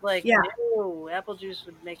juice. Yeah. No, apple juice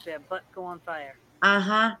would make that butt go on fire.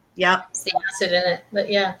 Yep. It's the acid in it. But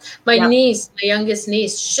yeah, my niece, my youngest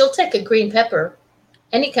niece, she'll take a green pepper,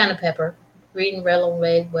 any kind of pepper, green, yellow,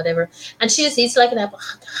 red, whatever, and she just eats like an apple,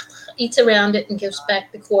 eats around it and gives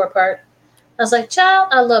back the core part. I was like, child,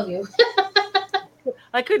 I love you.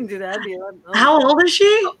 I couldn't do that. How old is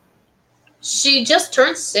she? She just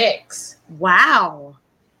turned 6. Wow.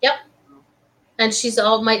 Yep. And she's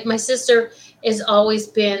my sister has always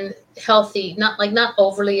been healthy, not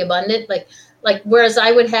overly abundant, like whereas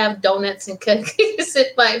I would have donuts and cookies in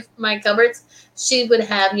my cupboards, she would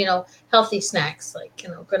have, healthy snacks like,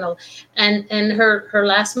 granola. And her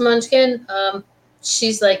last munchkin,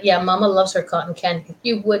 she's like, yeah, Mama loves her cotton candy.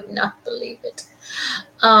 You would not believe it.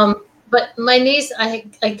 But my niece,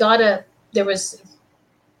 there was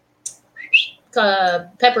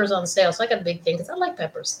peppers on sale, so I got a big thing because I like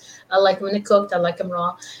peppers. I like them when they're cooked. I like them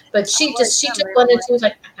raw. But she like just she them. took They one don't and she was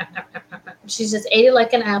like, she just ate it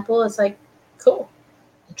like an apple. It's like, cool,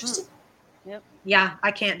 interesting. Yeah,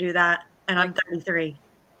 I can't do that, and I'm 33.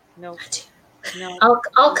 No, no.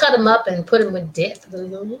 I'll cut them up and put them with dip.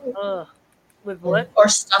 With what? Or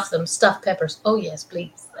stuffed peppers. Oh yes,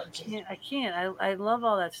 please. Thank you. Yeah, I can't. I love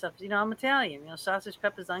all that stuff. You know, I'm Italian. You know, sausage,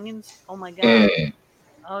 peppers, onions. Oh my god,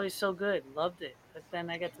 always so good. Loved it. But then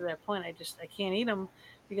I got to that point. I can't eat them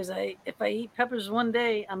because if I eat peppers one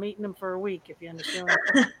day, I'm eating them for a week. If you understand what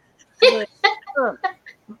I'm saying. Like,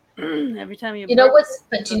 every time You know what's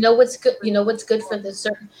good. You know what's good for the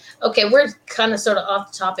certain. Okay, we're kind of sort of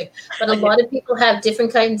off the topic, but a lot of people have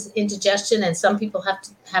different kinds of indigestion, and some people have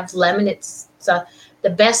to have lemon. So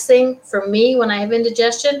the best thing for me when I have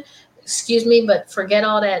indigestion, excuse me, but forget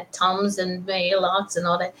all that Tums and Maalox and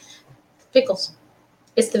all that. Pickles.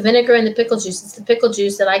 It's the vinegar and the pickle juice. It's the pickle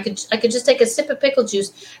juice that I could just take a sip of pickle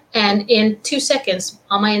juice, and in 2 seconds,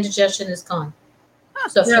 all my indigestion is gone.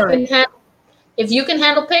 So if you can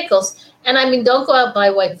handle pickles, and I mean, don't go out and buy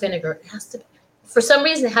white vinegar. It has to. For some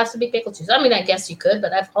reason, it has to be pickle juice. I mean, I guess you could,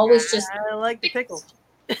 but I've always just I like the pickles.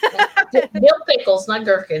 dill pickles, not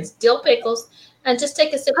gherkins. Dill pickles, and just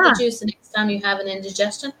take a sip of the juice the next time you have an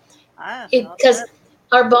indigestion. Because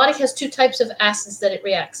our body has 2 types of acids that it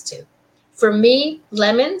reacts to. For me,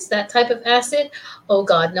 lemons, that type of acid. Oh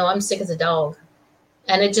God, no, I'm sick as a dog,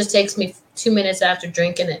 and it just takes me 2 minutes after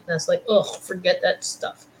drinking it. And it's like, oh, forget that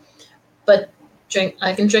stuff. But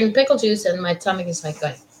I can drink pickle juice, and my stomach is like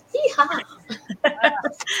going, yeehaw.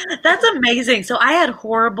 That's amazing. So I had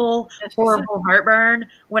horrible heartburn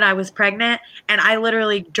when I was pregnant, and I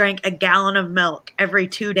literally drank a gallon of milk every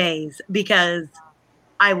 2 days because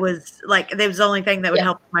I was like, that was the only thing that would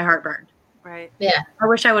help my heartburn. Right. Yeah. I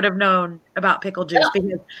wish I would have known about pickle juice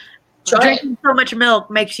because drinking so much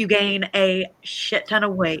milk makes you gain a shit ton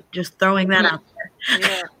of weight. Just throwing that out there.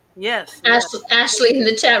 Yeah. Yes. Ashley in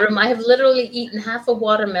the chat room, I have literally eaten half a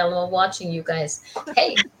watermelon while watching you guys.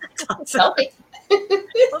 Hey, tell me.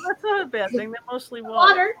 Well, that's not a bad thing. They're mostly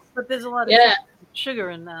water. But there's a lot of sugar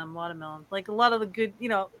in watermelon. Like a lot of the good,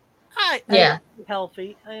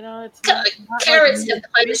 healthy. You know, it's carrots have the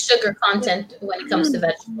highest sugar content when it comes to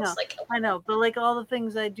vegetables. No, I know, but like all the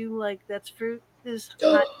things I do like that's fruit is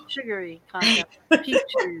high sugary content.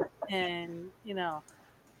 Peaches and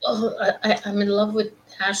Oh, I'm in love with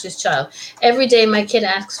Ashley's child. Every day my kid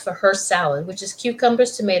asks for her salad, which is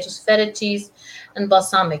cucumbers, tomatoes, feta cheese, and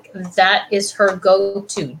balsamic. That is her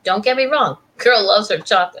go-to. Don't get me wrong. Girl loves her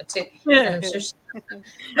chocolate too. And I'm sure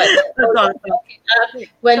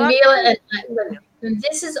when Mila when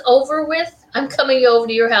this is over with, I'm coming over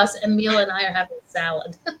to your house and Mila and I are having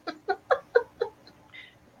salad.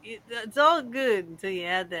 It's all good until you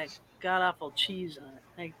add that god-awful cheese on it.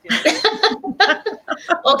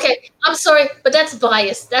 Okay, I'm sorry, but that's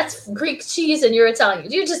biased. That's Greek cheese and you're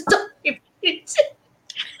Italian. You just don't.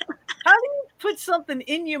 How do you put something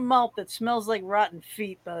in your mouth that smells like rotten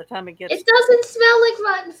feet by the time it gets? It doesn't smell like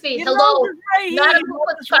rotten feet. Hello, not a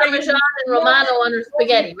put Parmesan and Romano on her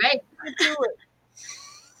spaghetti, right? Do it.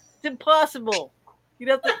 It's impossible. You'd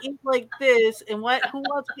have to eat like this, and who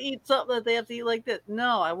wants to eat something that they have to eat like this?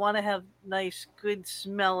 No, I want to have nice, good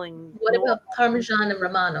smelling. What about Parmesan and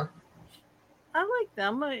Romano? I like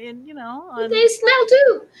them, and they smell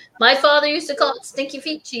too. My father used to call it stinky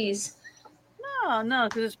feet cheese. No,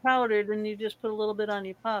 because it's powdered, and you just put a little bit on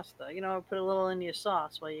your pasta. Or put a little in your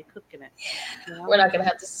sauce while you're cooking it. We're not gonna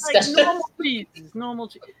have this discussion. Like normal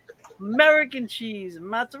cheese, American cheese,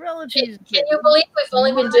 mozzarella cheese. Can you believe we've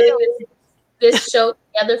only been doing this show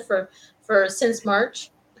together for since March?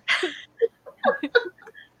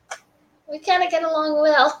 We kind of get along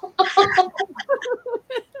well.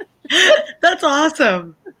 That's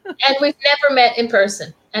awesome. And we've never met in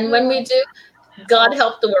person. And when we do, God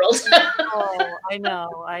help the world. Oh, I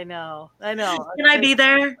know. Can I be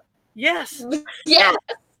there? Yes. Yeah.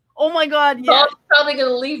 Oh my God, yes. I'm probably going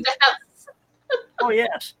to leave the house. Oh,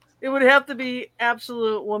 yes. It would have to be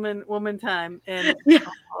absolute woman time. And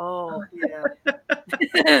oh, yeah.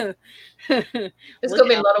 There's going to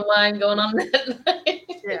be a lot of wine going on that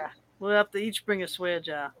night. Yeah. We'll have to each bring a swear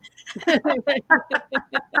jar. No,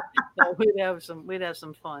 we'd have some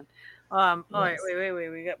fun. All right, wait.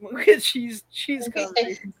 We got cheese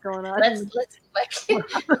conversations going on. Let's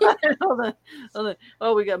hold on.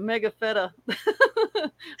 Oh, we got mega feta.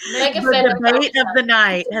 Mega The feta. debate of the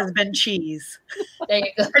night has been cheese. There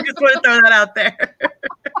you go. I just want to throw that out there.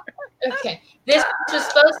 Okay. This was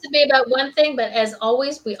supposed to be about one thing, but as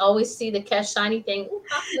always, we always see the shiny thing.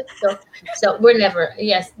 So we're never.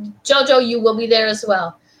 Yes, JoJo, you will be there as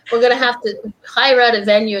well. We're gonna have to hire out a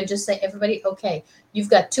venue and just say, everybody, okay, you've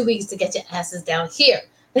got 2 weeks to get your asses down here.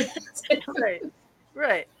 Right.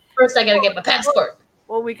 Right. First, I gotta get my passport.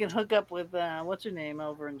 Or we can hook up with what's her name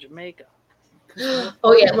over in Jamaica.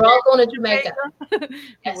 Oh yeah, we're all going to Jamaica.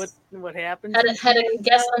 Yes. What happens? Had a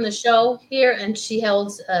guest on the show here, and she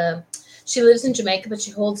holds. She lives in Jamaica, but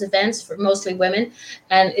she holds events for mostly women,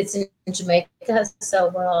 and it's in Jamaica. So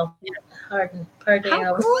we're all partying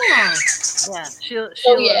How over. cool. Yeah, Sheila.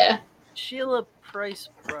 Oh yeah. Sheila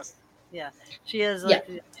Pricebrook. Yeah, she has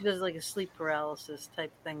she does like a sleep paralysis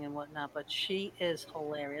type thing and whatnot, but she is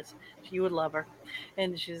hilarious. You would love her,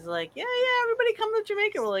 and she's like, yeah, everybody come to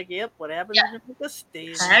Jamaica. We're like, yep. What happens in Jamaica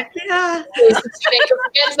stays. Heck yeah. Jamaica,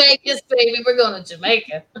 forget Vegas, baby. We're going to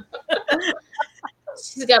Jamaica.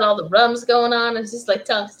 She's got all the rums going on, and she's like,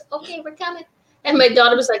 telling us, okay, we're coming. And my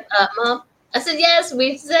daughter was like, Mom. I said, yes,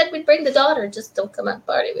 we said we'd bring the daughter. Just don't come out and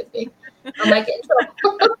party with me. I might get in trouble.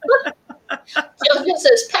 Jill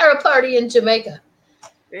says, para party in Jamaica.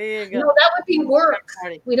 There you go. No, that would be work.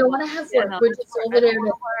 We don't want to have work. no, We're just over there.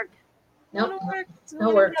 No No,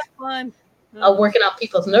 no work. Fun. Working on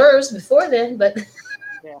people's nerves before then, but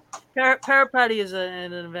Yeah, para party is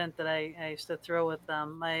an event that I used to throw with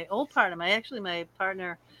my old partner. My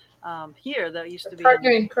partner here that used to be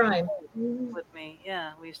partner in crime with me.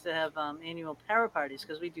 Yeah, we used to have annual para parties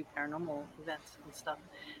because we do paranormal events and stuff.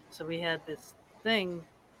 So we had this thing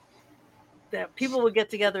that people would get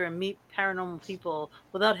together and meet paranormal people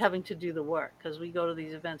without having to do the work, because we go to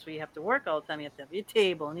these events where you have to work all the time. You have to have your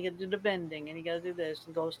table, and you got to do the vending, and you got to do this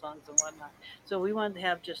and ghost hunts and whatnot. So we wanted to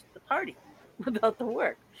have just the party without the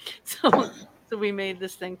work. So we made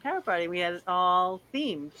this thing para party. We had it all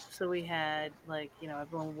themed. So we had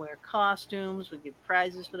everyone would wear costumes. We give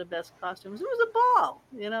prizes for the best costumes. It was a ball.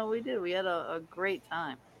 We had a great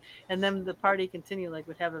time. And then the party continued. Like,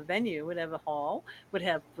 we'd have a venue, we'd have a hall, would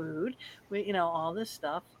have food, all this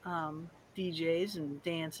stuff, DJs and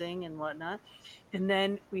dancing and whatnot. And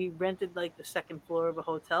then we rented like the second floor of a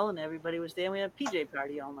hotel, and everybody was there. And we had a PJ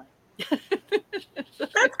party all night.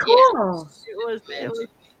 That's cool.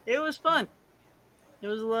 It was fun. It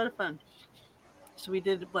was a lot of fun. So we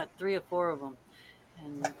did 3 or 4 of them,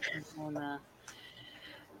 and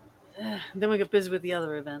then we got busy with the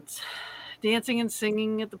other events. Dancing and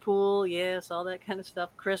singing at the pool, yes, all that kind of stuff.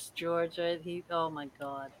 Chris George, right? Oh my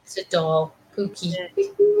God. It's a doll. Pookie. Yeah.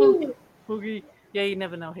 Pookie. Yeah, you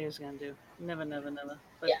never know what he's going to do. Never.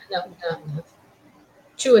 But, yeah, no.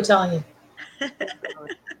 True Italian.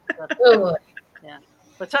 Oh, yeah.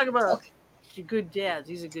 But talk about good dads.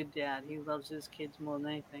 He's a good dad. He loves his kids more than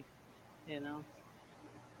anything,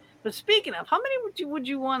 But speaking of, how many would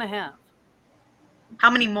you want to have? How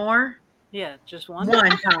many more? Yeah, just one. One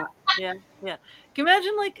top. Yeah. Can you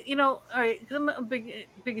imagine, all right, because I'm a big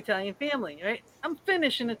Italian family, right? I'm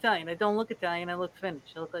Finnish and Italian. I don't look Italian. I look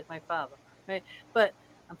Finnish. I look like my father, right? But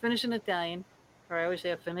I'm Finnish and Italian, or I always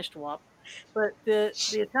say a finished wop. But the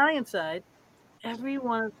Italian side,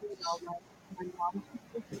 everyone, my mom's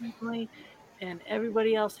family, and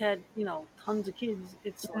everybody else had, tons of kids.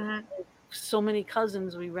 It's like so many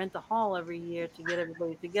cousins. We rent a hall every year to get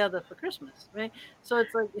everybody together for Christmas, right? So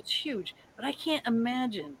it's huge. But I can't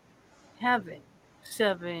imagine having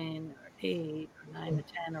 7 or 8 or 9 or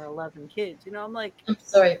 10 or 11 kids. I'm like, I'm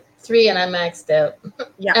sorry, 3, and I maxed out.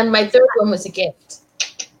 Yeah. And my third one was a gift.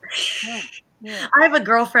 Yeah. I have a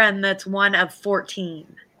girlfriend that's one of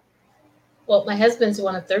 14. Well, my husband's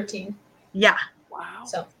one of 13. Yeah. Wow.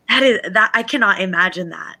 So that I cannot imagine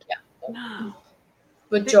that. Yeah. No.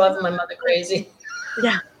 Would drive my mother crazy.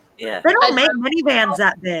 Yeah. Yeah. They don't make minivans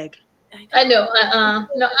that big. I know.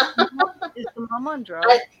 No. Is the mom on drugs?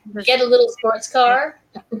 Get a little sports car.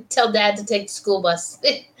 Tell Dad to take the school bus.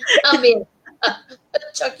 I'm in.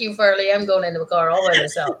 Chuck you, Farley. I'm going into a car all by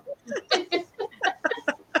myself.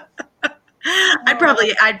 I'd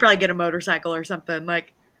probably get a motorcycle or something.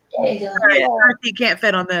 Like, There you go. sorry, you can't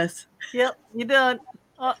fit on this. Yep, you done.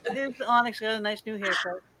 Oh, there's Onyx got a nice new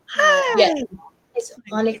haircut. Yeah. It's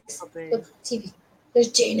Onyx. Look, TV. There's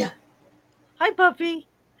Jaina. Hi, puppy.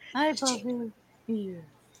 Hi, puppy. Yeah.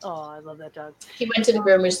 Oh, I love that dog. He went to the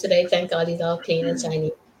groomers today. Thank God he's all clean and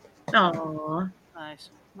shiny. Aw. Nice.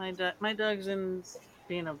 My dog's in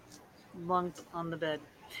being a lump on the bed.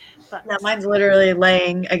 But No, mine's literally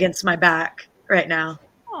laying against my back right now.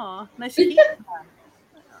 aw, nice heating pad.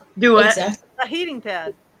 Do what? Exactly. A heating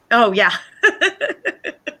pad. Oh, yeah.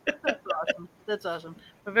 That's awesome. That's awesome.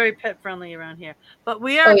 We're very pet friendly around here. But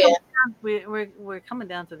we are we're coming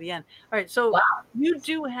down to the end. All right, so you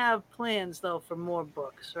do have plans though for more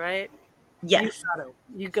books, right? Yes.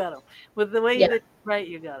 You got to. With the way that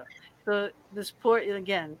you got to. So this poor,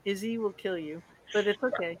 again, Izzy will kill you. but it's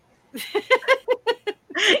okay.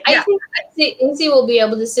 Yeah. I think Izzy will be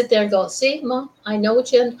able to sit there and go, see, Mom, I know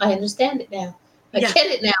what you, I understand it now. I Yeah. get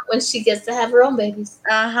it now when she gets to have her own babies.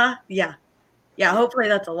 Yeah. Yeah. Hopefully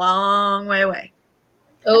that's a long way away.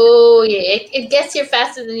 Oh, yeah. It gets here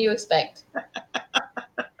faster than you expect.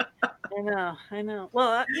 I know.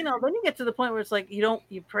 Well, then you get to the point where it's like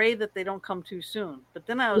you pray that they don't come too soon. But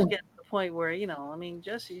then I was getting to the point where, I mean,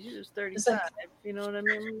 Jesse, she's just 35. like, You know what I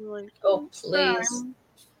mean? I'm like, oh, it's please. time.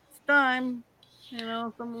 It's time.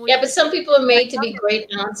 Yeah, but some people are made to be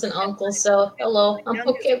great aunts and uncles, so hello, I'm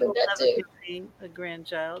okay with that too. A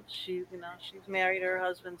grandchild. She's married. Her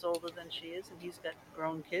husband's older than she is, and he's got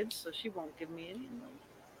grown kids, so she won't give me any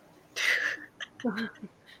of them.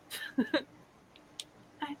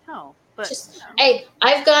 I know, but Hey,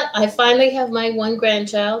 I finally have my one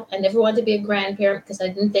grandchild. I never wanted to be a grandparent because I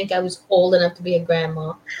didn't think I was old enough to be a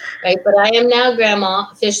grandma, right? But I am now grandma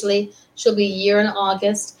officially. She'll be a year in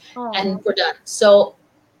August, and we're done. So,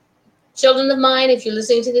 children of mine, if you're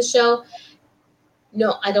listening to this show,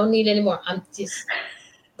 no, I don't need any more. I'm just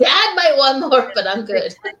Dad might want more, but I'm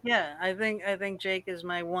good. Yeah, I think Jake is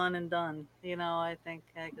my one and done. I think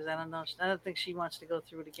because I don't know, I don't think she wants to go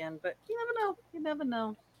through it again. But you never know. You never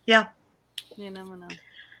know. Yeah. You never know.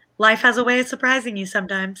 Life has a way of surprising you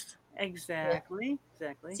sometimes. Exactly.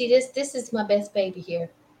 See, this is my best baby here.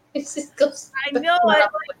 This just goes. I know. I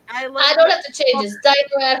don't have to change his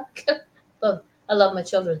diaper. Look, I love my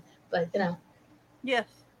children, but Yes.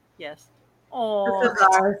 Oh,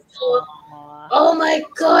 oh my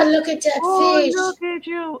God! Look at that fish. Look at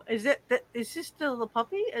you. Is this still a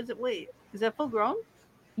puppy? Is that full grown?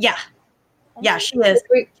 Yeah. Yeah, she is.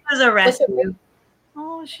 She was a rescue.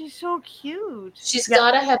 Oh, she's so cute. She's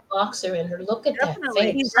got to have boxer in her. Look at that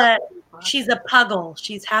face. She's a puggle.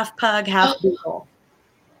 She's half pug, half beagle.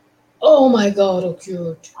 Oh my God, oh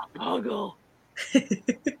cute. Puggle.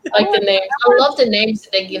 Like the names. I love the names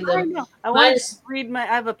that they give them. I want to read I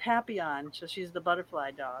have a Papillon, so she's the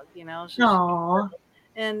butterfly dog, Aww.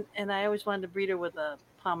 And I always wanted to breed her with a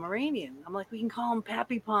Pomeranian. I'm like, we can call them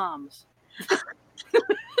Pappy Poms.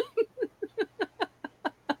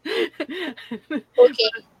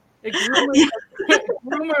 Okay. A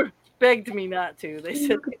groomer begged me not to. They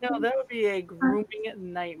said, that would be a grooming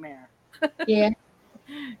nightmare. Yeah.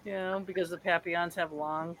 Because the Papillons have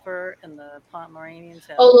long fur and the Pomeranians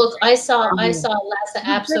have. Oh look, I saw Lhasa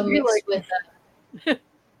Apso mixed with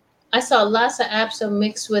I saw Lhasa Apso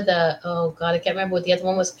mixed with oh God, I can't remember what the other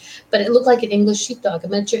one was, but it looked like an English sheepdog, a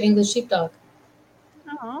miniature English sheepdog.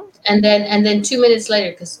 Oh. And then 2 minutes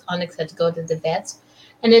later, because Onyx had to go to the vets,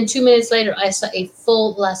 and then 2 minutes later, I saw a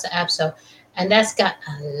full Lhasa Apso, and that's got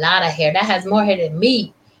a lot of hair. That has more hair than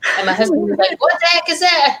me. And my husband was like, "What the heck is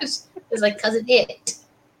that?" It's like, "'Cause it hit."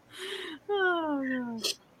 Oh, God.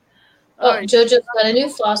 Right. JoJo's got a new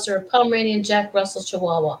foster, a Pomeranian Jack Russell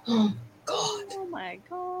Chihuahua. Oh, God. Oh, my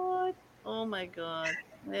God. Oh, my God.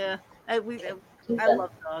 Yeah. I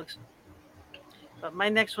love dogs. But my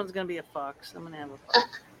next one's going to be a fox. I'm going to have a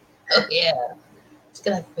fox. Oh, yeah. It's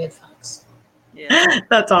going to have a red fox. Yeah.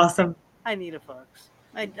 That's awesome. I need a fox.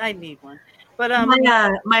 I need one. But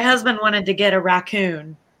my husband wanted to get a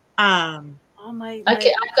raccoon. I've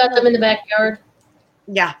got them in the backyard.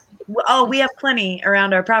 Yeah. Oh, we have plenty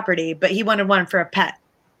around our property, but he wanted one for a pet.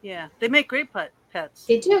 Yeah, they make great pets.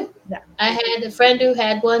 They do. Yeah. I had a friend who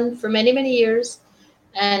had one for many, many years,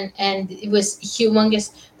 and it was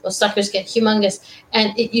humongous. Those suckers get humongous,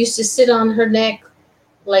 and it used to sit on her neck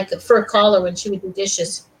like a fur collar when she would do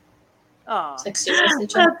dishes. Oh, it's like seriously,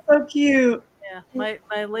 that's so cute. Yeah,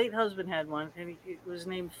 my late husband had one, and it was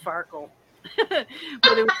named Farkle. But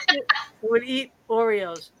it would eat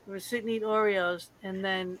Oreos. It would sit and eat Oreos, and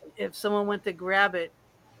then if someone went to grab it,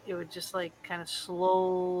 it would just like kind of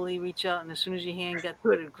slowly reach out, and as soon as your hand got to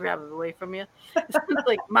it, it'd grab it away from you. It's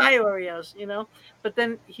like my Oreos, But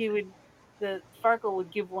then the Farkle would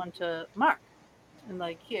give one to Mark, and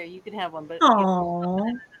like, here, you can have one, but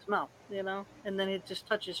in his mouth, and then he'd just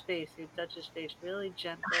touch his face. He'd touch his face really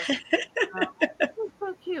gentle. It's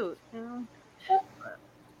so cute,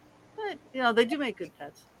 But they do make good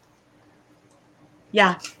pets.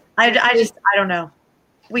 Yeah. I don't know.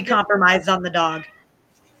 We compromised on the dog.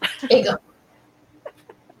 There you go.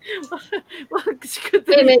 Well, it's good.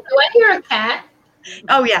 Wait a minute, do I hear a cat?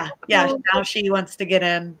 Oh, yeah. Yeah. Now she wants to get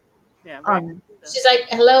in. Yeah. Right. She's like,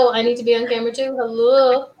 "Hello, I need to be on camera too.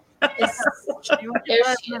 Hello."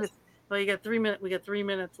 Well, you got 3 minutes. We got 3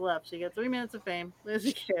 minutes left, so you got 3 minutes of fame. There's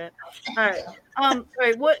a cat. All right. All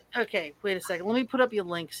right. What? Okay. Wait a second. Let me put up your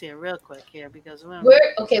links here, real quick, here, because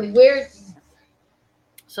where?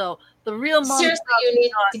 So the real mom. Seriously, you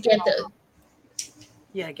need to get the.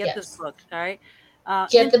 Yeah, get this book. All right.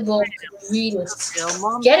 Get the book, read it. Real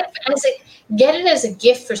Mom. Get it as a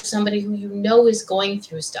gift for somebody who you know is going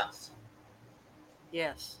through stuff.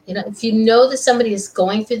 Yes. You know, if you know that somebody is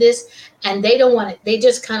going through this and they don't want it, they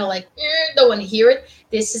just kind of like don't want to hear it.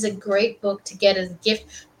 This is a great book to get as a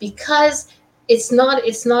gift because it's not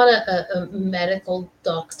a medical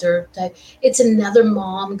doctor type. It's another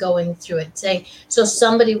mom going through it. So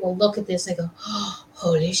somebody will look at this and go, oh,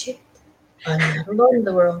 holy shit, I'm not alone in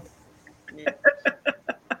the world.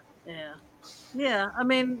 Yeah. Yeah. I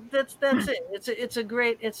mean, that's it. It's a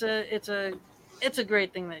great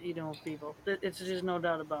thing that you do with people. It's there's no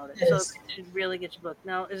doubt about it. So Yes. you should really get your book.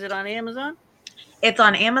 Now, is it on Amazon? It's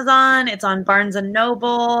on Amazon. It's on Barnes and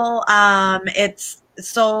Noble. It's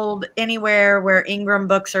sold anywhere where Ingram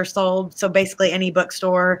books are sold. So basically any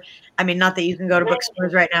bookstore. I mean, not that you can go to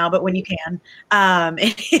bookstores right now, but when you can,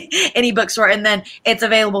 any bookstore. And then it's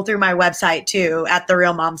available through my website too at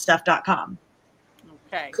therealmomstuff.com.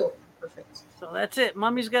 Okay. Cool. Perfect. So that's it.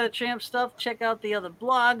 Mommy's Got a Tramp stuff. Check out the other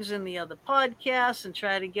blogs and the other podcasts and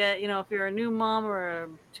try to get, if you're a new mom or a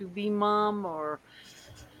to-be mom or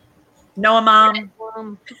Noah mom. No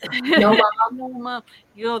mom. no mom,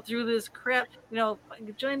 you go through this crap,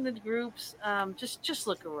 join the groups. Just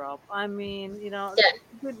look her up. I mean,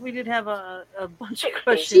 we did have a bunch of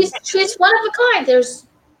questions. She's one of a kind.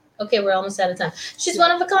 Okay, we're almost out of time. She's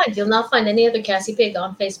one of a kind. You'll not find any other Cassie Pigg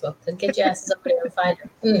on Facebook. Then get your asses up there and find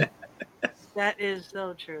her. That is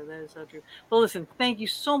so true. That is so true. Well, listen, thank you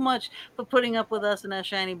so much for putting up with us and our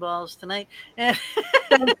shiny balls tonight. Thanks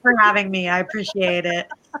for having me. I appreciate it.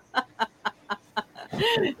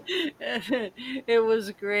 It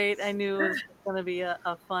was great. I knew it was going to be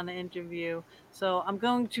a fun interview. So I'm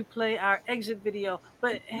going to play our exit video,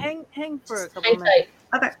 but hang for a couple Hang minutes.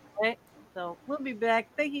 tight. Okay. Right? So we'll be back.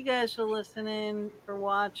 Thank you guys for listening, for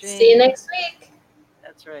watching. See you next week.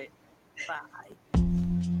 That's right. Bye.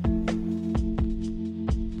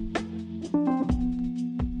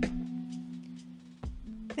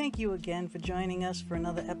 Thank you again for joining us for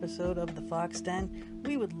another episode of The Fox Den.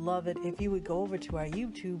 We would love it if you would go over to our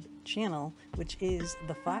YouTube channel, which is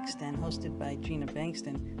The Fox Den, hosted by Gina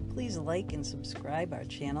Bankston. Please like and subscribe our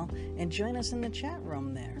channel and join us in the chat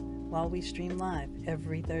room there while we stream live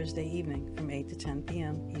every Thursday evening from 8 to 10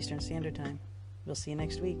 p.m. Eastern Standard Time. We'll see you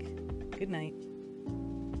next week. Good night.